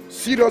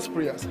 Serious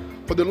prayers.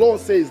 For the Lord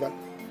says that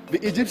the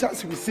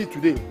Egyptians we see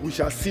today, we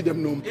shall see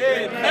them no more.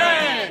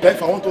 Amen.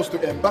 Therefore, I want us to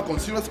embark on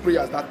serious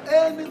prayers that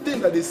anything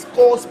that is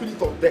called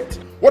spirit of death,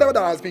 whatever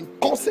that has been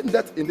causing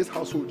death in this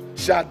household,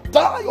 shall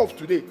die off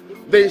today.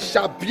 There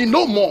shall be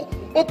no more.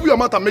 Open your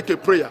mouth and make a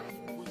prayer.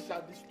 We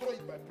shall destroy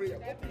it by prayer.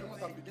 Open your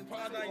mouth and begin to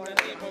Father, in the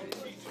name of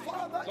Jesus.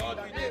 Father, God,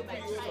 in the name of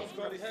Jesus.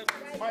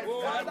 My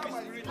Father,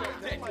 my Creator,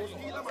 my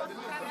healer, my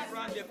deliverer.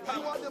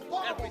 You are the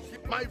power.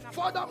 My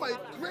Father, my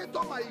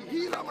Creator, my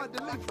healer, my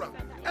deliverer.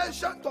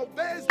 Ancient of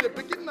days, the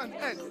beginning and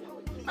end.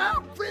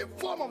 every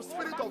form of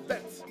spirit of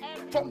death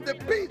from the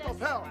pit of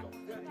hell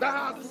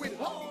that has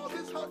withheld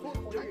this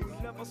household for you,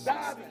 that has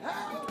held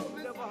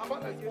this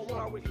balance for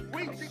one, we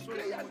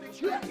decree and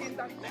declare in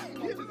the name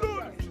of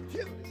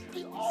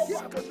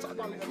Jesus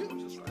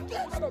Christ,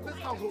 get out of this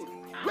household.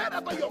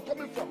 Wherever you're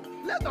coming from,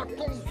 let the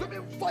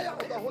consuming fire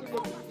of the Holy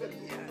Ghost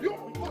you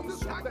from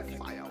this fire,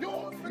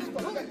 your spirit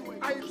of death,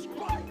 I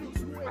strike you,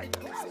 I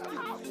cast you.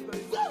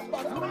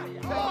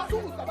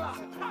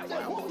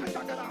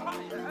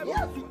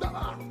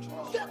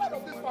 Get out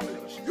of this family.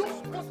 You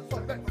forces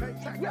of death.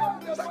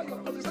 Wherever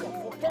you're coming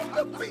from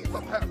the pit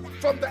of hell,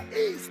 from the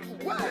east,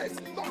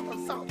 west, north,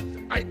 and south,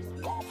 I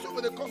curse you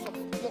with the curse of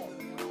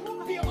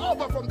God. Be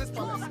over from this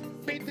palace.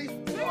 Be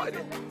destroyed.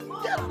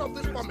 Get out of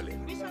this family.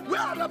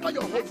 Wherever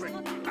you're hovering,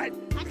 I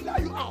declare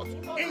you out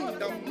in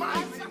the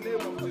mighty name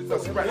of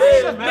Jesus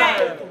Christ.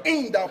 Amen.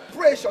 In the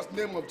precious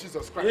name of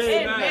Jesus Christ.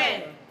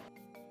 Amen.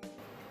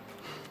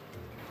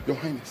 Your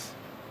Highness,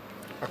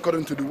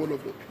 according to the word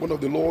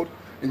of the Lord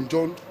in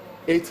John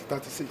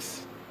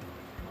 8:36,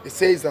 it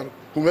says that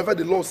whomever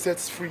the Lord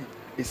sets free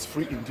is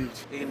free indeed.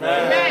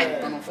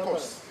 Amen. And of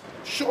course,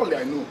 surely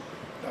I know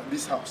that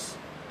this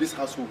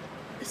household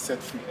is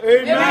set free.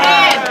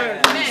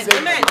 Amen.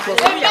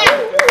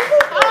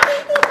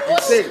 He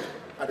said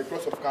at the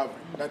cross of Calvary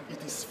that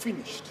it is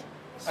finished.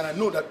 And I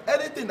know that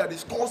anything that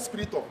is called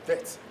spirit of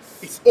death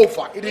is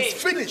over. It is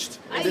finished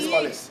in this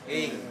palace.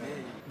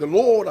 Amen. The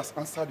Lord has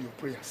answered your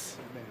prayers.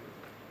 Amen.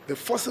 The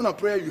fasting and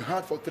prayer you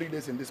had for 3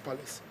 days in this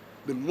palace,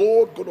 the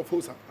Lord God of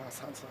hosts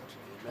has answered.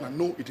 Amen. And I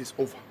know it is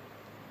over.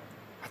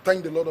 I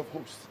thank the Lord of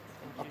hosts.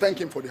 I thank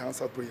him for the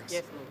answered prayers.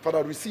 Yes,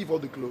 Father, receive all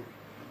the glory.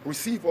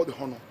 Receive all the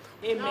honor.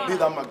 Amen. Be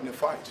thou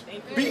magnified.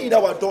 Be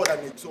thou adored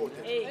and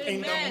exalted. Amen.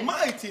 In the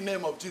mighty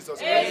name of Jesus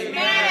Christ.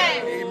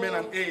 Amen. Amen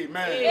and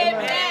amen.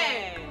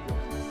 Amen.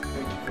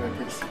 Thank you for your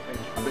grace. Thank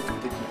you. I bet you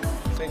take me.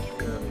 Thank you.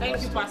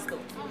 Thank you, Pastor.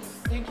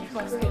 Thank you,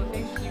 Pastor.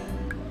 Thank you.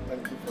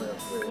 Thank you for your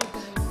prayers.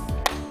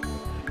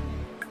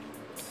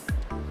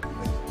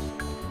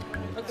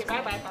 Okay,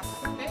 bye-bye,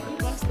 Pastor. Thank you,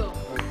 Pastor.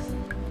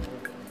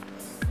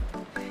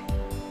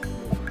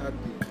 You've heard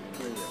the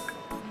prayer,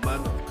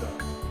 man of God.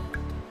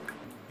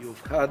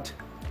 You've heard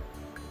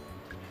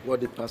what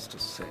the pastor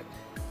said,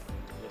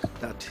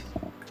 that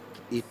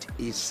it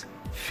is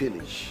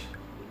finished.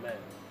 Amen.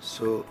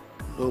 So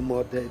no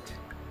more death,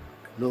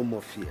 no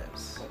more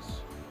fears.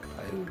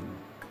 The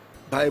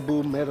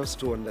Bible made us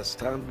to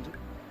understand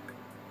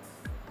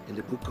in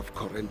the book of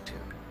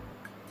Corinthians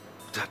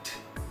that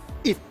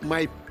if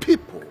my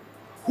people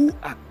who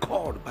are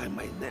called by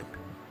my name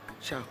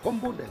shall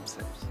humble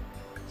themselves,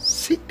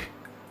 seek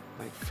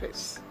my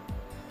face,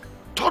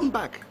 turn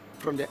back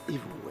from their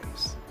evil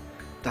ways,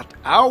 that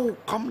I will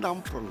come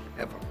down from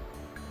heaven,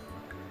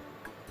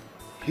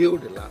 heal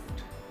the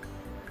land,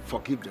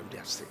 forgive them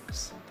their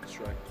sins. That's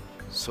right.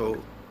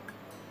 So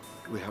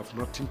we have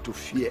nothing to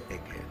fear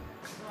again.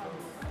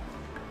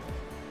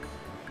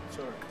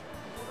 Sorry.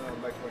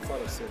 Like my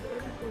father said,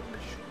 everybody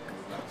should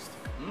relax.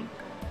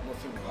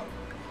 Nothing will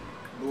happen.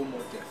 No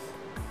more death.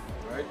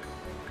 Right?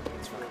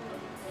 That's fine.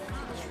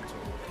 Let's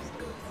return.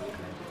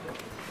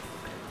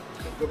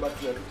 Go back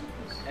to your duty,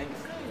 please. Thank you.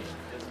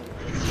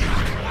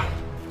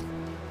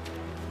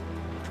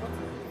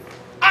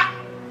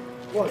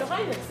 What? Your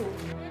Highness.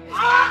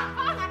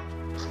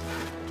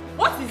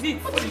 What is it?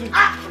 What is it?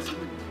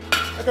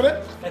 Ekene?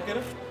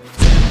 Ekene?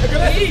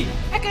 Ekene?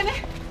 Ekene?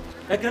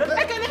 Ekene?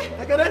 Ekene?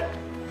 Ekene?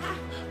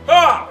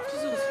 Ah!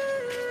 Jesus.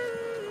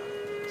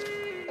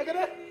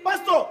 Ekene?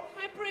 Pastor!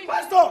 My prayer.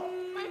 Pastor!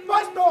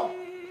 Pastor!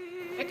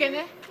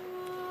 Ekene?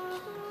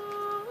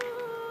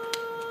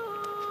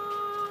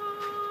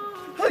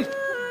 Hey!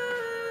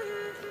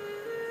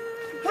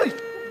 Hey!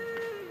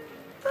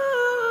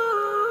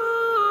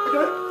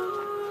 Ekene?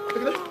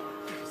 Ekene?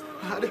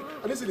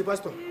 I didn't see the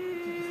pastor.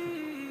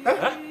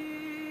 Huh?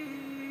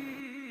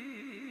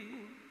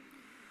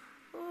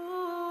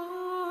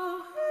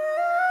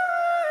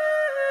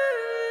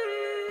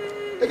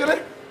 Ekene?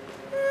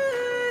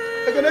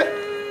 Ekene?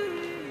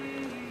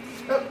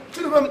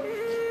 Chidubem.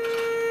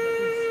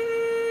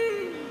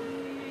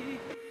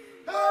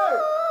 Hey!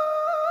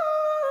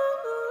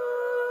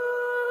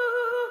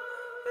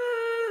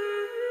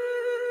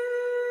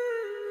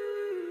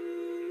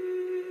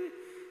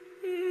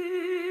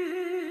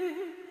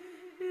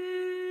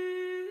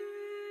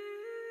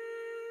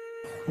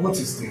 What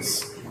is this?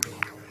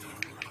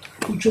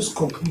 We just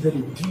completed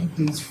a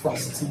 3 days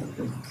fasting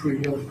and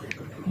prayer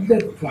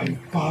led by a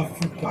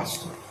powerful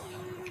pastor.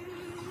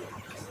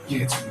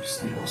 Yet we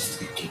still lost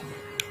the king.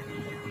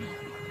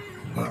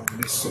 Now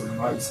some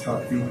might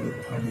have been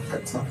a panic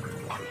attack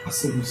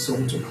as a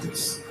result of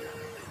this.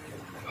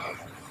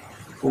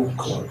 Oh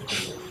God,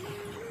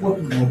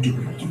 what more do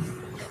we do?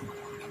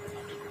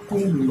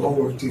 When will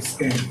all of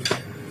this end?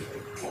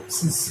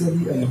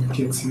 Sincerely, I am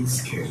getting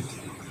scared.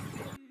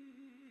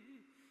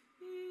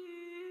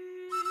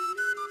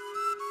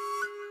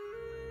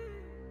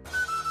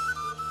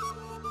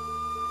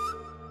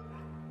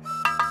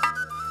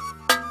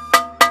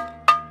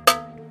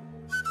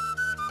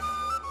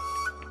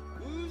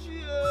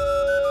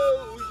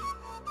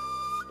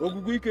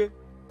 Oguguike.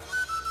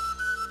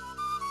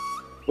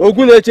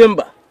 Ogune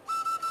Chamber.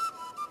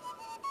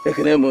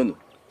 Ekenemono.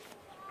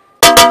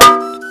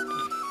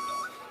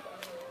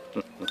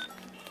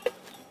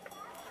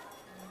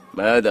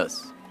 My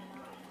elders,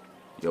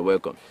 you're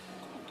welcome.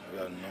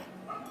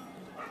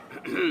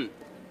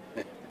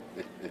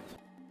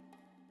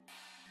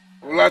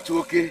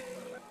 Olatuoke,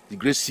 the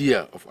great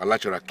seer of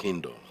Alachara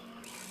Kingdom,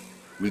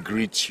 we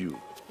greet you.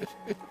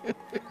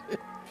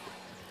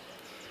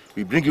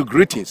 We bring you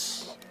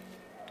greetings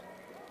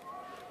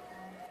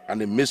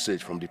and a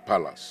message from the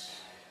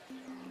palace.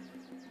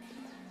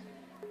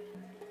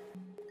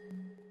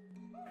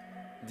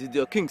 Did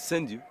your king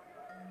send you?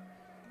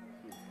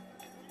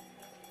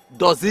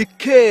 Does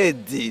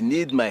Ikedi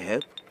need my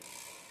help?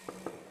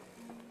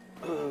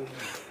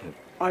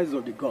 Eyes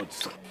of the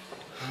gods.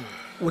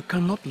 We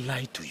cannot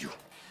lie to you.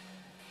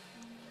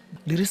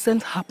 The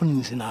recent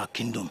happenings in our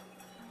kingdom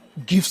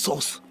gives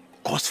us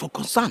cause for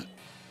concern.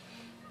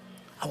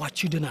 Our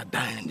children are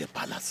dying in the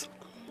palace.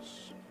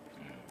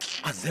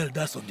 As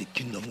elders of the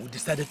kingdom, we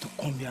decided to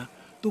come here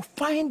to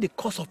find the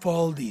cause of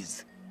all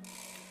this.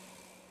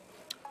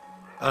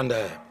 And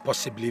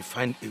possibly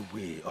find a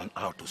way on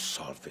how to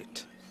solve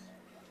it.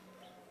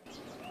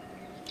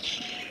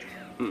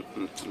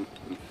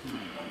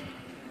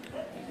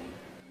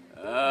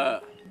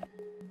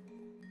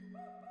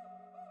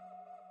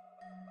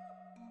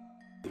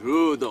 The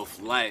road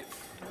of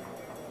life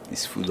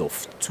is full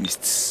of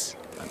twists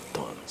and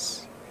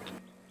turns.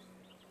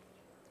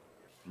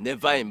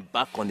 Never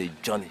embark on a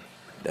journey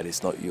that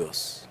is not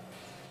yours.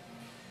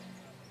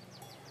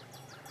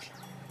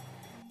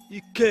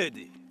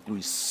 Ikedi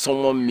will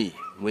summon me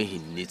when he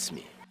needs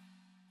me.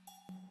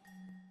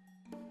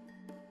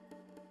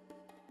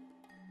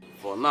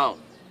 For now,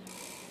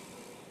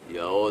 you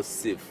are all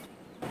safe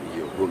in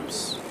your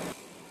homes.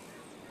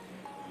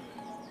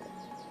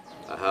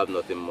 I have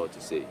nothing more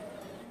to say.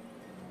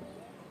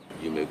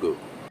 You may go.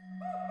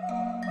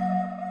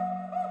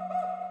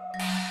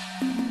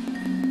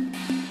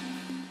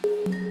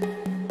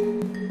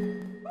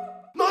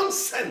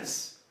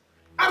 Nonsense!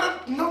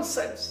 Arrant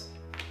nonsense!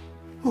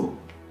 Oh,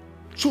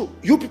 so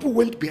you people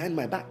went behind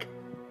my back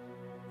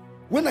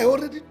when I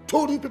already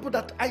told you people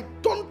that I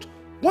don't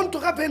want to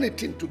have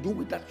anything to do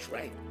with that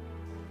shrine.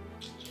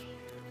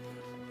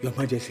 Your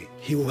Majesty,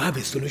 he will have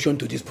a solution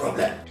to this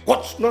problem.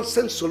 What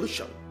nonsense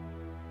solution?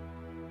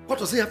 What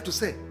does he have to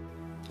say?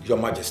 Your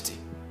Majesty,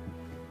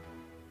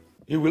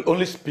 he will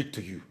only speak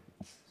to you.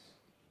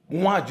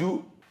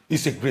 Mwaju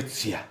is a great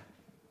seer.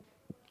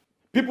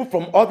 People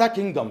from other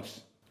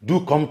kingdoms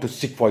do come to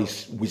seek for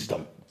his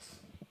wisdom.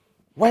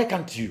 Why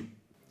can't you?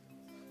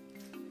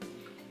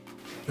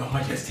 Your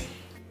Majesty,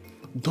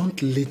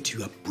 don't let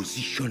your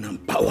position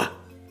and power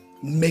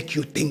make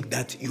you think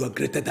that you are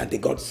greater than the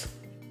gods.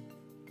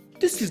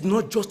 This is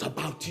not just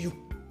about you.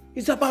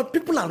 It's about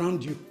people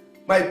around you.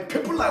 My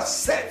people are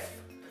safe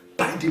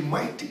by the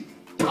mighty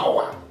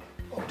power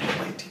of the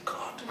mighty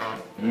God.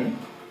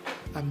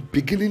 I'm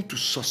beginning to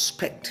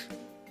suspect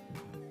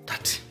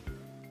that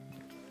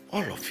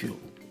all of you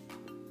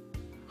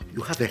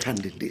have a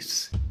hand in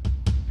this.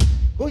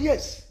 Oh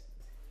yes.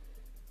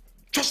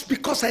 Just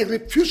because I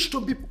refuse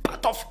to be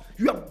part of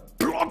your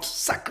blood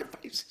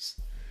sacrifices,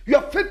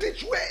 your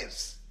fetish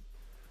ways,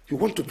 you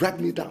want to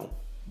drag me down.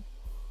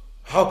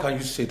 How can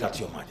you say that,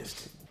 Your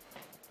Majesty?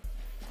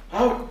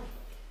 How?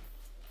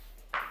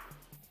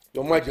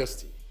 Your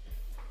Majesty,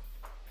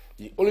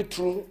 the only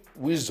true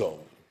wisdom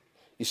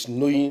is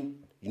knowing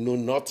you know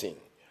nothing.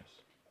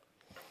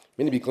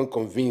 Many become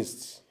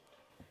convinced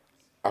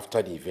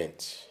after the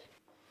event.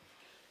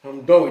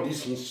 I'm done with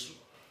this issue.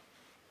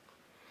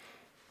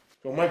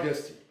 Your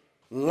Majesty,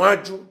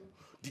 Nwaju,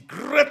 the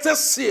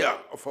greatest seer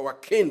of our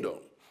kingdom,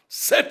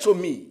 said to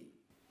me,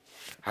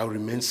 I'll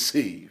remain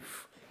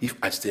safe if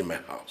I stay in my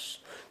house.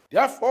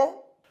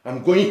 Therefore,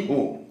 I'm going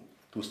home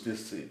to stay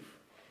safe.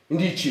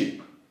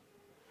 Indiche.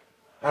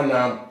 And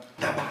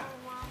Naba.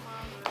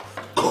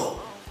 Go.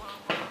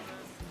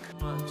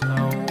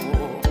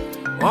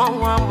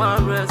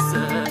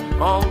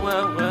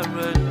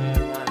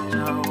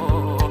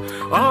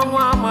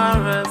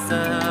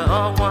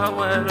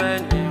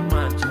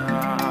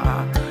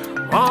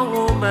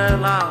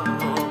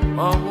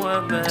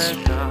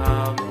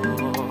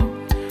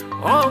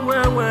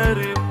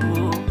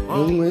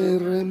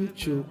 Enwere m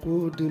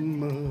Chukwu dị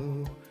mma.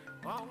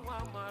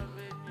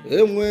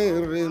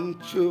 Enwere m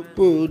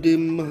Chukwu dị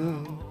mma.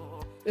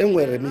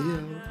 Enwere m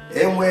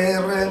ya.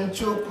 Enwere m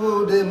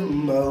Chukwu dị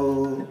mma.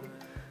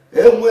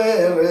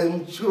 Enwere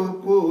m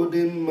Chukwu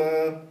dị mma.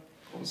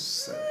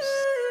 Nonsense.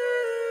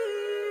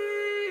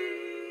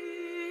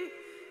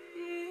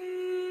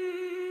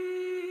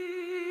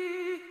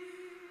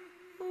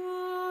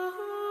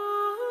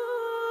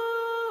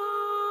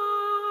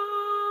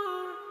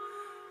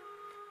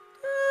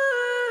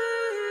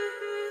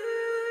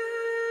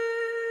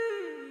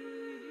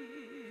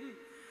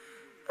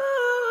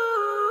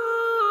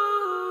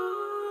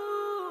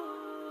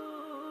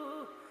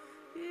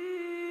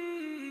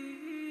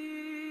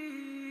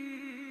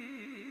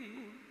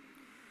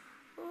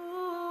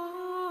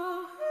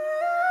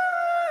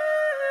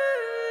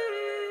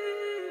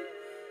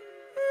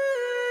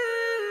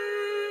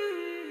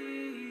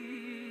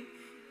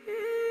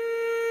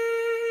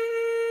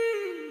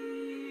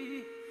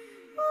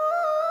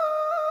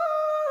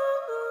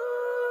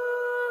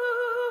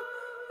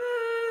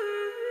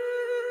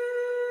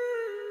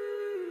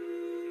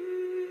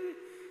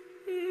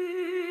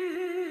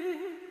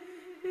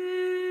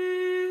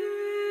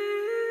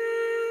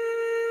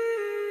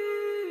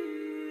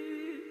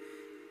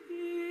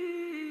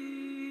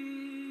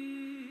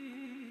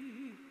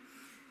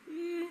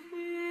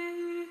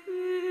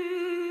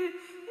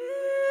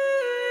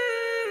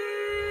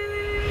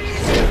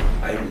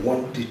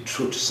 the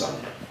truth, son.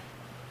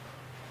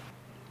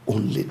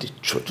 Only the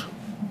truth.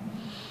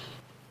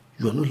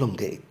 You are no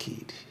longer a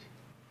kid.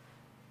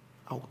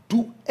 I'll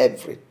do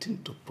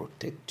everything to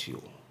protect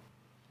you.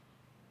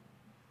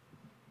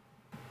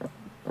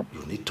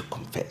 You need to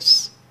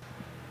confess.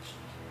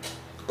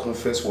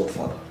 Confess what,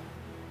 Father?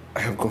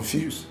 I am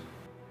confused.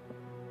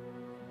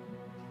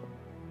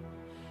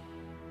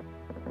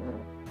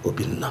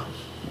 Obinna,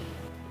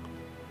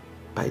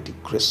 by the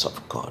grace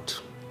of God,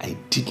 I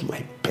did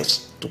my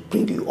best to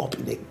bring you up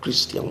in a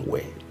Christian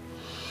way.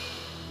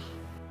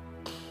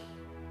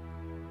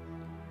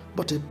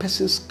 But a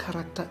person's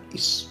character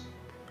is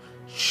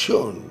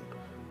shown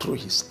through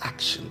his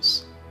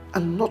actions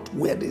and not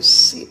where they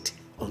sit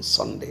on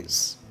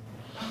Sundays.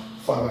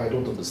 Father, I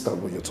don't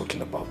understand what you're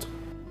talking about.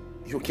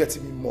 You're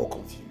getting me more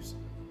confused.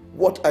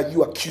 What are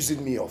you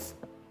accusing me of?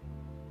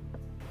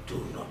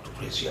 Do not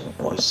raise your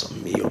voice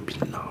on me,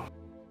 Obinna.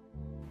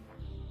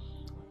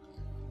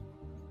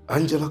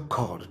 Angela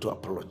called to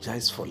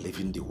apologize for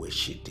living the way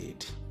she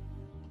did.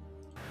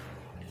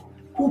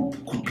 Who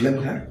could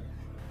blame her?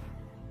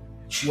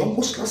 She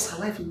almost lost her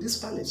life in this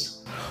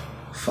palace.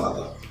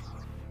 Father,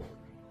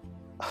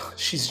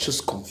 she's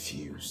just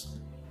confused.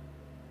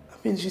 I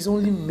mean, she's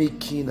only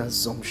making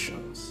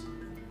assumptions.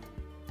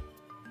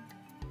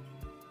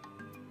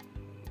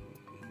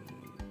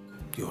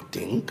 You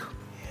think?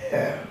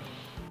 Yeah.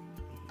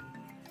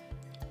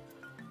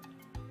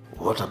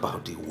 What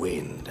about the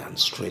wind and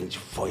strange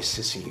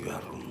voices in your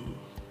room?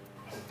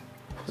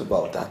 What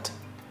about that?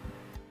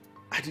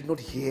 I did not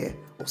hear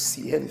or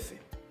see anything.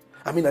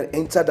 I mean, I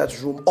entered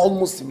that room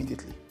almost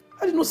immediately.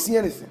 I did not see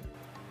anything.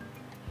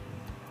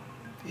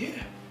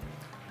 Yeah.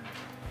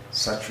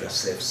 Search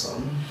yourself,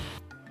 son.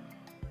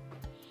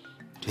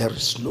 There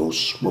is no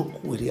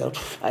smoke without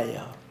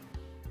fire.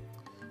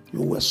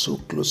 You were so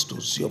close to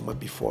Zioma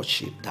before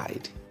she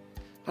died.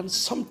 And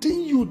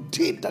something you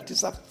did that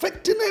is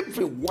affecting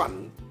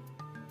everyone.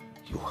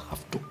 You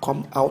have to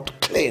come out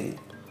clean.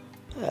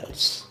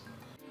 Else.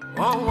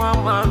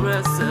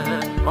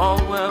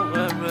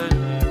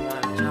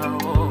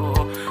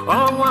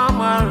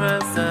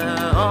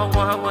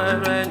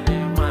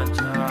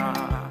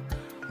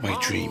 My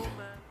dream.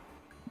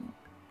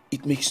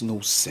 It makes no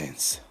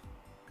sense.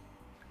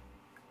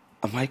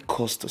 Am I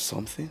cursed or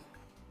something?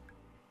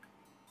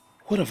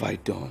 What have I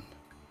done?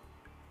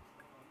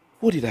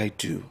 What did I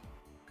do?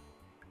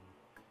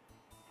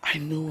 I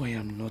know I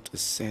am not a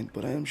saint,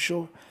 but I'm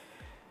sure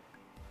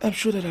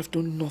that I've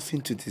done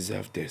nothing to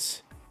deserve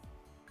this.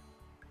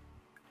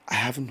 I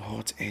haven't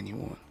hurt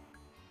anyone.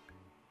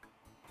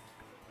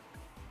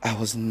 I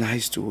was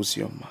nice to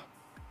Ozioma.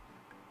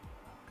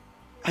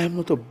 I am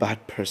not a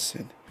bad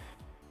person.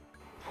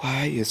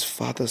 Why is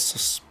father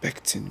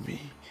suspecting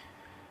me?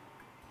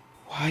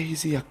 Why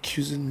is he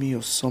accusing me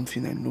of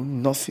something I know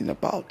nothing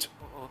about?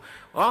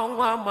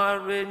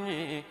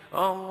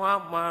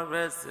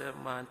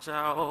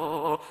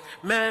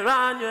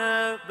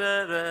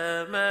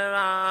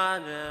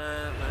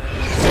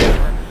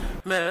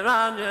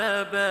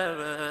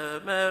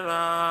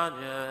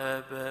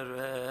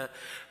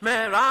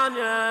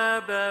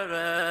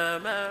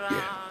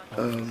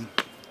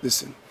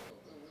 Listen,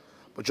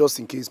 but just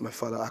in case my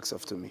father asks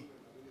after me,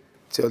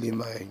 tell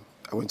him I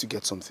went to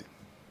get something.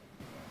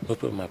 No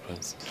problem, my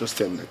prince. Just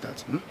tell him like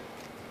that.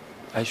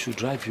 I should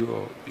drive you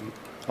or you?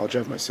 I'll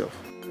drive myself.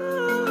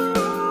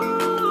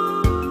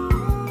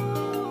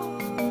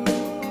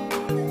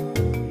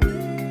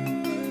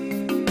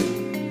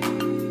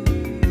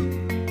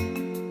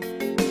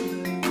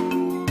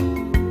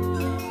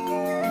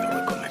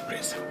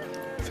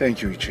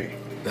 Thank you, Iche.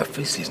 That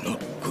face is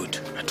not good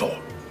at all.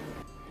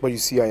 But you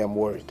see, I am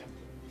worried.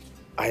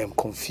 I am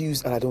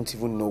confused and I don't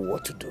even know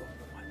what to do.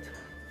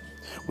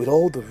 With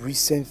all the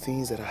recent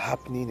things that are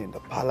happening in the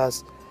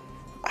palace,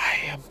 I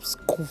am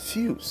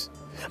confused.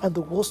 And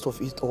the worst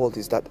of it all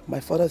is that my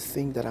father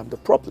thinks that I'm the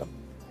problem.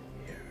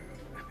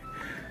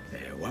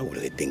 Why would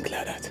they think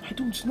like that? I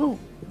don't know.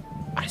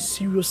 I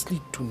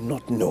seriously do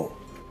not know.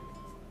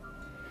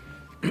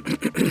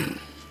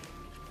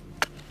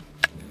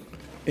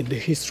 In the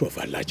history of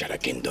Alajara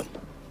Kingdom,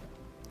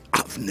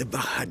 I've never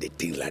had a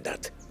thing like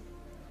that.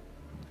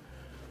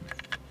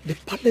 The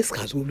palace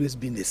has always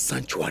been a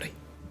sanctuary,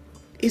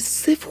 a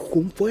safe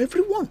home for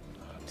everyone.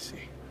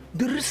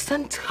 The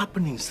recent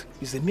happenings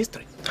is a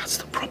mystery. That's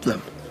the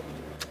problem.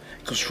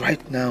 Because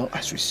right now,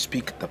 as we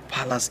speak, the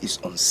palace is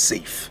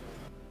unsafe.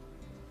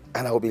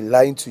 And I will be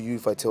lying to you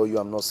if I tell you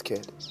I'm not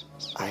scared.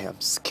 I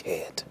am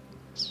scared.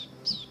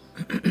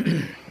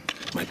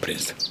 My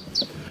prince,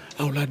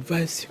 I will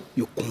advise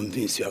you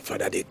convince your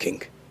father the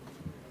king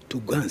to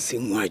go and see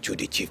Nwaju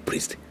the chief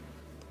priest.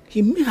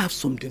 He may have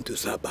something to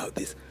say about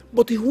this,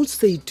 but he won't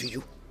say it to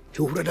you.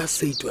 He would rather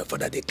say it to your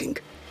father the king.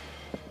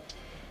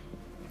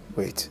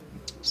 Wait,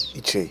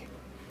 Iche,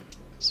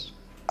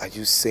 are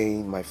you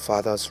saying my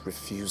father's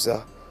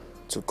refusal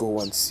to go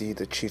and see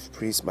the chief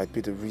priest might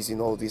be the reason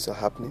all these are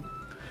happening?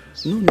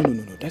 No,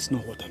 that's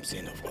not what I'm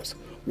saying, of course.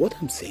 What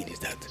I'm saying is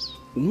that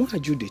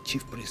Nwaju the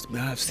chief priest may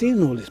have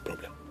seen all this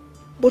problem,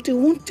 but he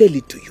won't tell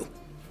it to you.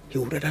 he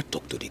would rather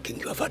talk to the king,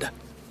 your father.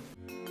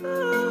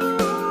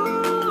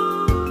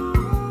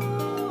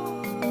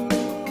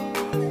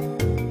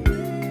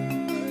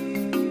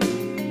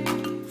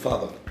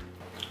 Father,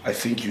 I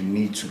think you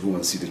need to go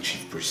and see the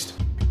chief priest.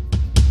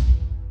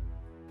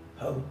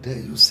 How dare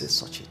you say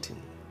such a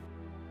thing?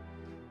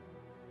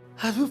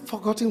 Have you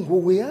forgotten who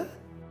we are?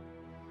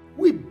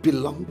 We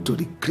belong to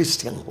the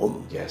Christian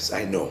home. Yes,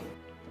 I know.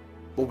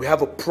 But we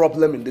have a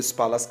problem in this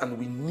palace and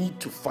we need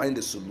to find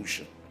a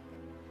solution.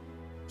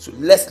 So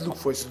let's look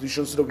for a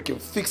solution so that we can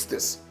fix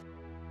this.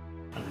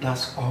 And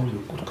that's all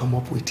you could come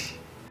up with.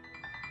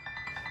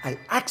 I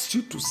asked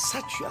you to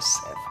search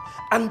yourself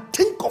and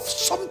think of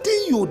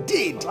something you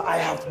did. I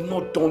have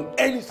not done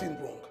anything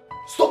wrong.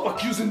 Stop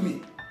accusing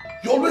me.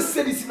 You always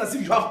say this as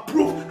if you have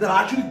proof that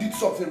I actually did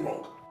something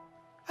wrong.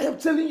 I am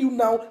telling you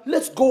now,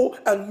 let's go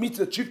and meet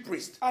the chief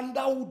priest. And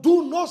I will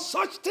do no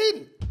such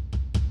thing.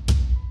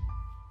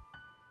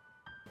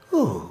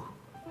 Oh.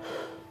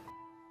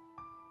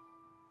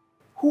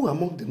 Who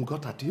among them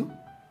got at you?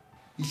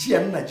 Ishi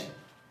Amunaji?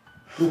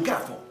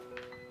 Ukafo?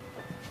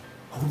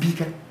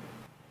 Obika?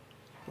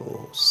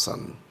 Oh,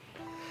 son.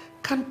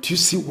 Can't you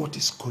see what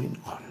is going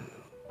on?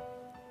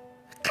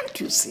 Can't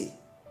you see?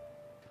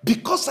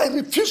 Because I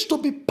refuse to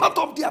be part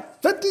of their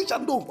fetish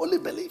and unholy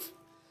belief,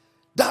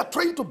 they are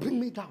trying to bring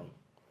me down.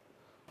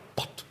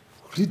 But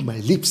read my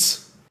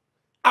lips.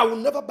 I will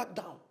never back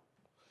down.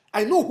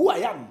 I know who I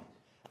am.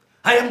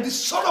 I am the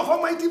son of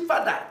Almighty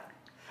Father.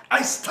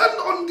 I stand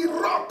on the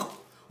rock,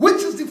 which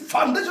is the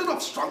foundation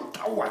of strong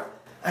tower.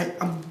 I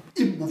am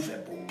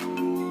immovable.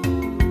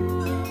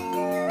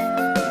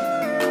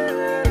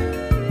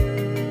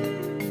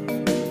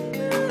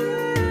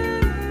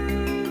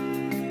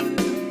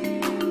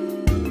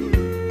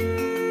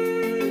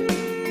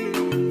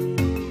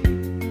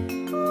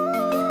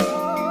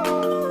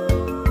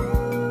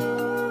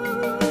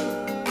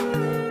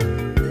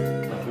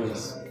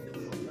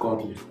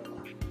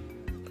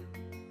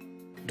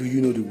 Do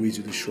you know the way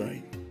to the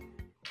shrine?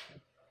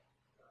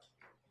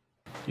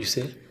 You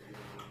say?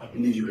 I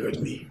believe you heard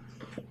me.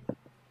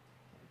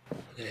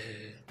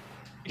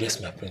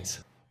 Yes, my prince.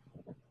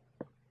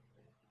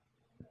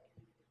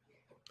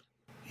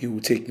 You will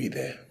take me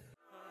there.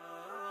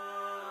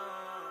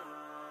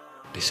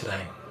 The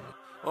shrine.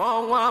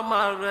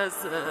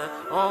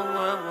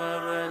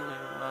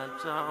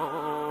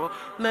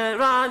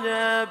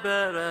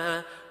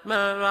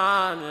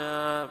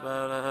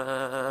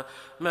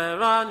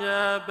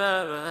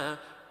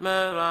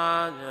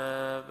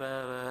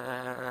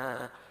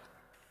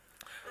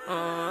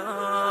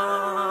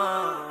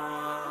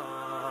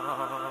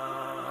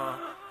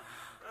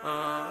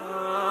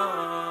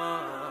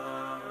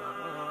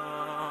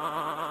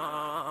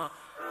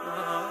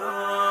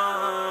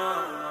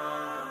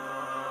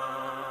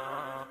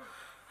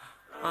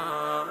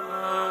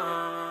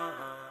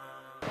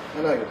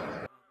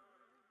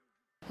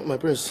 My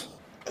prince.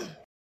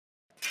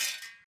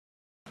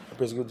 My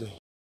prince, good day.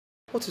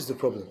 What is the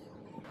problem?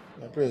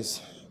 My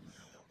prince,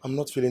 I'm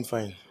not feeling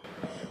fine.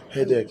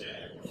 Headache,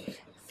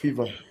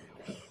 fever.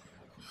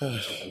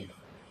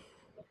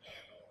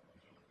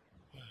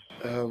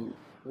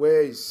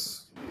 Where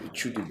is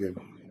Chudibem?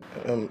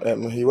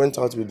 He went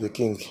out with the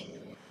king.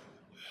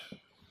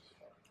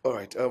 All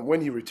right, when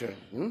he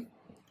returns,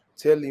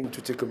 tell him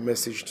to take a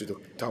message to the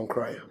town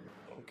crier.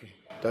 Okay.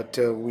 That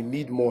we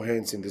need more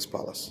hands in this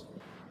palace.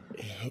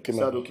 Okay, is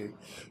that okay?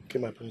 Okay,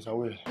 my prince, I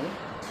will.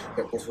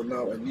 But for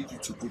now, I need you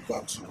to go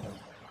back to home.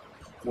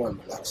 Go and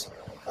relax.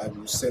 I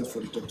will send for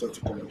the doctor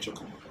to come and check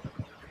on you.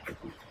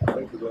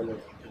 Thank you very much.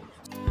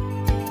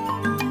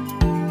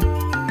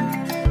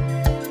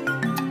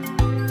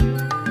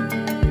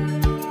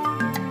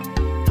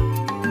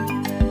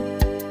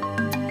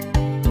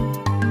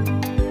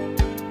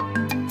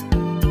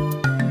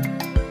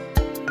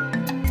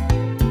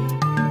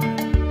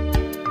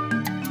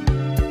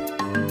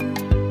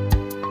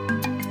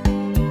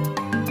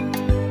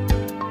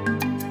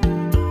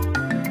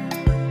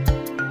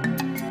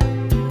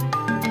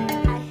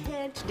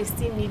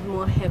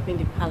 In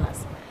the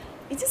palace.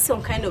 Is it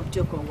some kind of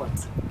joke or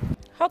what?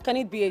 How can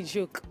it be a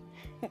joke?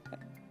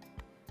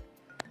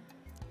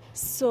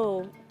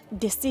 So,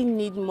 they still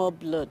need more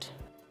blood.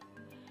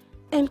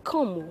 And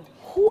come,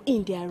 who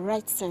in their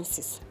right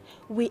senses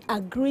will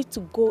agree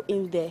to go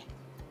in there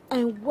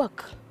and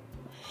work?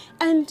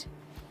 And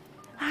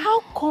how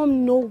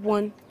come no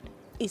one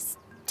is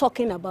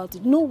talking about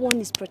it? No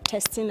one is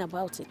protesting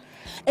about it,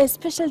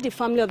 especially the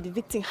family of the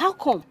victim. How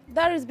come?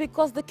 That is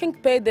because the king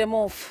paid them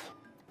off.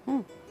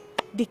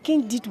 The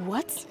king did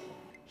what?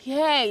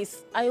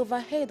 Yes, I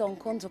overheard on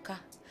Kondoka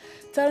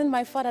telling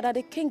my father that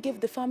the king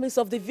gave the families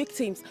of the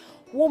victims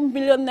 1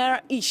 million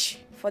naira each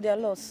for their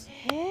loss.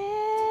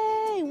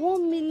 Hey,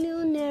 1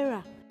 million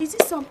naira. Is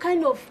it some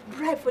kind of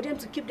bribe for them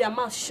to keep their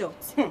mouths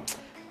shut?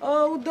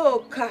 Oh,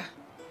 Doka.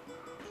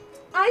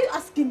 Are you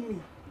asking me?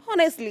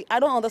 Honestly, I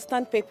don't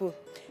understand people.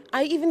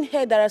 I even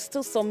heard there are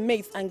still some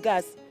maids and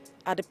guards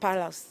at the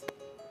palace.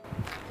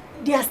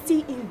 They are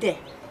still in there.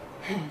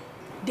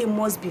 They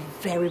must be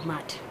very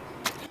mad.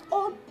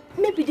 Or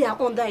maybe they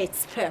are under a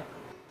spell.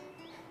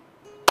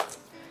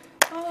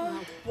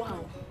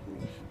 Wow.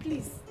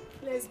 Please,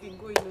 let's be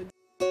going.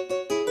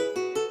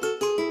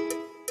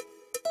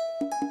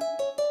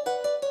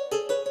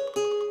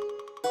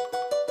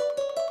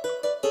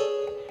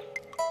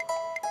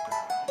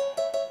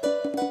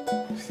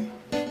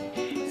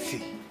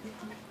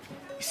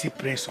 See,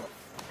 Prince of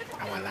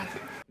our land.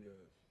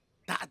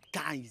 That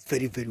guy is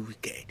very, very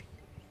wicked.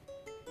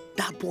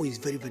 That boy is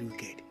very, very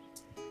wicked.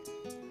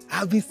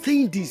 I've been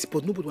saying this,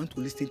 but nobody wants to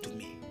listen to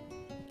me.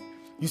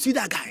 You see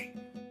that guy?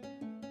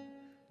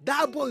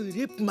 That boy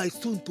raped my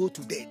son to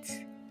death.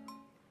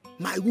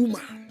 My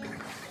woman.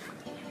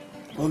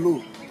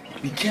 Olo,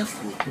 be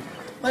careful.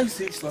 Why you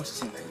say it's not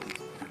sin like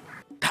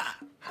this?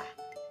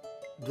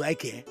 Do I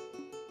care?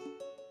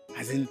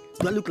 As in,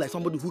 do I look like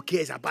somebody who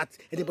cares about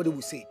anybody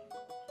will say?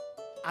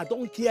 I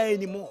don't care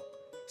anymore.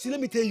 See, let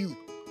me tell you.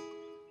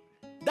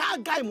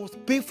 That guy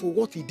must pay for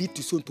what he did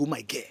to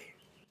my girl.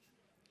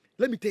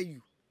 Let me tell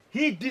you.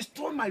 He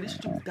destroyed my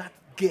relationship with that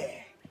girl.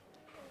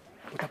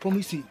 But I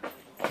promise you,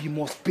 he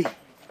must pay.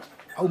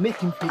 I'll make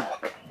him pay.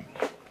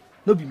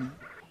 No be me.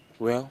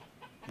 Well,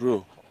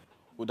 bro,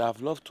 would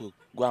have loved to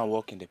go and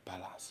work in the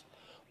palace.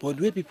 But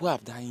the way people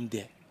have died in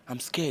there, I'm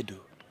scared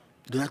though.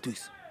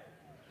 Donatus,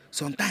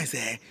 sometimes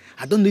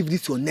I don't know if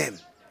this your name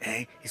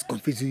is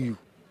confusing you.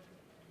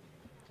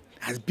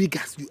 As big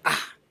as you are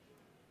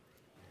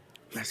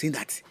saying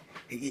that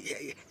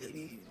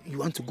you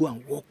want to go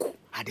and work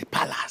at the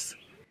palace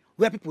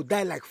where people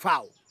die like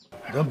fowl.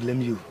 I don't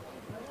blame you.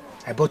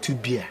 I bought you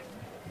beer.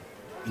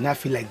 You now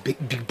feel like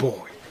big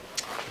boy.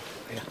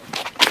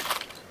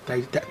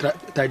 Yeah.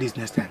 Try this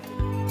next time.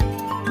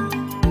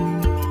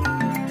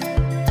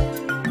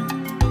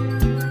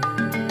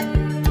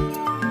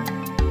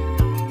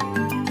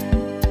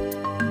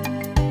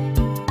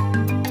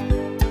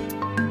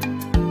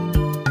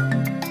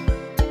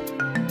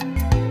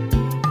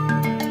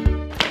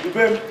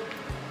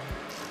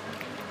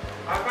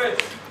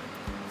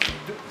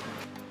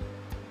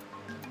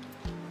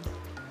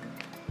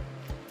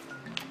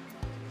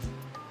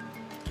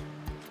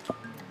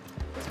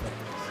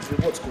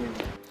 What's going on?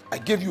 I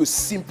gave you a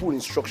simple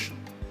instruction.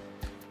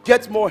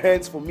 Get more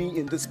hands for me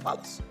in this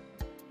palace.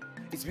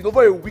 It's been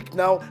over a week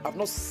now. I've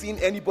not seen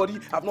anybody.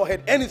 I've not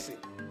heard anything.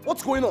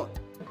 What's going on?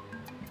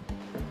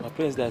 My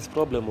prince, there's a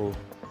problem.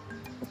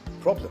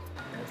 Problem?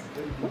 That's a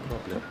very big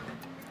problem.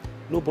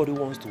 Nobody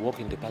wants to work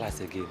in the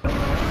palace again.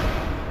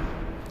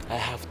 I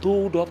have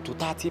told up to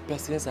 30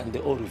 persons and they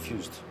all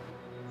refused.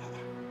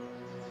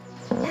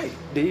 Why?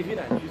 They even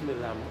accused me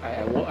that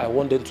I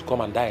want them to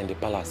come and die in the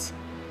palace.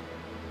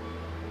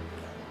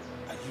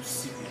 Are you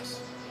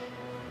serious?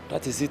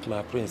 That is it,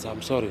 my prince.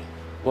 I'm sorry.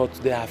 But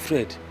they are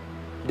afraid.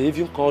 They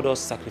even called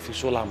us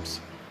sacrificial lambs.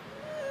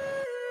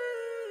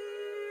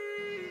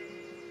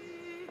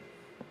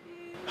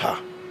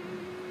 Ha!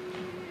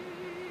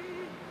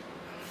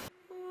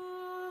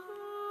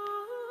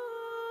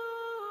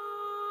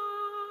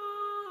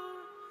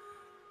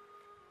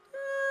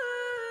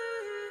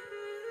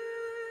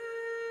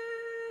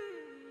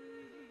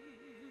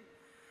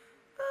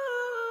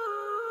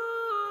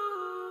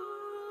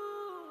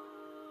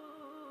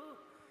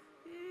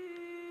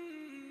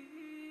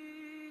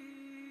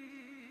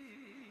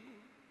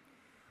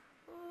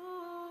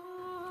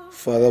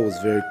 Father was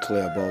very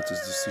clear about his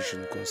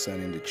decision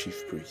concerning the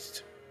chief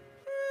priest.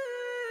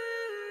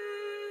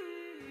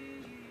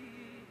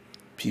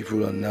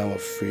 People are now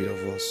afraid of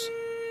us.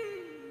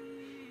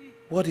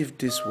 What if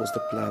this was the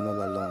plan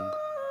all along?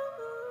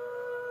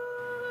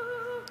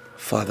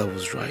 Father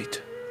was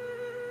right.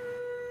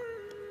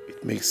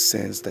 It makes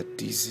sense that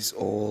this is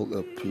all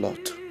a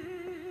plot.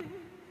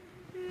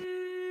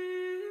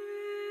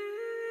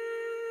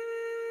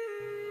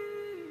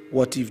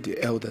 What if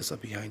the elders are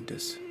behind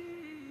this?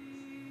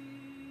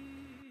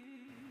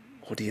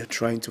 Or they are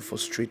trying to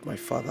frustrate my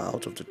father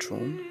out of the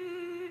throne?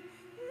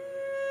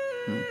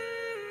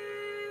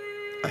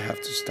 I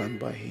have to stand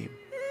by him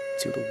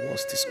till the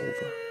worst is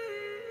over.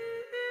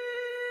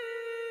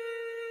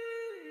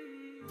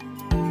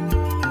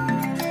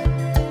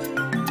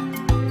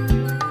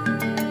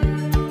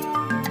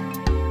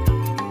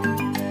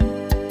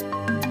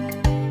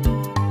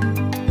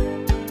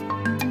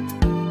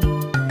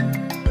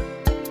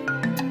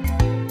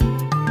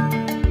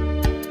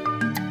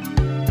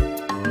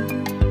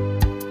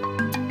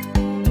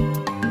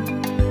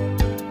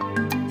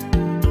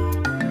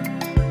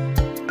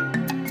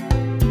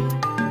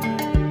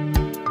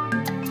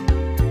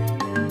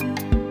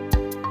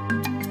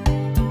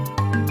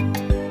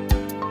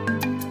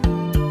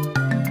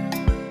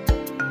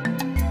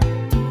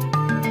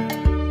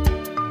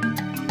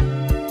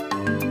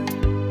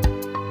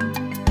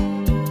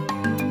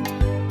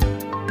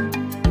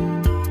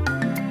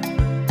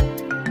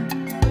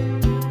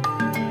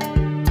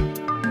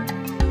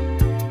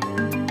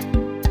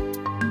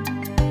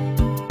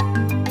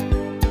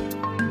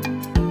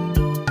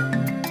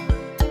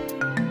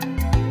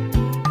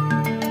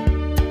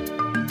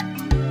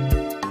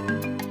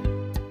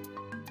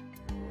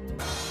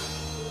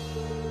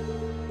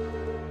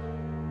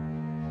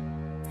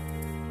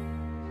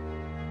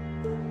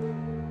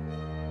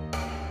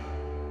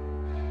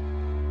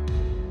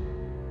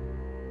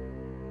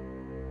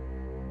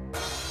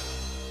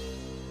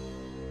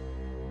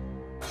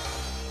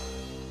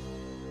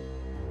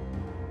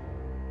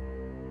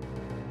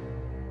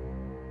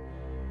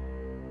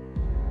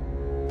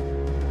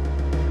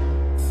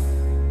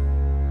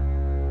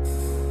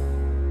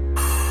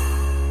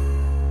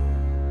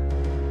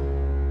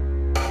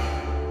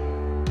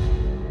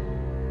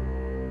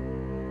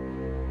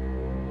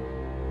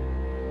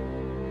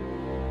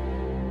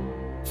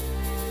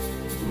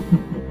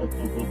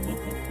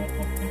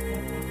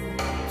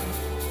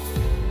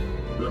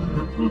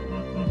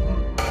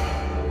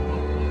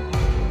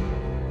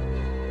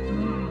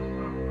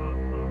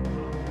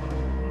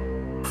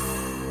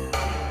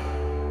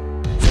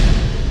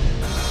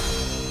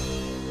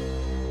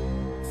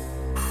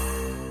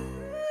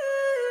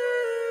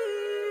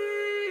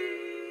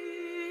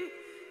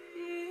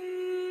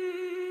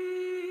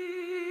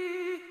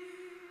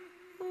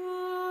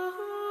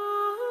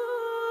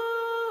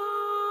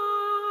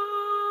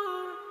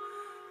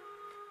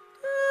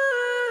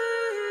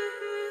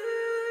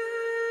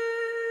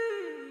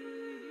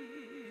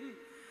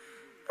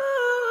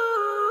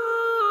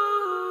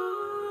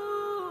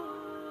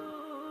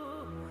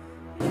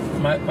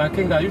 My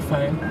king, are you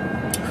fine?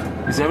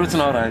 Is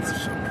everything alright?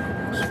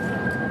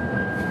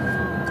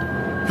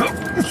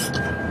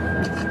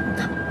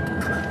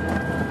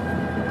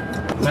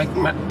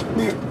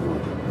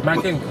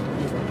 My king.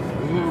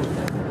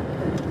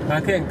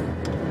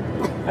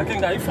 My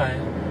king, are you fine?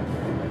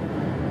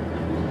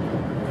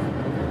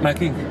 My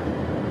king.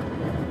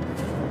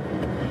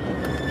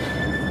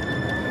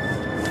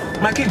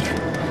 My king.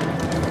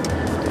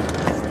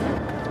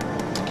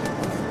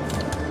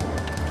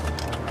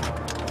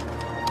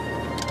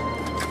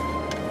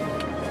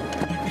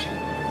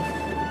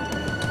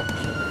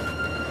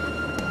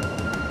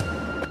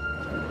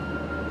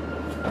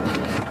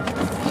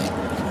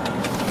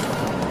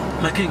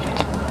 My king.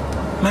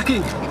 My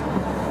king.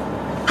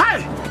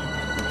 Hey!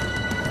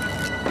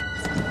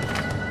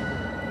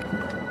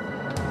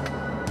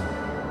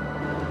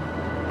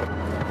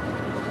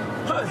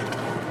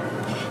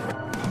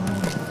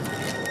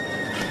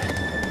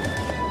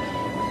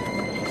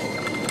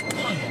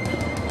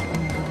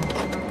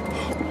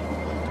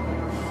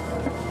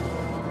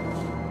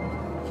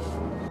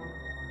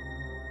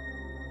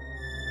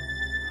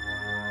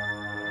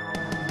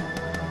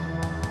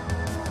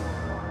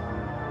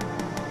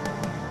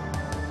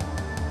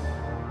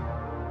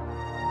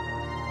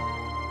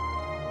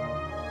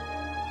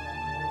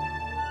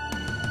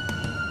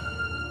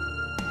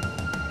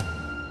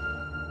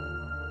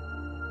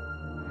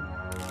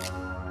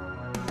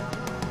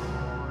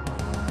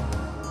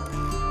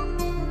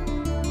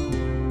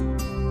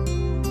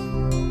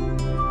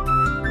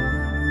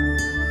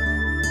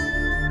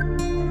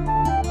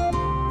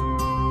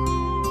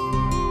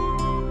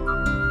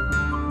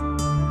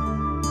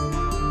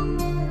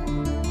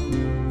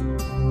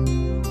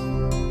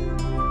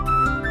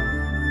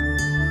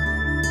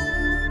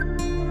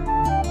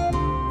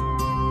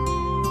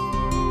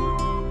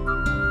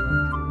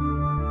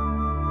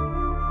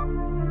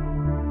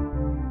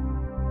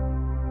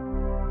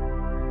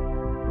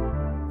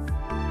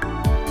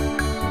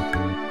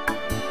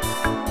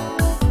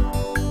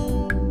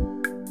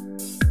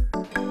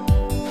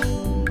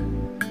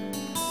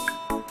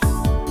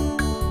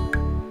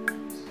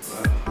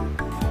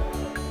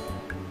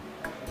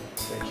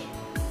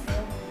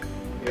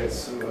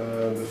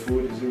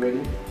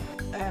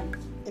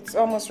 It's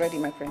almost ready,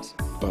 my prince.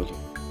 Okay.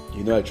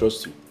 You know I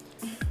trust you.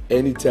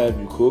 Anytime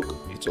you cook,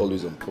 it's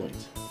always on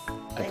point.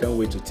 I can't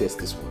wait to test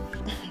this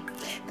one.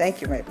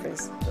 Thank you, my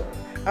prince.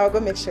 I'll go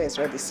make sure it's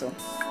ready soon.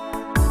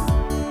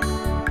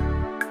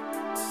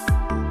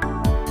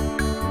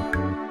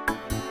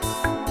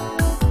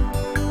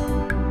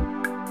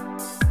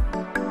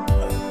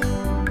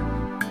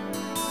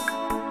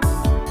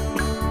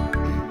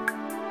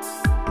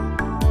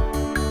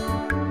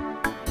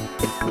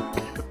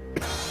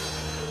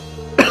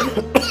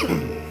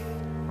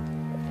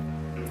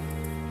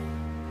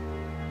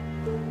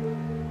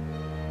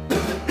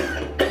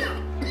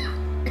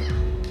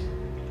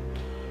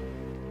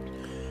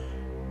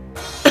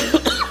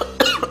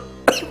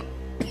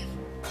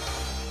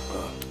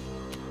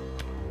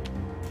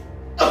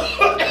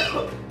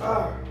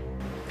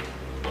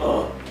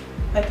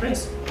 My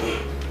prince.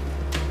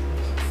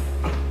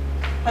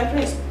 My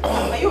prince,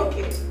 are you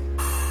okay?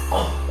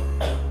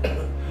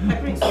 My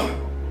prince.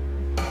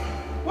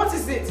 What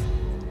is it?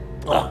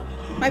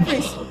 My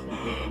prince.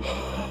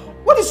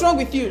 What is wrong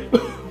with you?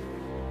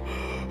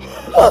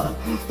 My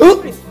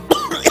prince.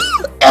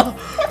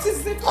 What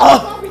is it?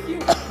 What's wrong with you?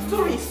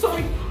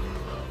 Sorry.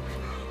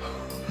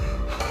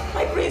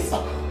 My prince.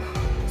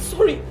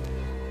 Sorry.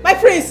 My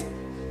prince.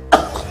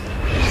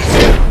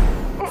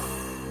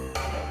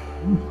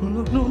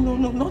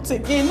 No, not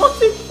again.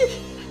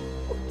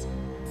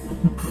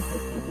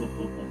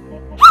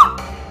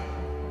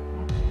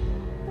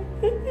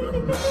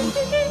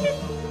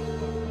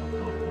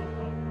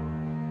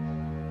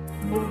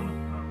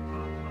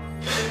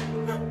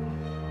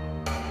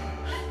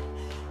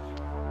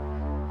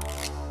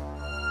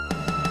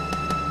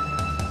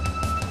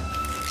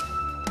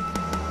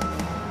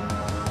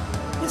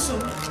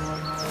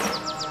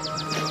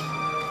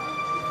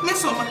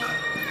 Mesoma.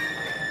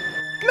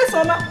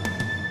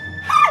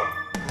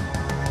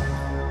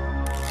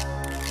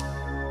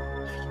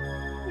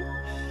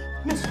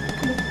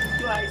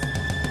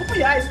 Open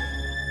your eyes.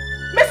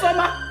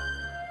 Mesoma.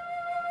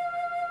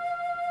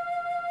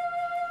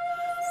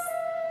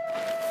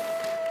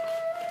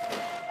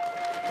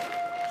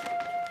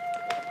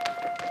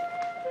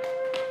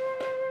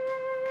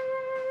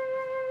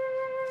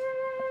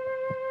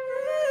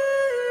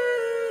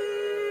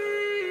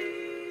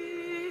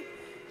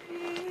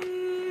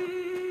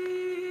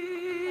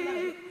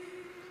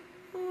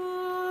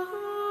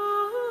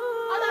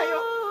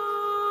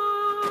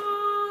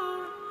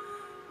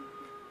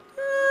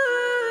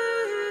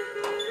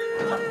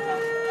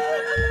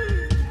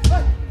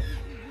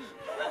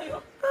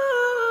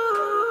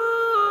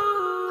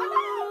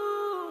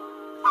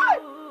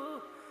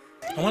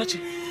 Amarachi,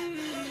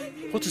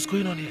 what is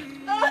going on here?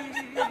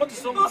 What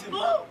is wrong with him?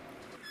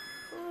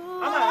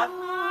 Anaya?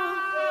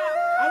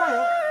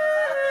 Anaya?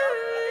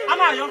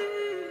 Anaya?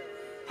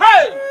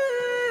 Hey!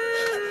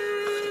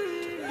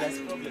 There's a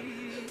problem.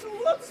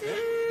 What?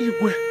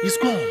 Igwe, he's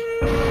gone.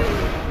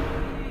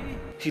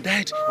 He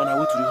died on our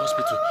way to the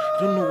hospital. I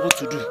don't know what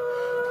to do.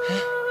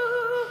 Huh?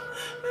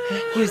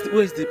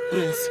 Where is the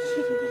prince?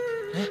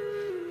 Huh?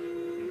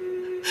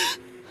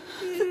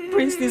 The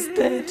prince is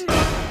dead.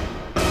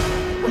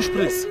 Which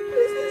prince? Prince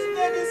is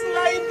dead. He's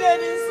lying dead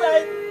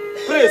inside.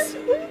 Prince!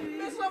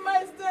 This woman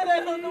is dead. I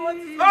don't know what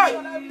to do.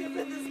 I'm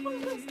leaving this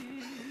palace.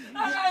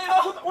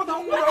 What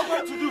are we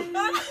going to do?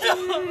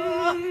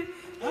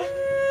 Huh?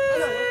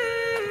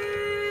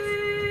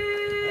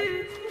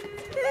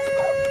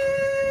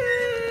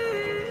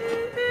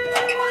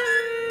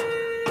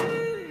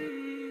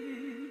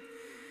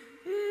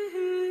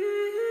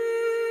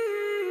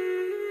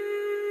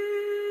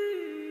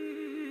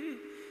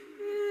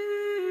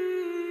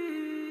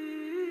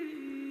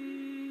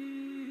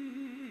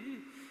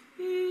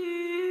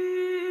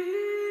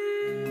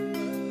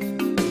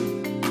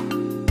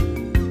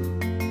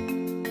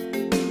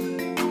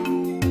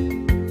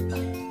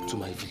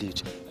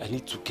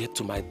 To get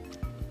to my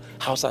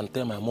house and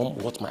tell my mom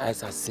what my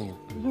eyes have seen.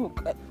 Look,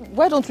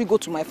 why don't we go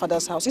to my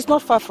father's house? It's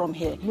not far from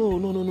here.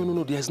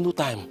 No. There's no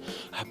time.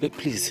 I beg,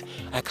 please.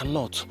 I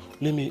cannot.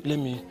 Let me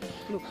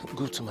Look,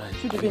 go to my...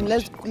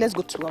 Let's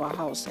go to our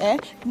house. Eh?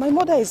 My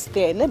mother is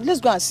there.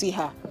 Let's go and see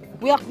her.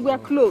 We are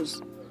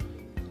close.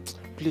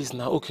 Please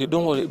now. Okay,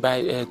 don't worry.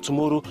 By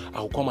tomorrow,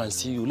 I'll come and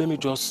see you. Let me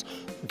just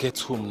get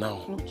home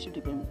now. No,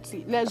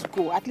 see, let's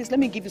go. At least let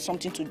me give you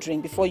something to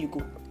drink before you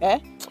go. Eh?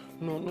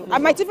 No. I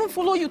might even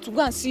follow you to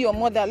go and see your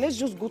mother. Let's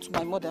just go to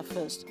my mother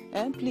first.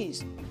 Eh?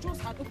 Please.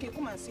 Just, okay,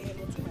 come and say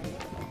hello to my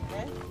mother.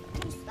 Eh?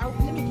 Just,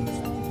 let me give you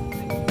something to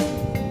drink.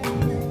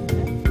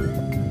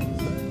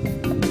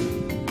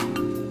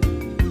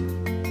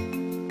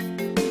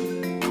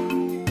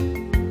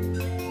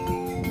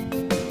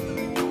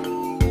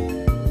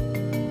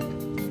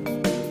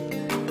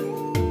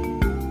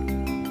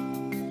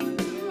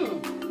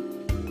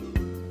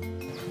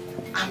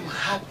 I'm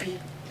happy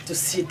to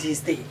see this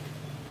day.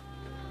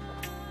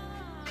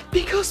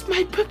 Because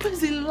my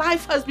purpose in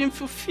life has been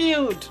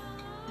fulfilled.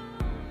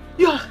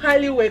 You are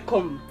highly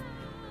welcome,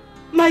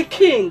 my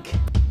king.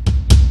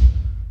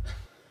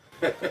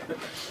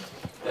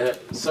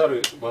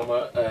 Sorry,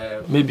 Mama.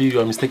 Maybe you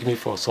are mistaking me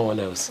for someone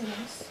else.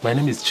 Yes. My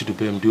name is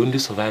Chidube. I'm the only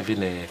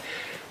surviving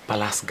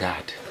palace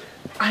guard.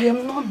 I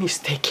am not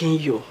mistaking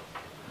you.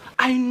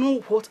 I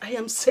know what I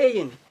am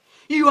saying.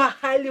 You are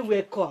highly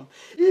welcome.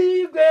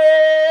 Igwe!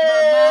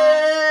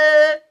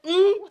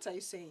 Mama! What are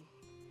you saying?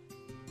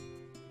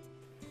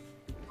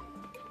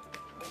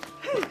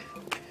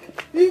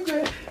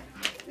 Igwe!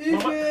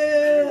 Mama!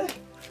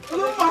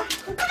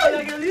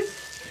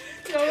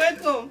 You're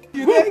welcome.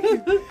 Thank you.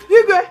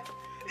 Igwe!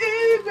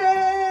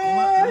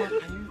 Mama,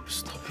 can you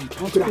stop it?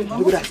 Look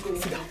at that.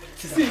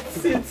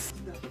 Sit.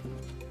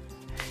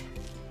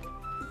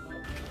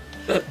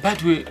 By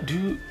the way, do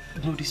you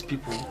know these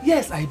people?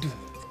 Yes, I do.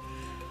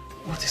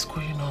 What is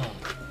going on?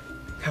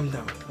 Calm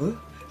down. Huh?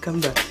 Calm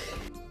down.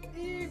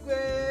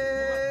 Igwe!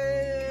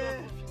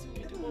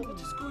 What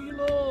is going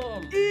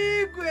on?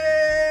 Igwe!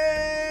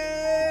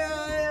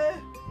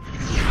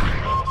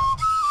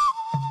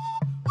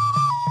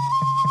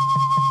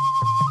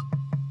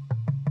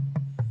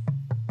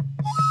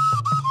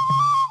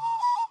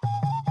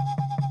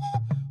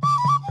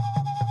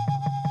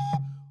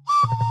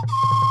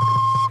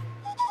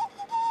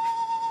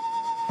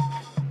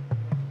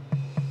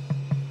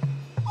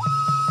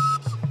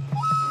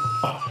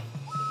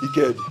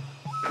 Iked,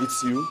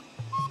 it's you?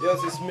 Yes,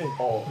 it's me.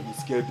 Oh, you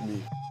scared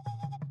me.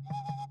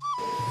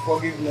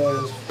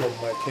 Forgiveness from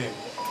my king.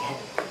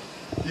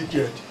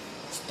 Iked,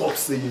 stop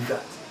saying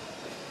that.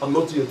 I'm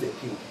not yet a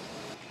king.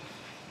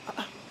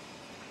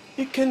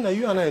 Ikenna,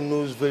 you and I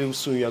know very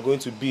soon you are going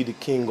to be the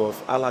king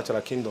of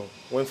alot kingdom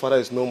when father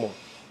is no more.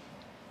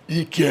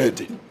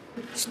 Iked,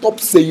 stop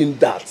saying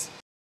that.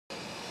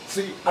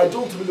 See, I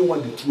don't really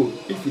want the throne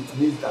if it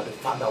means that the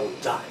father will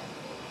die.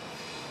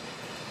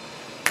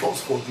 God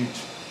forbid.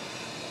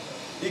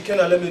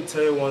 Ikenna, let me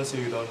tell you one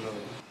thing you don't know.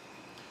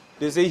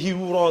 They say he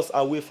who runs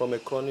away from a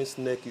crawling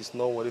snake is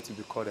not worthy to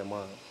be called a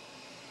man.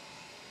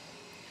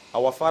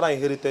 Our father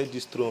inherited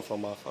this throne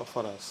from our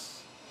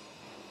forefathers.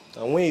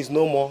 And when he's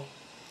no more,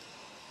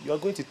 you are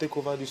going to take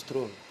over this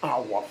throne.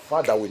 Our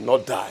father will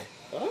not die.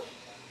 Huh?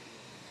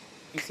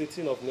 It's a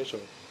thing of nature.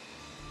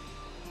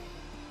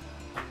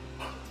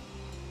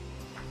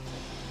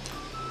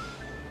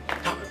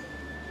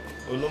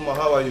 Oluma,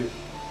 how are you?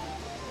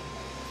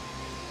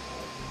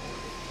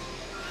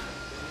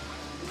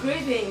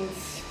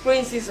 Greetings,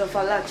 princes of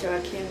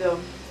alot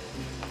kingdom.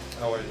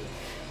 How are you?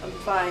 I'm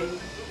fine.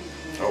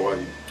 How are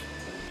you?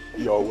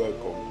 You're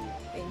welcome.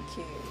 Thank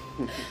you.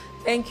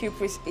 Thank you,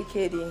 Prince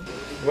Ikedi.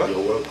 Well, you're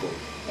welcome.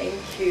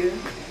 Thank you.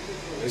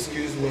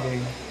 Excuse me,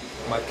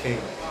 my king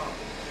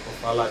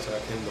of alot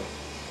kingdom.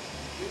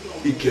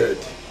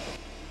 Iked.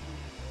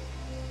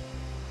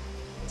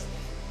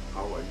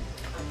 How are you?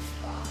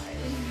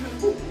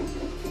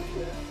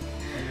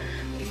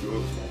 You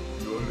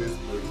always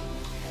know.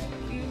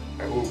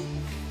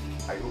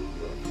 I hope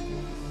you are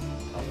feeling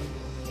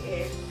this.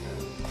 Yeah.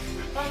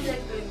 Come,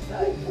 let's go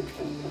inside.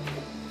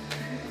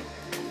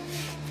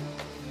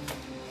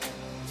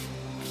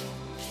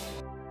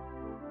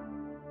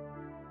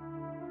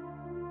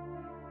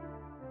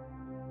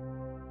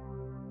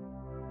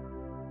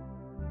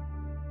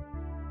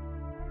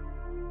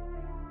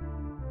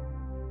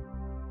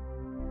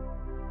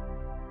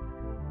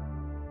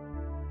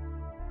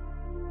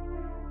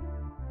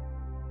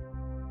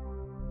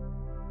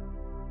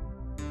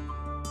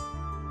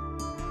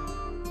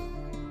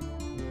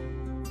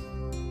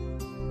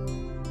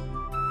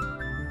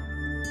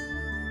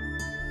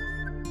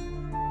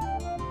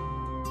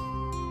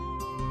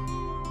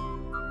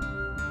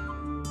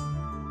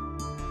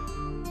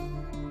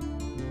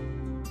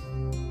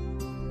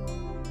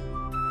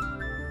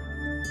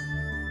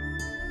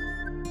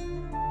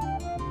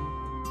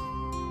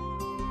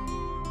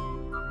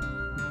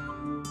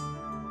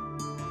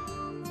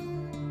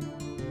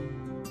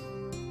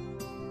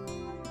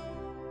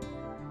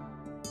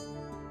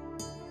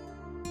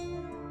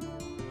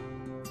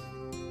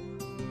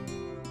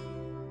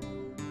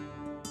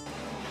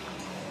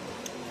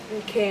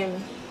 Nkem,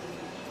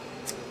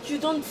 you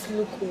don't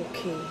look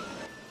okay.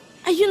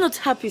 Are you not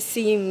happy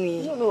seeing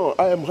me? No,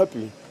 I am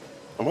happy.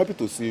 I'm happy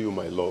to see you,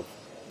 my love.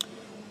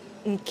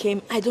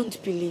 Nkem, I don't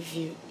believe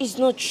you. It's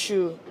not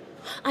true.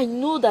 I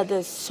know that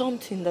there's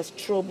something that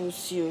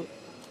troubles you.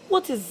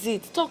 What is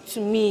it? Talk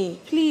to me,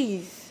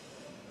 please.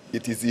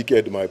 It is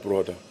Iked, my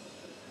brother.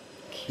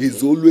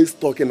 He's always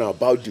talking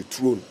about the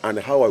throne and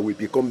how I will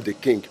become the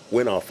king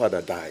when our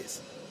father dies.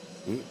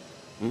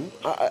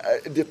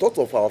 The thought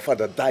of our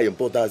father dying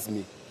bothers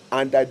me,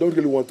 and I don't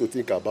really want to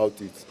think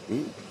about it.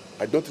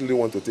 I don't really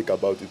want to think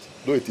about it,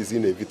 though it is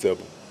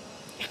inevitable.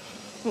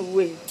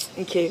 Wait,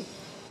 okay.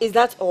 Is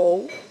that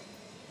all?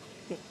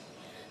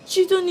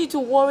 You don't need to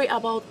worry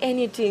about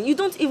anything. You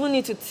don't even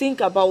need to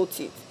think about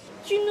it.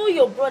 You know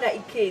your brother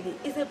Ikedi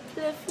is a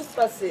playful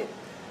person.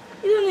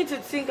 You don't need to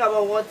think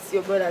about what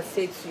your brother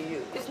said to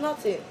you. It's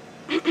nothing.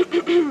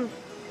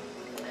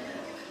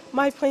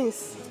 My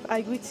prince,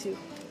 I greet you.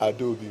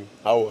 Adobe,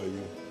 how are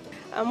you?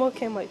 I'm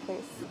okay, my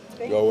prince.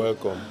 You're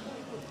welcome.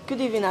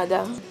 Good evening,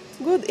 Ada.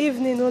 Good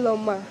evening,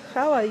 Oloma.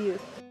 How are you?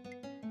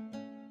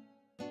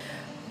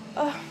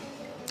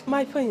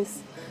 My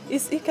prince,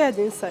 is Iked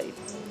inside?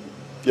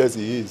 Yes,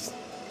 he is.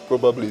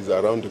 Probably he's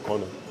around the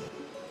corner.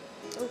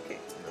 Okay.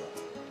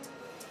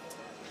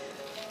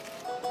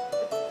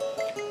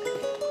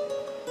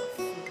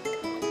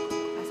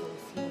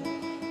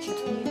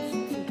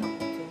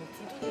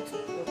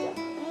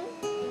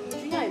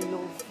 I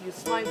love you.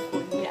 Smile for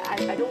me.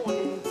 I don't want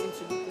anything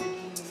to be good.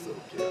 It's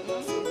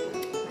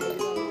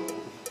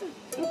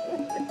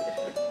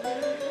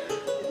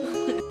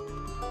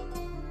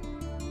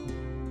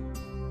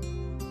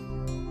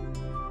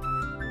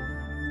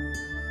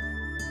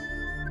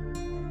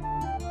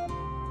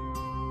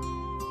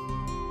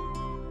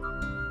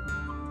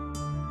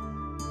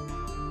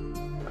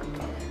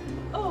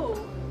Oh,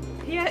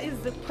 here is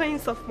the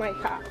prince of my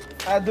heart.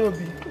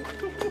 Adobe.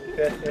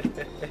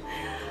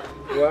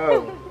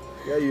 Wow,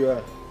 here you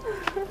are.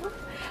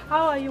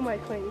 How are you, my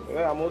prince?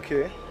 Well, I'm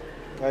okay.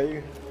 How are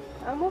you?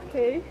 I'm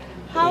okay.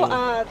 How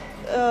are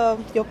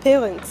your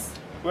parents?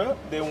 Well,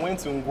 they went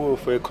to Ngo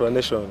for a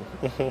coronation.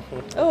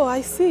 Oh,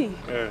 I see.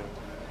 Yeah.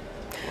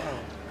 Wow,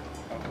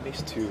 I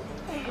missed you.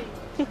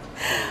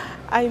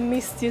 I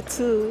missed you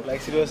too.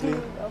 Like seriously?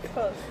 Of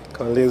course.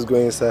 Come on, let's go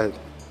inside.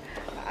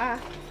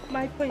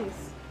 My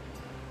prince.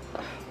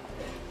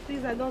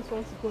 Please, I don't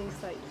want to go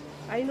inside.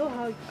 I know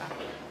how you are.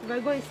 If I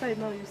go inside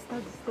now, you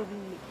start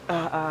disturbing me.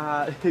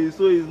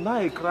 So it's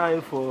not a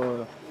crime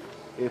for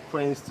a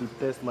prince to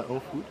test my own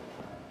food?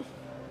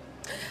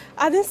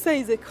 I didn't say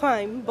it's a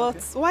crime,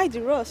 but why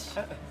the rush?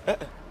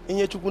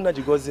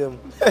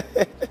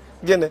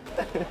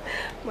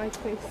 My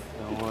prince.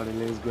 Don't worry,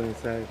 let's go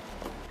inside.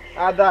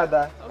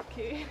 Ada.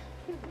 Okay.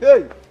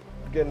 Hey,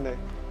 get in there.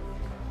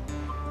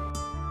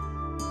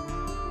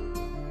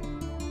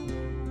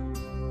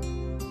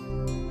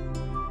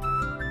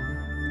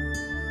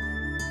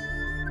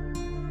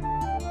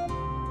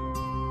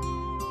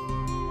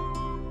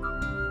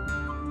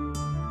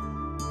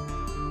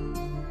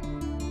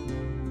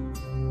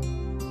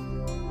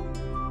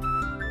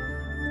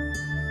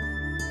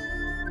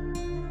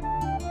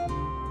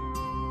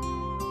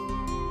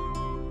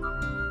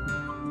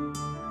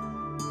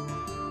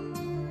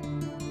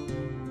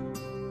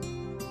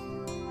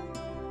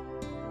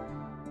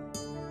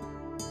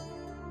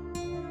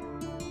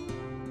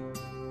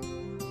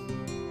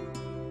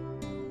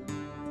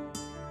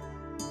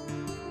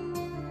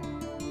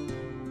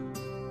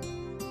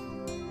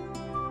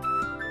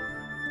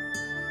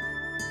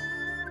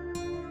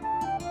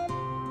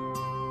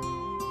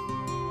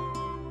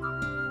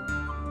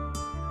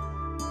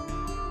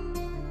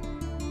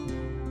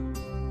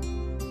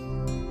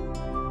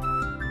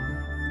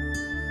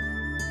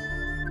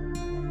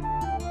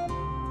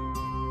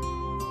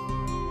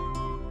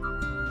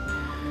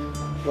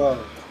 Wow,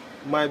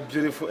 my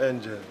beautiful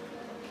angel.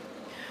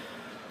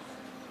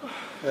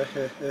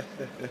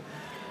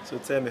 So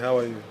tell me, how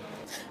are you?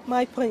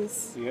 My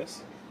prince.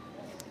 Yes?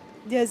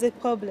 There's a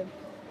problem.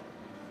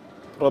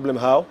 Problem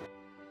how?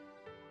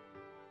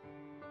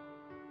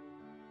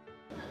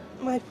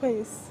 My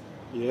prince.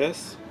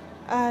 Yes?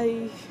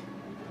 I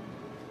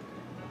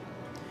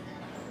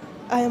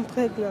am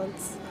pregnant.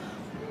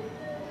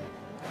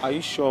 Are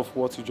you sure of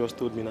what you just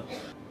told me now?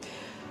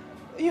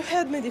 You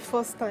heard me the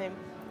first time.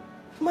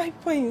 My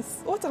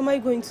prince, what am I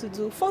going to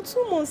do? For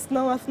 2 months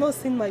now, I've not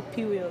seen my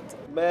period.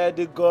 May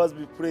the gods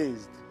be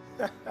praised.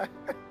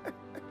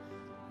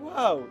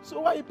 Wow, so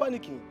why are you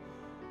panicking?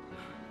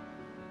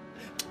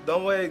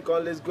 Don't worry,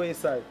 God, let's go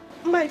inside.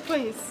 My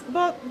prince,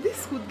 but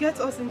this could get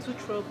us into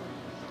trouble.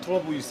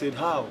 Trouble, you said,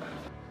 how?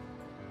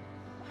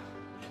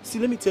 See,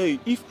 let me tell you,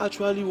 if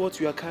actually what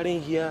you are carrying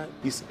here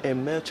is a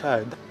male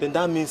child, then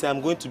that means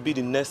I'm going to be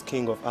the next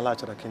king of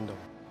alot kingdom.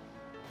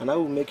 And I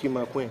will make you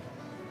my queen.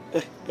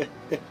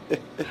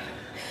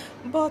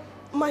 But,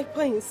 my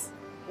prince,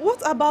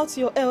 what about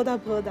your elder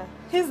brother?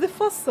 He's the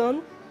first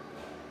son.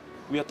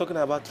 We are talking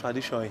about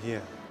tradition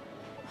here.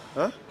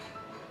 Huh?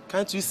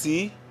 Can't you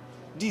see?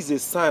 This is a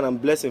sign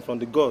and blessing from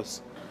the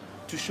gods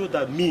to show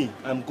that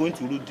I'm going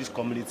to rule this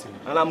community.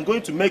 And I'm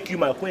going to make you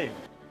my queen.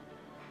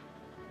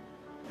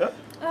 Huh?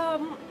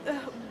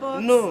 But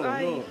No,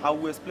 I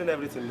will explain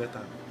everything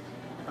later.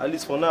 At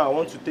least for now, I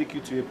want to take you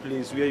to a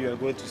place where you are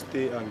going to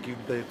stay and give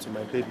birth to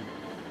my baby.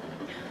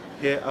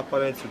 Here,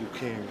 apparent to the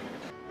king.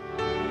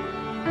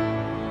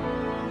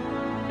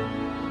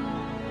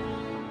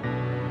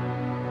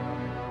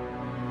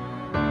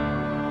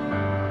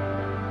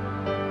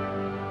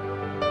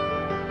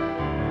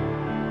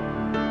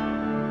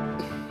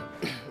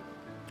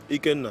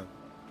 Ikenna,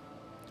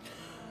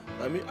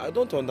 I mean, I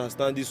don't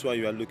understand this why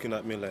you are looking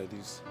at me like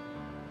this.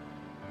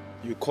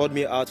 You called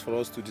me out for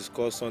us to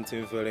discuss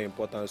something very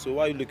important, so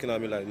why are you looking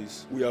at me like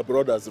this? We are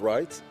brothers,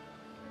 right?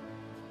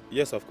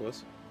 Yes, of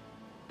course.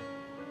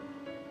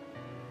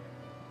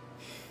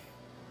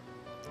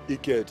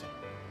 Iked,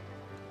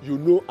 you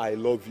know I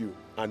love you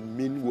and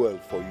mean well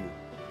for you.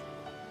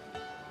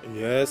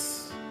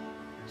 Yes.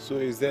 So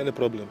is there any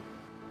problem?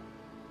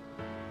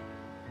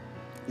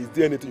 Is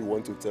there anything you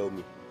want to tell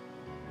me?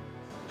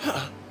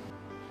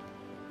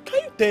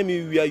 Can you tell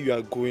me where you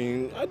are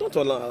going? I don't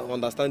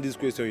understand this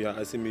question you are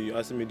asking me. You're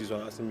asking me this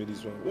one, asking me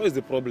this one. What is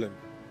the problem?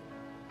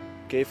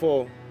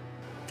 K4?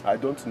 I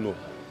don't know.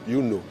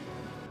 You know.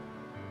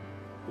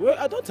 Well,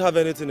 I don't have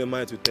anything in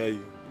mind to tell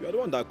you. You are the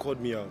one that called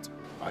me out.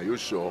 Are you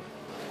sure?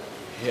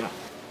 Yeah.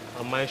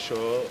 Am I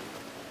sure?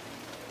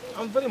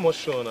 I'm very much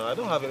sure now. I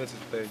don't have anything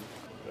to tell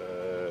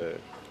you.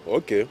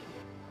 Okay.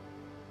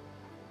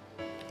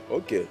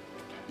 Okay.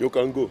 You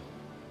can go.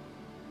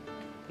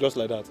 Just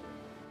like that.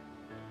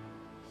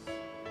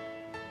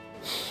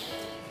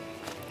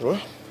 What?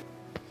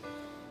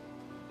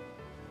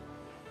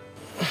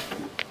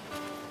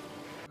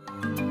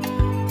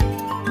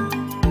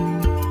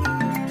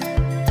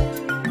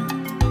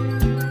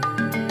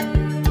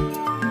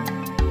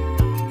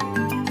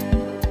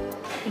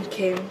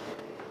 Okay.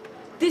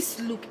 This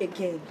look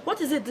again.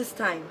 What is it this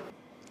time?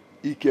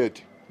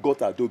 Iked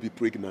got Adobe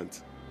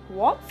pregnant.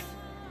 What?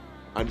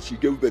 And she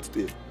gave birth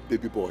to a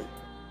baby boy.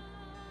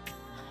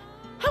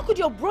 How could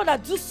your brother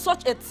do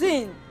such a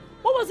thing?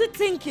 What was he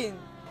thinking?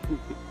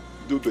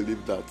 Do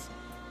believe that.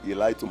 He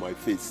lied to my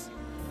face.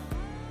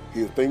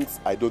 He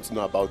thinks I don't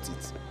know about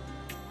it.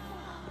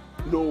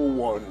 No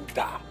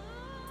wonder.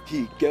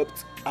 He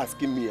kept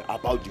asking me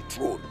about the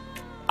throne,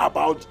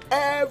 about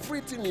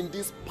everything in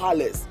this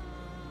palace.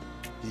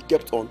 He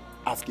kept on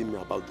asking me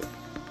about them.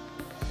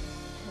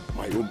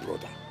 My own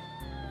brother.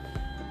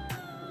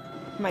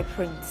 My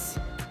prince,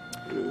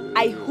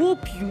 I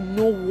hope you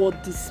know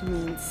what this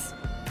means.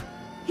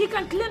 He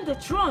can claim the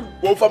throne.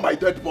 Over my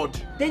dead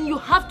body. Then you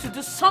have to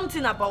do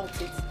something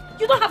about it.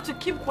 You don't have to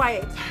keep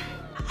quiet.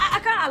 I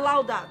can't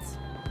allow that.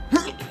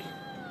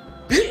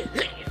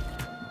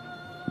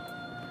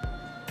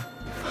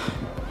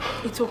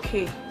 It's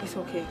okay. It's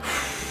okay.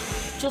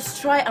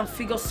 Just try and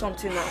figure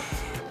something out.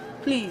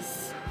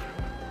 Please.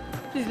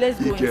 Please, let's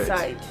go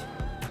inside.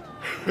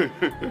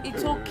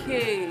 It's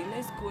okay.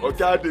 Let's go inside.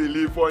 Okay, I dey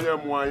leave for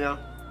your moya.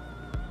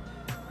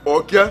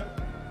 Okay,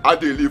 I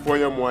dey leave for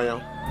your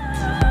moya.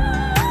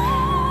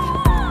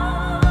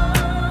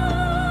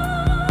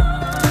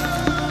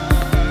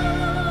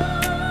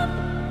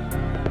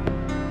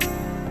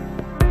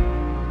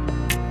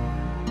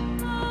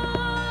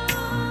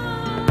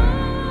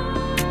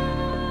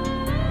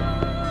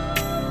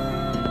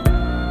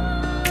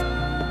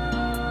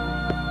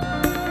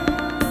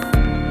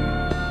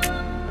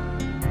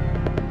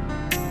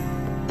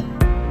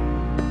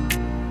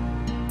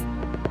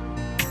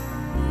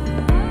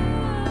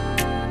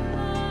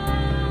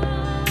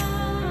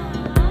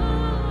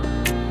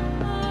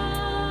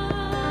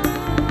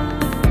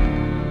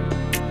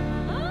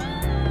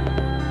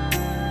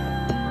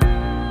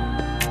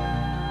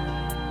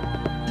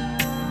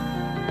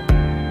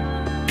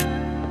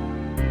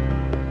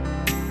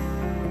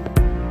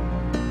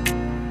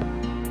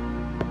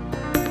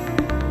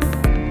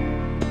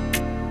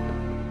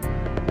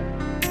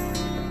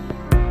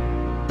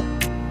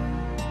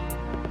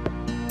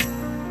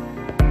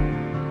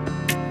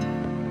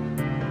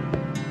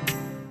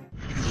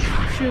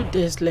 few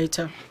days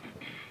later,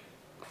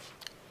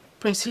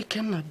 Prince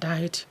Ikenna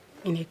died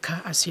in a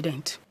car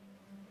accident.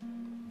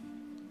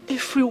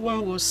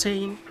 Everyone was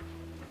saying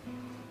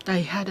that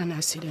he had an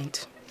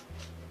accident,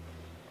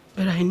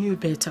 but I knew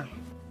better.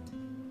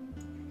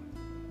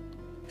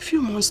 A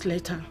few months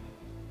later,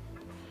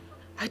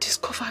 I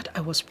discovered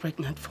I was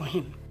pregnant for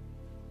him.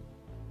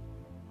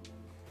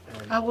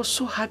 I was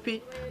so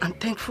happy and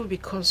thankful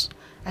because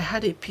I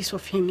had a piece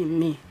of him in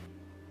me.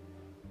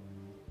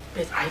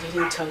 But I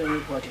didn't tell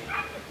anybody.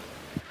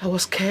 I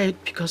was scared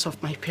because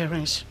of my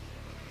parents,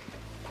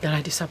 that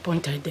I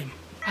disappointed them.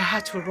 I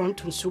had to run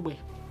to Nsugbe,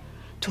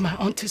 to my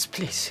auntie's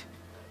place,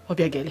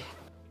 Obiageli.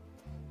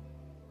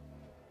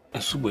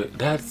 Nsugbe,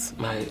 that's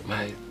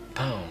my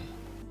town.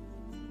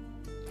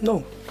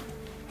 No,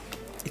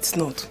 it's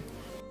not.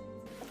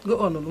 Go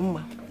on,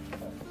 Olumma.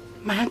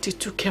 My auntie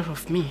took care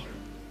of me.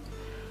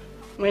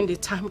 When the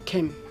time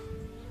came,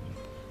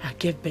 I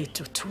gave birth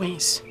to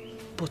twins,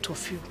 both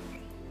of you,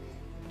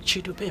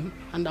 Chidubem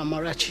and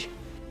Amarachi.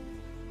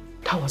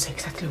 That was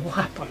exactly what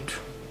happened.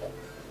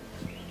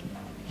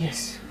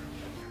 Yes.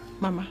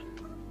 Mama,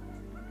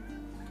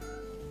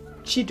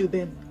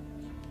 Chidubem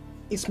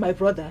is my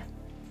brother.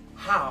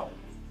 How?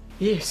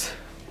 Yes,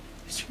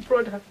 it's your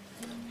brother.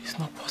 It's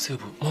not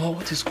possible. Mama,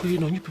 what is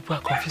going on? You people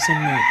are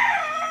confusing me.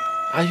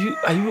 Are you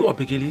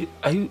Obegeli?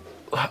 Are you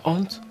her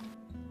aunt?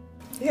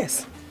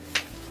 Yes.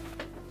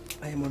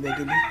 I am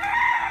Obegeli.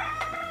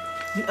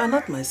 You are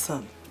not my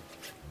son.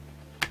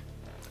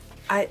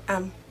 I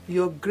am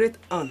your great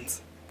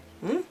aunt.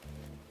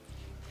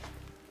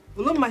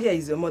 Uloma here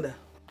is your mother.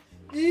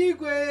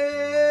 Igwe!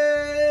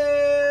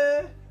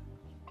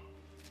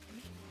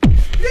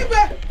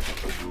 Igwe!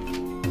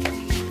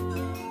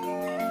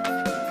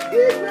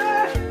 Igwe!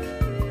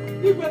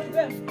 Igwe to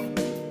them!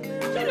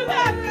 To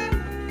them!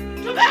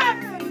 To them!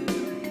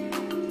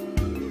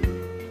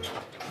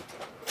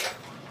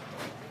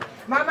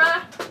 Mama!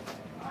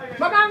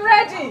 Mama, I'm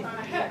ready!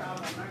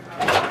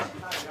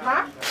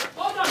 Ma?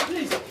 Hold on,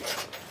 please.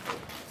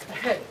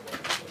 Ahead.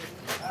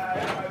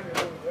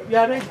 You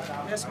are ready?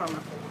 Yes, Mama.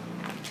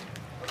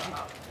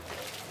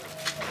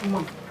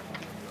 Mom,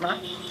 Ma,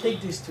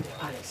 take this to the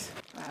palace.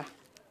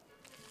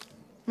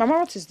 Mama,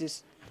 what is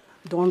this?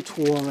 Don't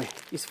worry.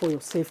 It's for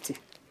your safety.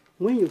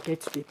 When you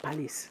get to the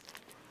palace,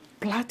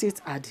 plant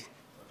it at the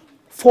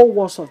 4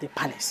 walls of the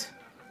palace.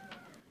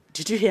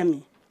 Did you hear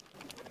me?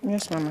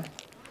 Yes, Mama.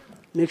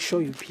 Make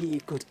sure you be a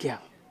good girl.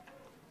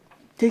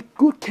 Take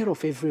good care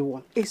of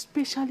everyone,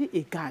 especially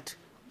a guard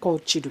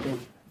called Chidubem.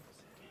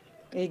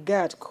 A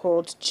guard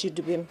called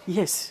Chidubem?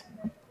 Yes.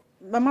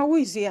 Mama, who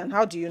is he and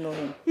how do you know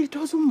him? It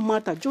doesn't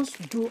matter.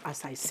 Just do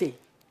as I say.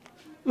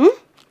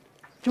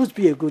 Just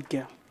be a good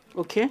girl,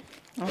 okay?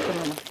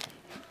 Okay,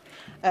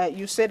 Mama.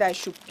 You said I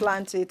should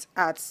plant it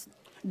at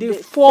the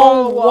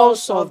 4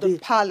 walls of the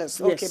palace.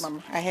 Yes. Okay,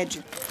 Mama, I heard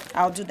you.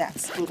 I'll do that.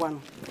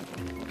 One.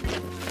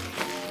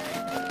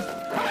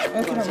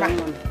 Okay,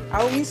 Mama.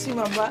 I will miss you,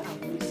 Mama.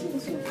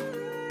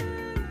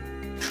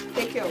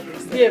 Take care of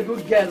yourself. Be a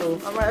good girl,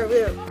 Mama, I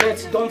will.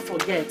 But don't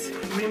forget,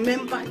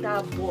 remember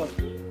that boy,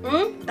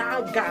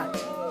 that guard,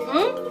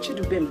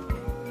 Chidubem.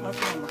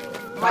 Okay, Mama.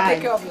 Mama, Bye.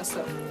 take care of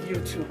yourself. You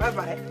too.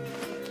 Bye-bye.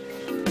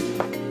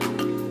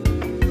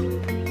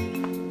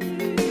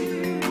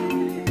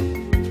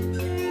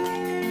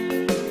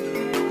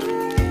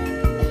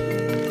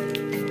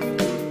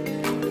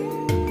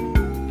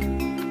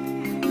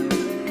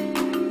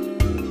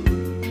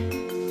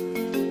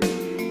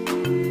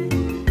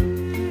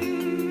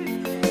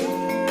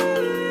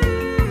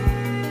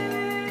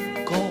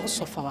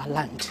 Of our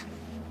land,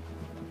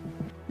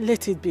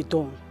 let it be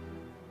done.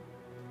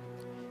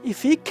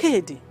 If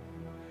Ikedi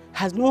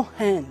has no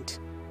hand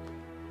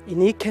in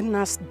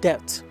Ikenna's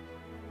death,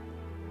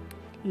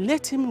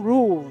 let him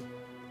rule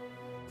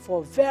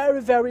for a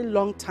very, very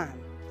long time.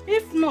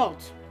 If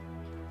not,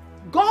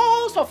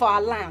 gods of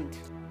our land,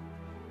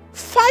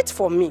 fight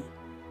for me.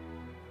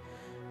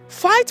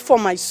 Fight for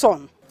my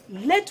son.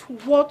 Let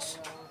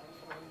what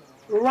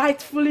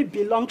rightfully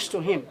belongs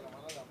to him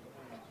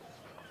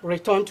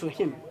return to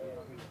him.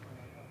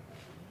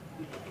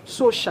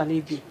 So shall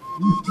it be.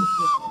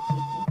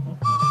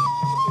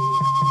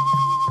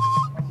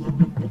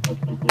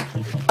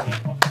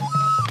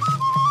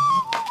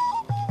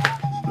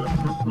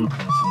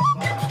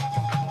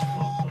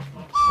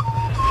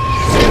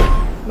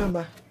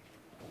 Mama.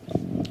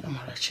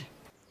 Amarachi.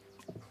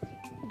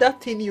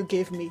 That thing you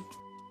gave me.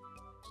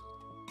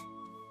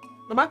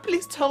 Mama,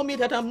 please tell me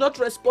that I'm not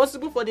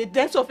responsible for the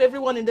deaths of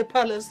everyone in the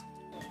palace.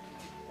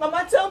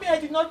 Mama, tell me I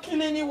did not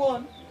kill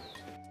anyone.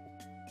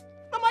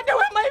 Mama, they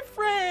were my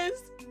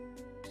friends.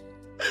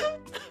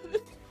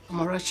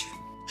 Amarachi,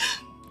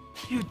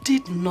 you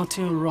did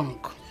nothing wrong.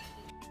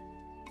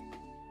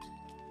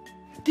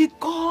 The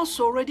gods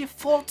already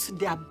fought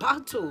their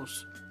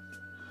battles.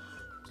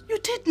 You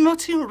did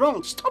nothing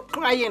wrong. Stop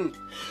crying.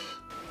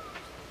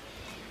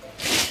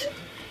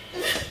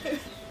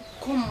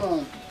 Come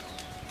on.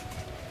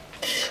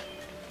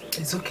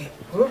 It's okay.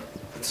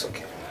 It's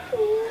okay.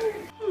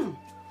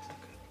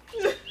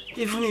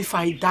 Even if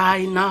I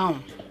die now,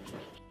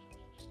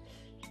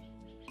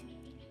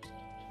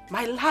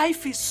 my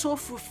life is so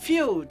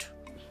fulfilled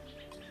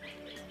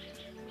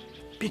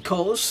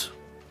because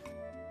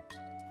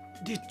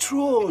the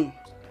throne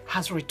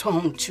has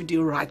returned to the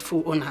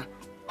rightful owner.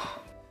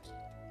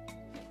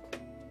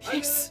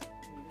 Yes.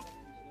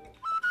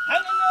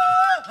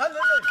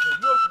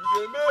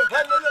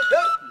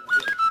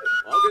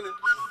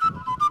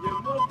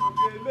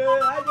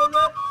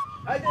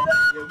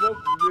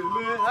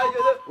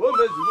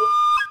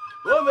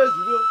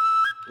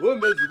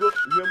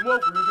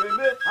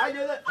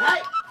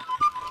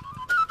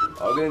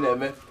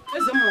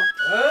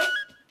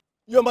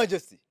 Your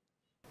Majesty,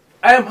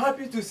 I am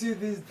happy to see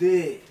this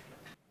day.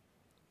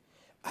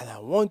 And I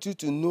want you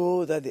to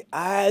know that the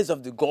eyes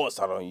of the gods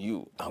are on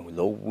you and will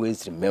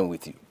always remain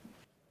with you.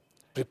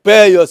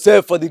 Prepare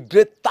yourself for the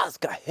great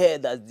task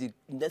ahead as the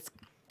next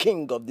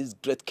king of this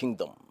great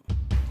kingdom.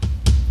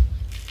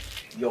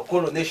 Your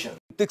coronation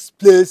takes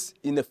place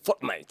in a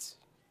fortnight.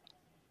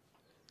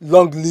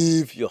 Long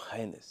live your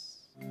highness.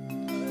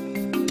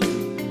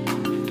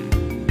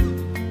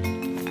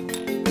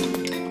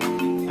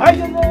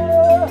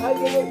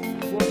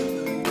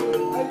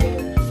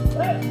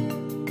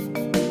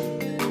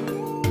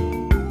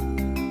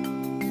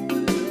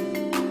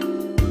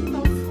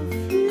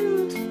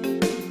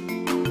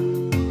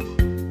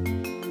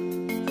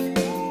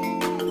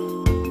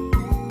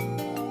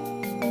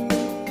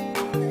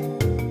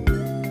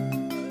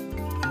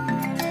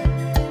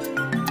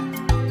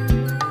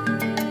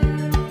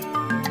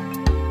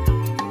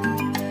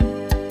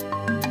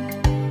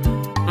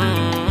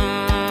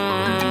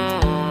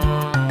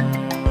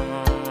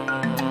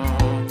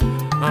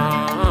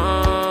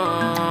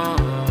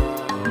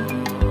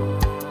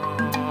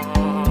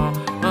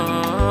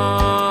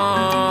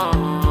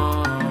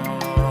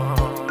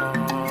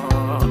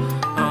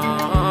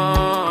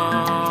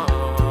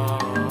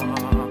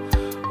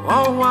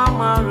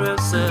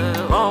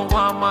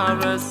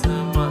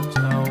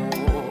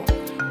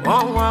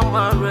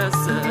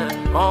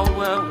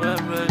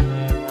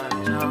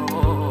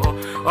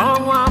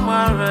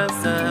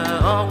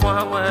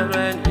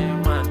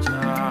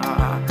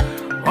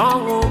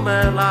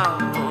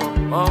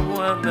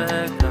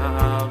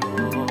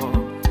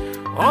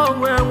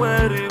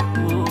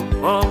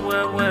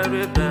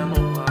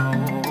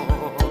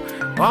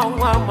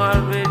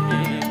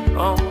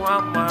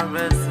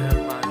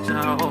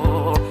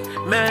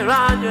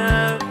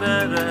 Meranye,